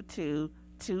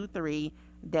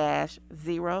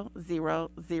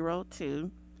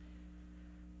 2223-0002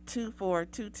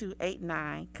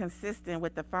 242289, consistent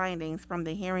with the findings from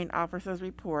the hearing officer's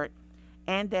report,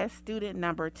 and that student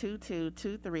number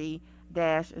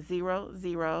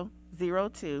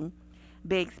 2223-0002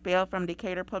 be expelled from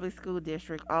Decatur Public School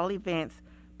District, all events,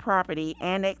 property,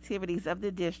 and activities of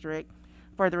the district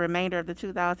for the remainder of the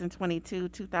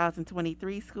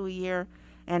 2022-2023 school year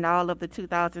and all of the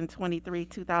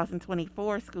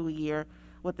 2023-2024 school year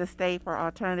with the state for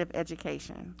alternative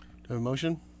education. Do I have a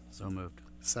motion? So moved.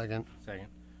 Second. Second.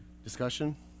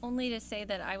 Discussion? Only to say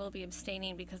that I will be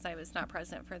abstaining because I was not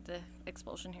present for the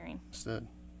expulsion hearing. Understood.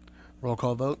 Roll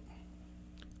call vote?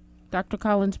 Dr.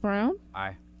 Collins Brown,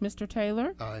 Aye. Mr.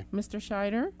 Taylor, Aye. Mr.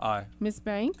 Scheider, Aye. Ms.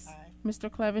 Banks, Mr.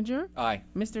 Clevenger, Aye.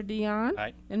 Mr. Dion,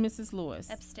 Aye. and Mrs.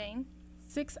 Lewis. Abstain.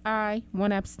 6 aye,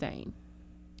 1 abstain.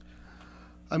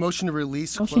 I motion to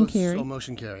release Motion closed. carried.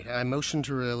 Motion carried. I motion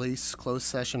to release closed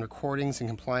session recordings in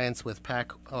compliance with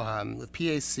PAC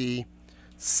PAC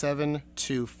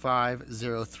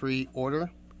 72503 order.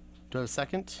 Do I have a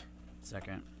second?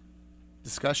 Second.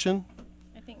 Discussion?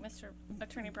 I think Mr.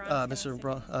 Attorney Brown. Mr.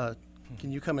 Brown,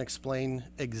 can you come and explain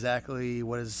exactly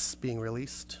what is being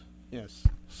released? Yes.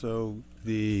 So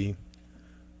there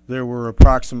were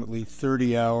approximately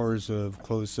 30 hours of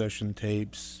closed session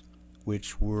tapes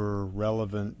which were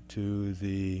relevant to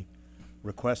the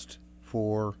request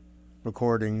for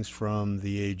recordings from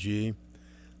the AG.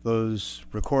 Those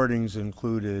recordings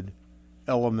included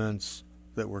elements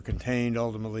that were contained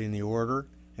ultimately in the order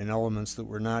and elements that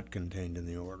were not contained in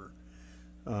the order.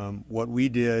 What we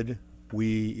did,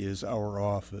 is our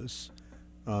office,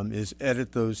 is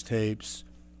edit those tapes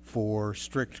for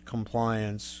strict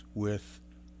compliance with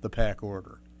the PAC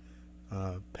order.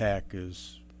 PAC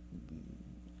is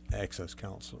access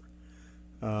counselor.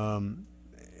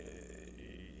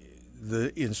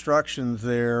 The instruction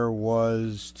there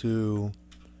was to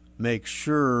make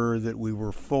sure that we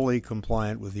were fully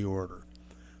compliant with the order,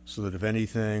 so that if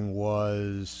anything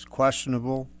was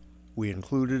questionable, we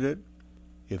included it.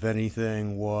 If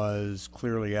anything was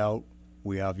clearly out,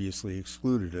 we obviously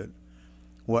excluded it.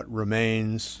 What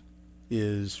remains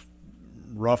is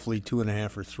roughly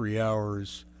 2.5 or 3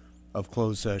 hours of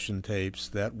closed session tapes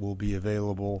that will be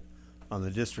available on the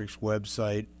district's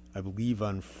website, I believe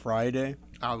on Friday.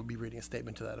 I will be reading a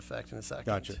statement to that effect in a second.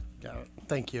 Gotcha. Got it.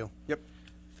 Thank you. Yep.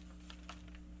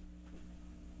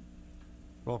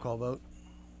 Roll call vote.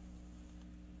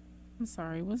 I'm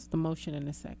sorry, what's the motion in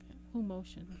a second? Who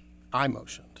motioned? I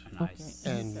motioned. Nice.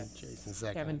 Okay. And Jason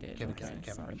second. Kevin did. Kevin, Okay,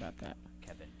 Kevin. sorry about that.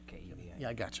 Kevin, K-E-V-I. Yeah,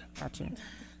 I gotcha. Gotcha.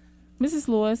 Mrs.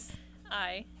 Lewis,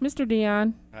 Aye. Mr.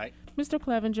 Dion, Aye. Mr.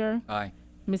 Clevenger, Aye.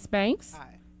 Ms. Banks,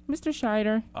 Aye. Mr.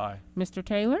 Scheider, Aye. Mr.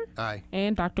 Taylor, Aye.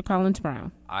 and Dr. Collins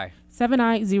Brown. Aye. 7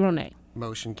 aye, 0 nay.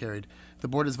 Motion carried. The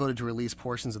board has voted to release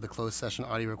portions of the closed session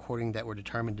audio recording that were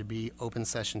determined to be open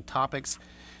session topics.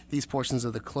 These portions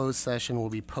of the closed session will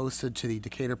be posted to the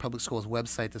Decatur Public Schools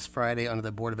website this Friday under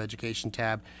the Board of Education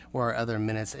tab, where our other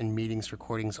minutes and meetings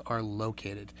recordings are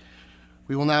located.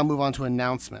 We will now move on to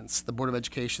announcements. The Board of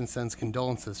Education sends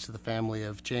condolences to the family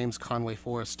of James Conway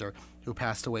Forrester, who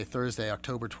passed away Thursday,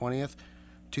 October 20th,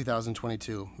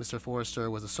 2022. Mr. Forrester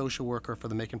was a social worker for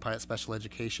the Macon Pyatt Special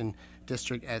Education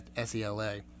District at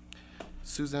SELA.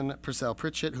 Susan Purcell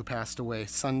Pritchett, who passed away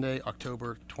Sunday,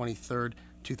 October 23rd,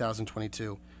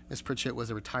 2022. Ms. Pritchett was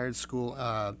a retired school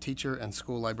teacher and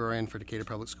school librarian for Decatur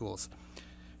Public Schools.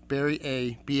 Barry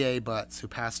A. B.A. Butts, who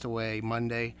passed away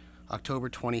Monday, October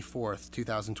 24th,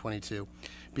 2022.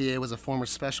 B.A. was a former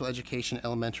special education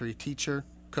elementary teacher,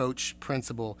 coach,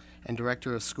 principal, and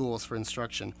director of schools for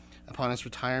instruction. Upon his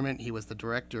retirement, he was the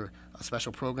director of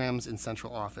special programs in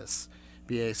central office.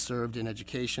 B.A. served in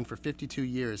education for 52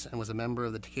 years and was a member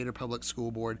of the Decatur Public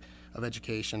School Board of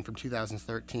Education from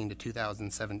 2013 to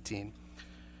 2017.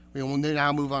 We will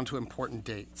now move on to important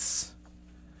dates.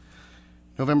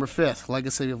 November 5th,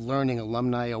 Legacy of Learning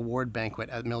Alumni Award Banquet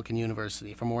at Milken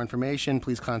University. For more information,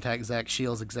 please contact Zach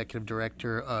Shields, Executive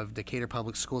Director of Decatur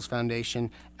Public Schools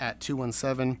Foundation at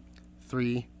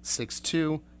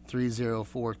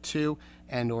 217-362-3042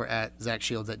 and or at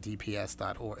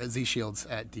zshields@dps.org,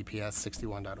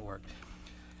 zshields@dps61.org.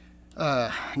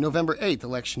 November 8th,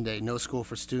 Election Day. No school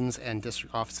for students and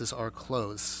district offices are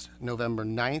closed. November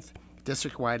 9th,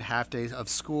 district-wide half-days of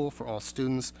school for all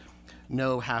students.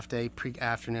 No half-day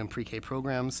afternoon pre-K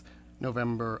programs.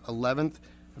 November 11th,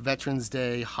 Veterans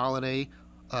Day holiday.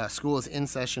 School is in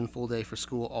session, full day for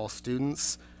school, all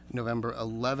students. November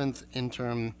 11th,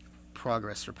 interim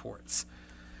progress reports.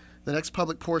 The next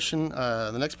public portion,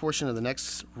 the next portion of the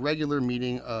next regular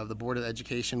meeting of the Board of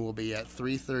Education will be at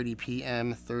 3:30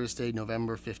 p.m. Thursday,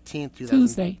 November 15th,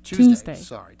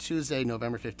 Tuesday,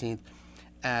 November 15th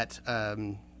at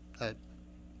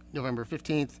November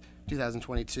 15th,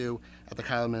 2022 at the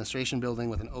Kyle Administration Building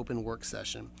with an open work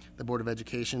session. The Board of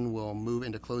Education will move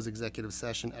into closed executive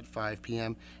session at 5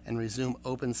 p.m. and resume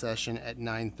open session at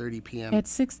 9:30 p.m. At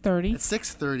 6:30. At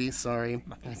 6:30, sorry.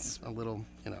 It's a little,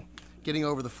 getting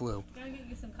over the flu. Gotta get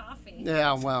you some coffee.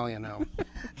 Yeah, well,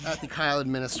 at the Kyle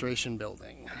Administration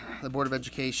Building. The Board of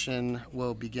Education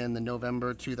will begin the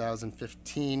November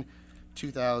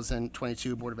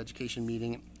 2022 Board of Education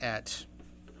meeting at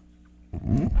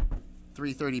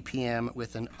 3:30 p.m.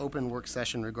 with an open work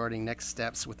session regarding next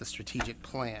steps with the strategic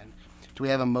plan. Do we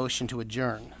have a motion to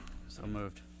adjourn? So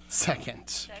moved.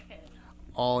 Second.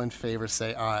 All in favor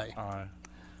say aye. Aye.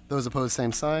 Those opposed,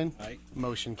 same sign. Aye.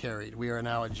 Motion carried. We are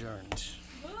now adjourned.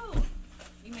 Woo!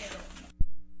 You made it.